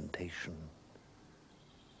incantation.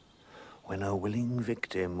 When a willing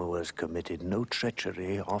victim who has committed no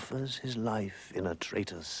treachery offers his life in a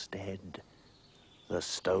traitor's stead, the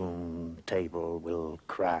stone table will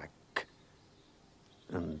crack,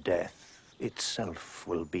 and death itself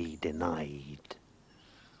will be denied.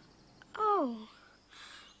 Oh,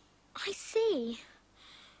 I see.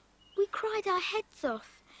 We cried our heads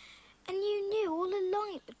off. And you knew all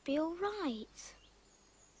along it would be all right.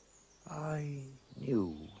 I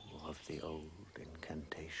knew of the old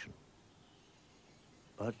incantation,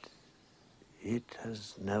 but it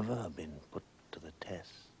has never been put to the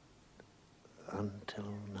test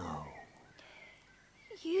until now.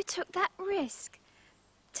 You took that risk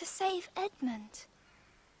to save Edmund.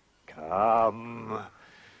 Come.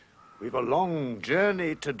 We've a long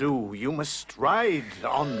journey to do. You must ride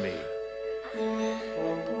on me.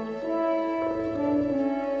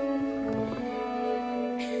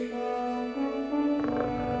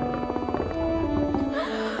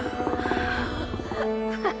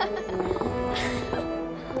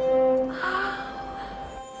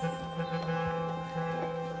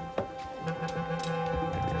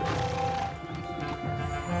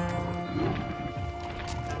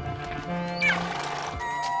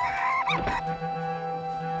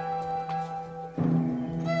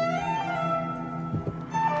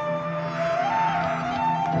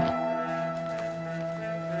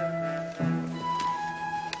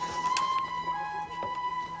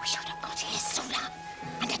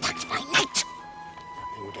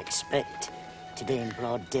 Today in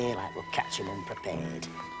broad daylight we'll catch him unprepared.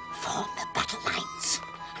 Form the battle lines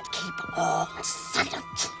and keep all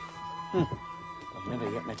silent. I've never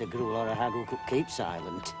yet met a Gruul or a hag who could keep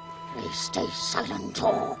silent. They stay silent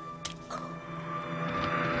or...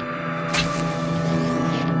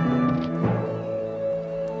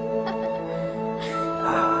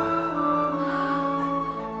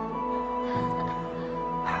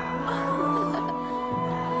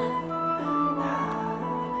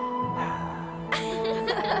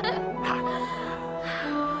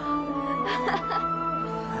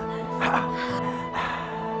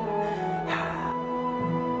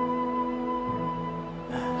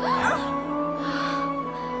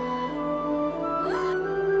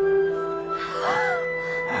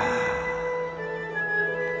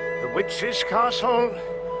 witch's castle.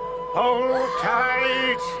 Hold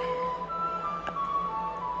tight.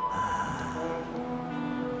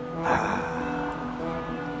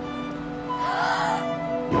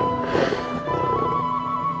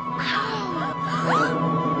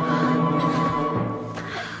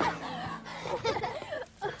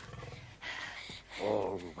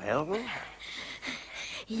 All well?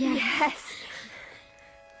 Yes.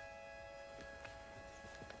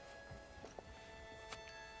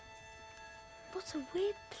 What a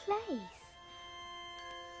weird place.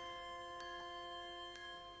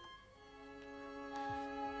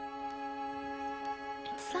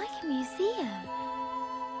 It's like a museum.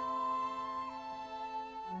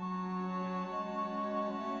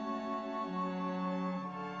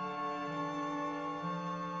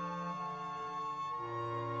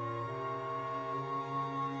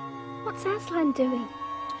 What's Aslan doing?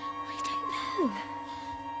 I don't know.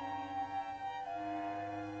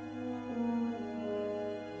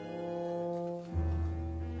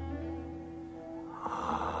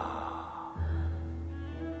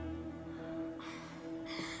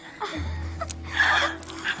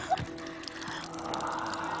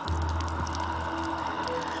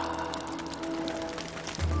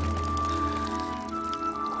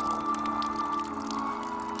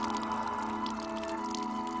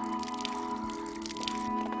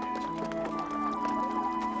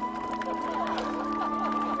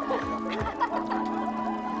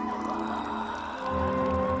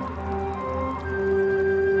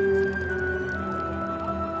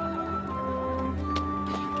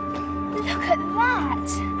 Look at that!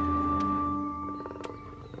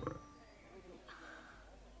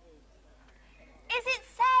 Is it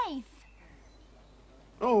safe?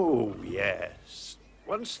 Oh, yes.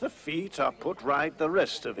 Once the feet are put right, the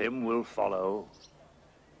rest of him will follow.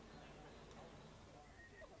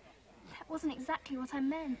 That wasn't exactly what I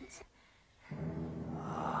meant.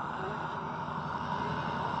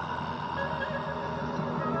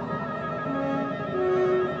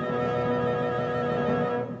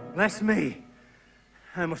 Bless me.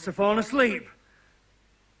 I must have fallen asleep.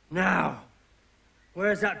 Now,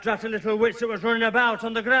 where's that dratted little witch that was running about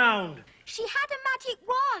on the ground? She had a magic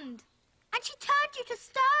wand, and she turned you to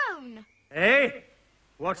stone. Eh?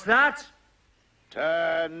 What's that?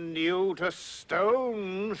 Turn you to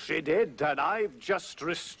stone, she did, and I've just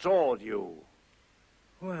restored you.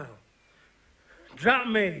 Well, drat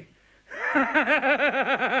me.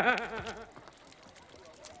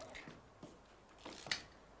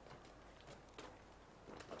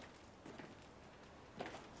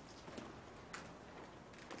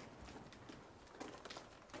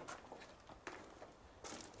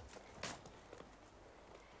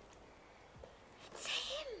 It's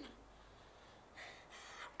him.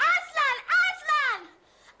 Aslan! Aslan!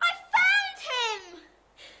 I found him!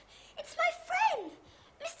 It's my friend,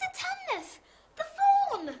 Mr. Tumnus, the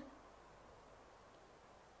fawn.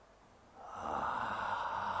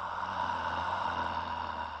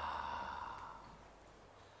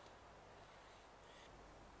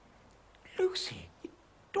 Lucy,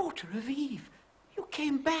 daughter of Eve, you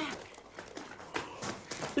came back.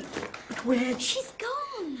 But where? She's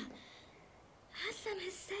gone. Aslan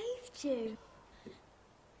has saved you.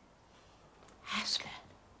 Aslan?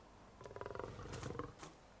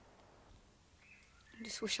 I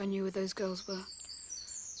just wish I knew where those girls were.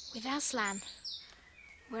 With Aslan,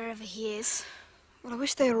 wherever he is. Well, I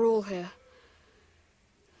wish they were all here.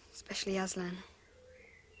 Especially Aslan.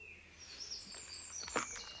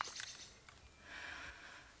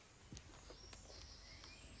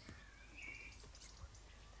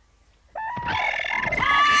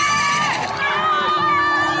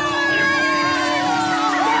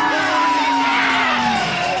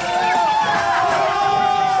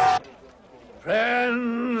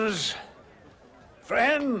 Friends,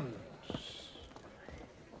 friends,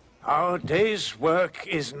 our day's work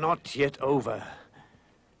is not yet over.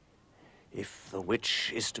 If the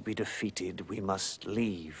witch is to be defeated, we must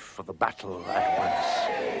leave for the battle at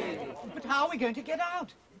once. But how are we going to get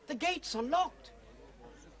out? The gates are locked.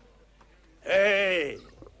 Hey,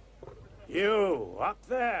 you up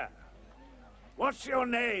there. What's your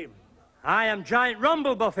name? I am Giant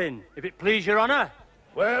Rumblebuffin, if it please your honour.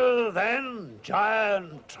 Well then,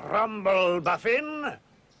 Giant Rumblebuffin,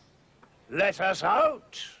 let us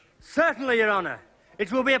out. Certainly, your honour.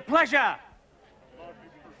 It will be a pleasure.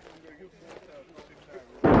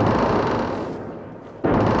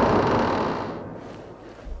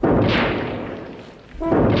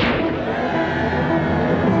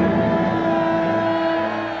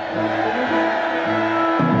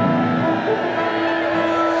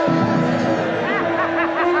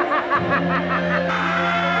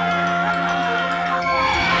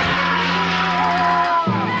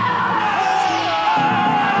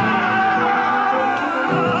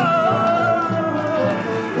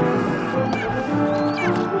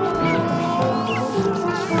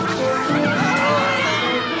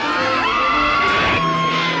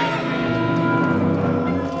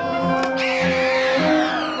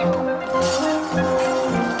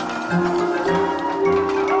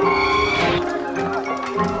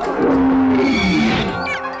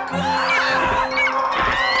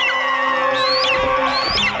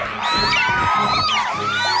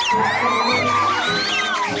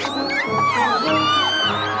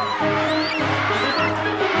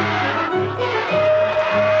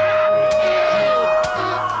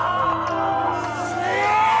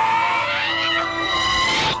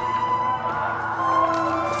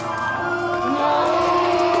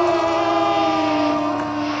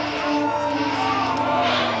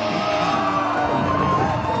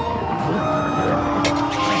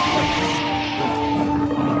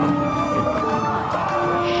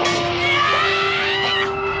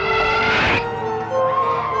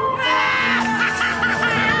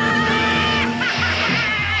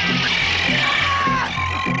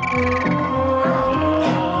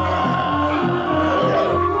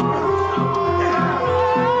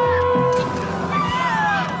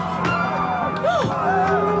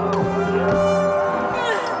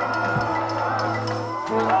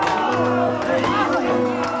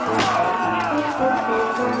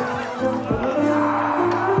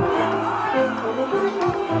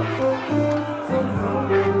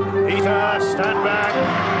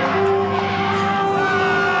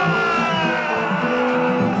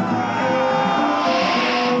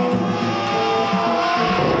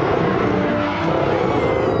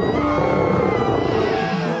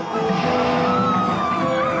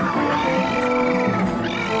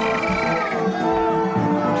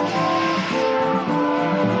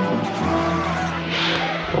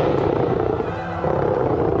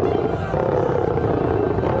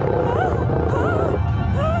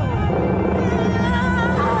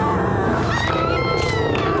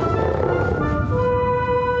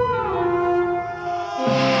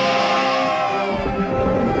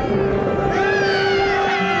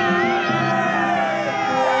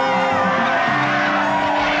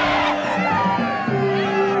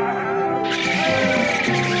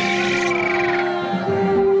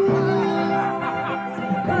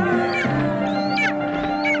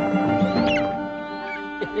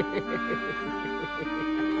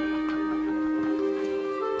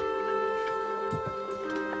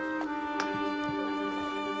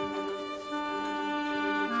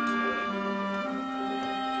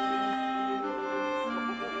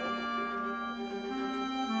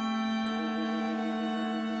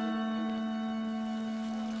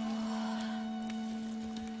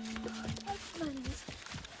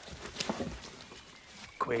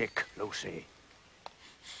 Quick, Lucy.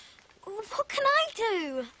 What can I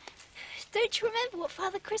do? Don't you remember what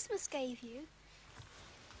Father Christmas gave you?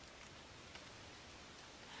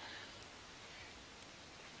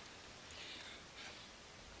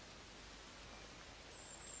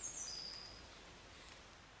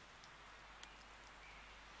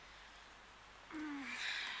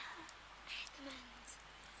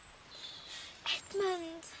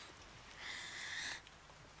 Edmund.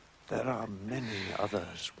 There are many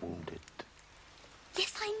others wounded.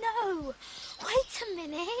 Yes, I know. Wait a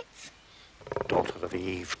minute. Daughter of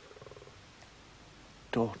Eve.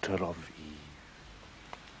 Daughter of Eve.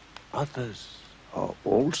 Others are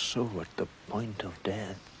also at the point of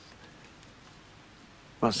death.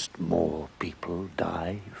 Must more people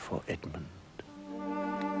die for Edmund?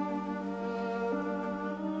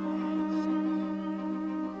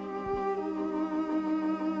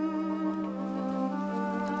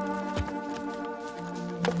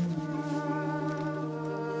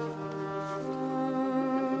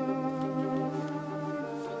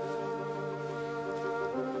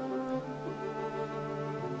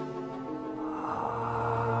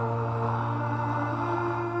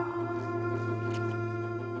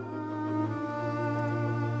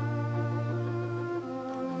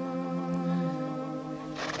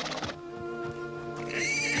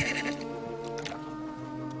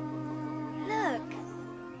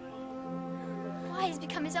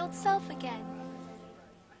 Become his old self again.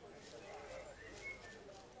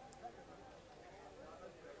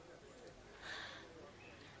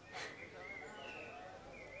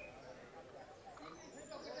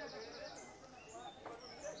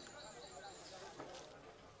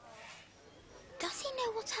 Does he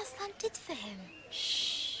know what Aslan did for him?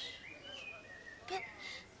 Shh. But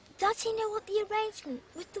does he know what the arrangement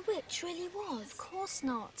with the witch really was? Of course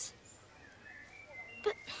not.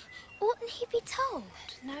 But oughtn't he be told?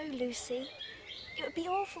 No, Lucy. It would be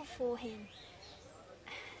awful for him.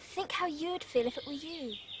 Think how you'd feel if it were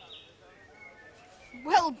you.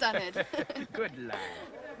 Well done, Ed. Good lad.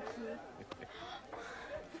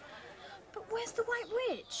 But where's the White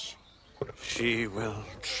Witch? She will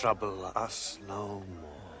trouble us no more.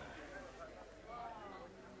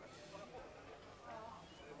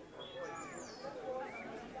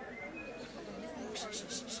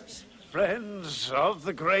 Friends of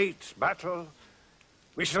the great battle,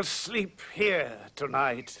 we shall sleep here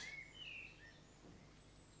tonight.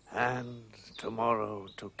 And tomorrow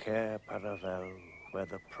to Cair Paravel, where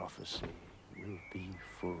the prophecy will be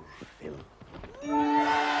fulfilled.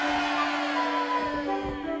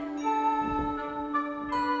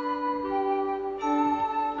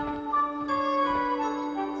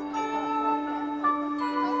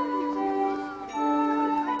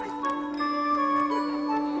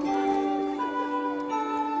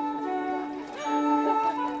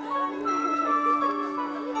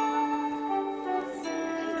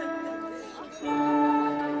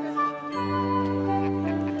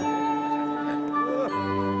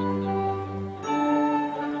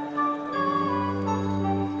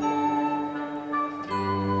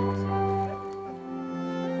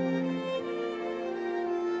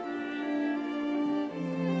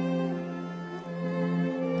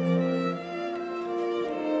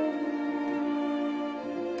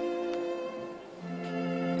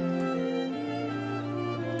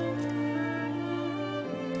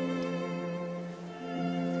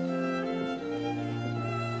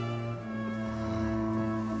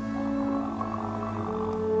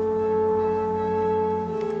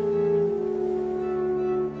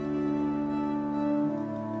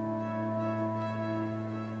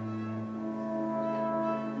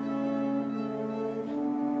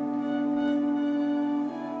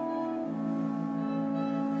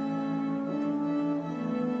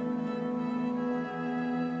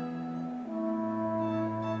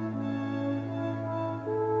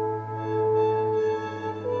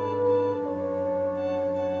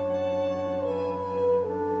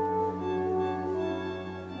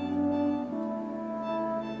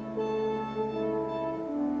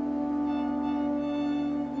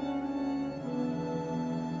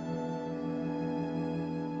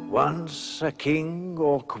 Once a king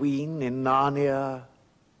or queen in Narnia,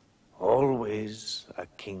 always a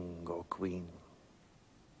king or queen.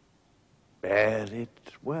 Bear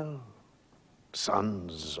it well,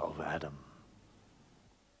 sons of Adam.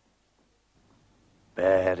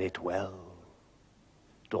 Bear it well,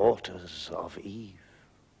 daughters of Eve.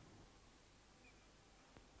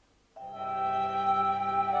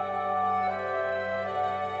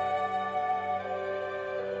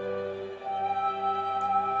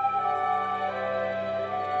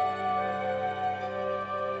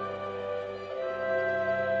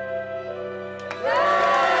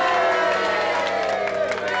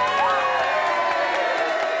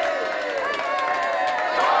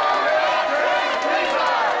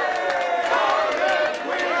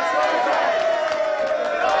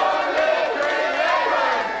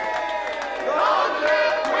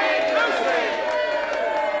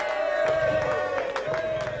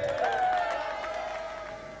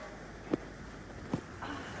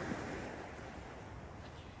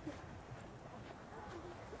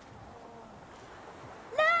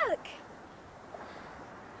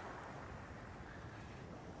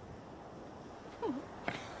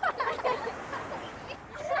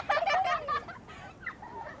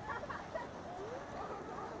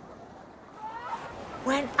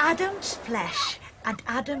 When Adam's flesh and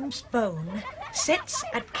Adam's bone sits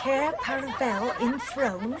at Cair Paravel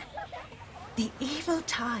enthroned, the evil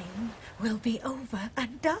time will be over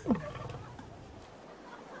and done.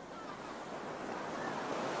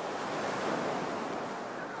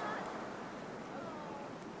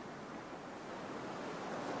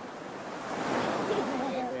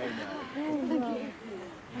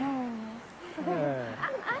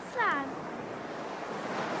 Aslan.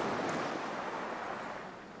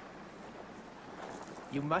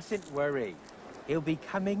 You mustn't worry. He'll be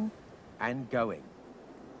coming and going.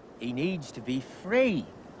 He needs to be free.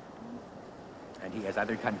 And he has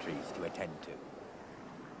other countries to attend to.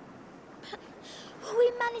 Will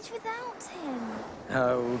we manage without him?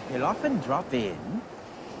 Oh, he'll often drop in,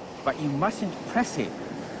 but you mustn't press him.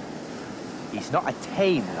 He's not a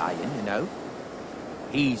tame lion, you know.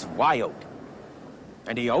 He's wild.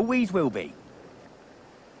 And he always will be.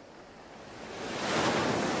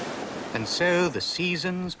 And so the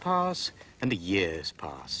seasons pass and the years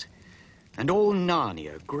pass, and all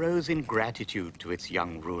Narnia grows in gratitude to its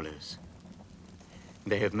young rulers.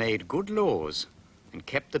 They have made good laws and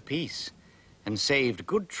kept the peace and saved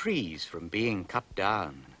good trees from being cut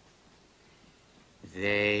down.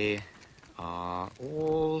 They are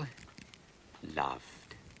all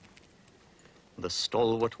loved. The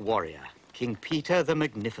stalwart warrior, King Peter the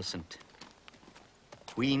Magnificent,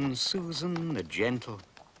 Queen Susan the Gentle,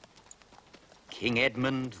 King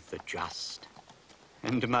Edmund the Just,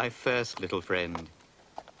 and my first little friend,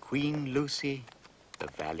 Queen Lucy the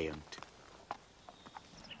Valiant.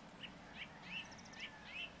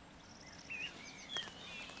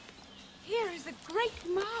 Here is a great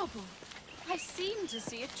marvel. I seem to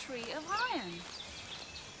see a tree of iron.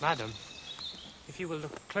 Madam, if you will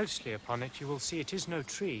look closely upon it, you will see it is no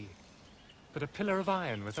tree, but a pillar of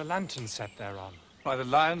iron with a lantern set thereon. By the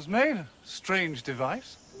lion's mane? Strange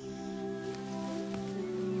device.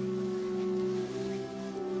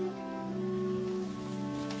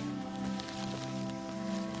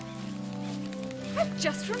 I've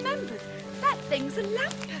just remembered. That thing's a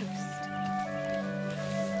lamppost.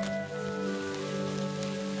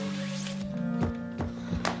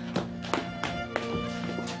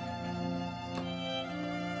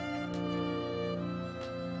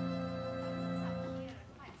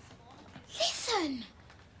 Listen!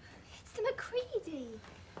 It's the Macready.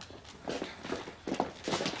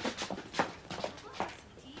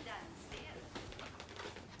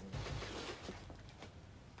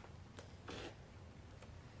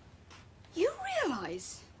 You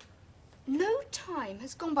realise no time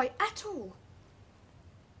has gone by at all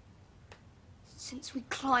since we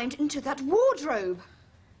climbed into that wardrobe.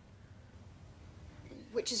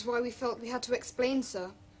 Which is why we felt we had to explain, sir,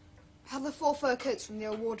 how the 4 fur coats from the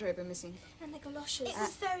old wardrobe are missing. And the galoshes. It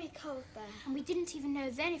was very cold there. And we didn't even know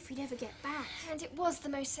then if we'd ever get back. And it was the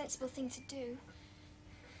most sensible thing to do.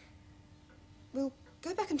 We'll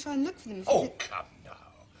go back and try and look for them. Oh, come now.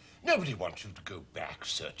 Nobody wants you to go back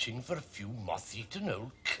searching for a few moth-eaten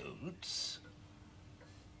old coats.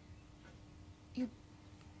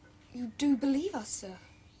 You do believe us, sir?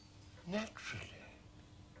 Naturally.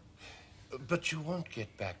 But you won't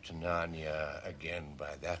get back to Narnia again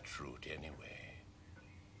by that route anyway.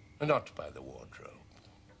 Not by the wardrobe.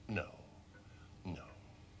 No. No.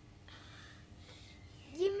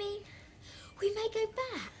 You mean we may go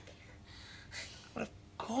back? Well, of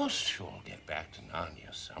course you'll get back to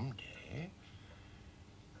Narnia someday.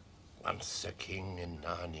 Once a king in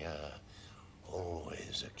Narnia,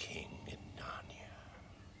 always a king in Narnia.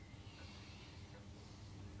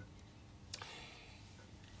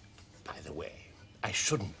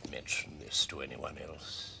 shouldn't mention this to anyone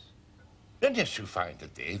else. Unless you find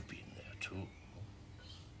that they've been there too.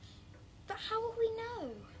 But how will we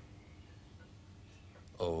know?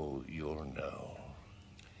 Oh, you'll know.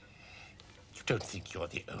 You don't think you're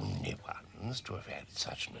the only ones to have had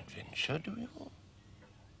such an adventure, do you?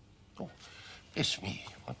 Oh, bless me,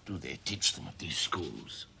 what do they teach them at these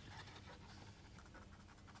schools?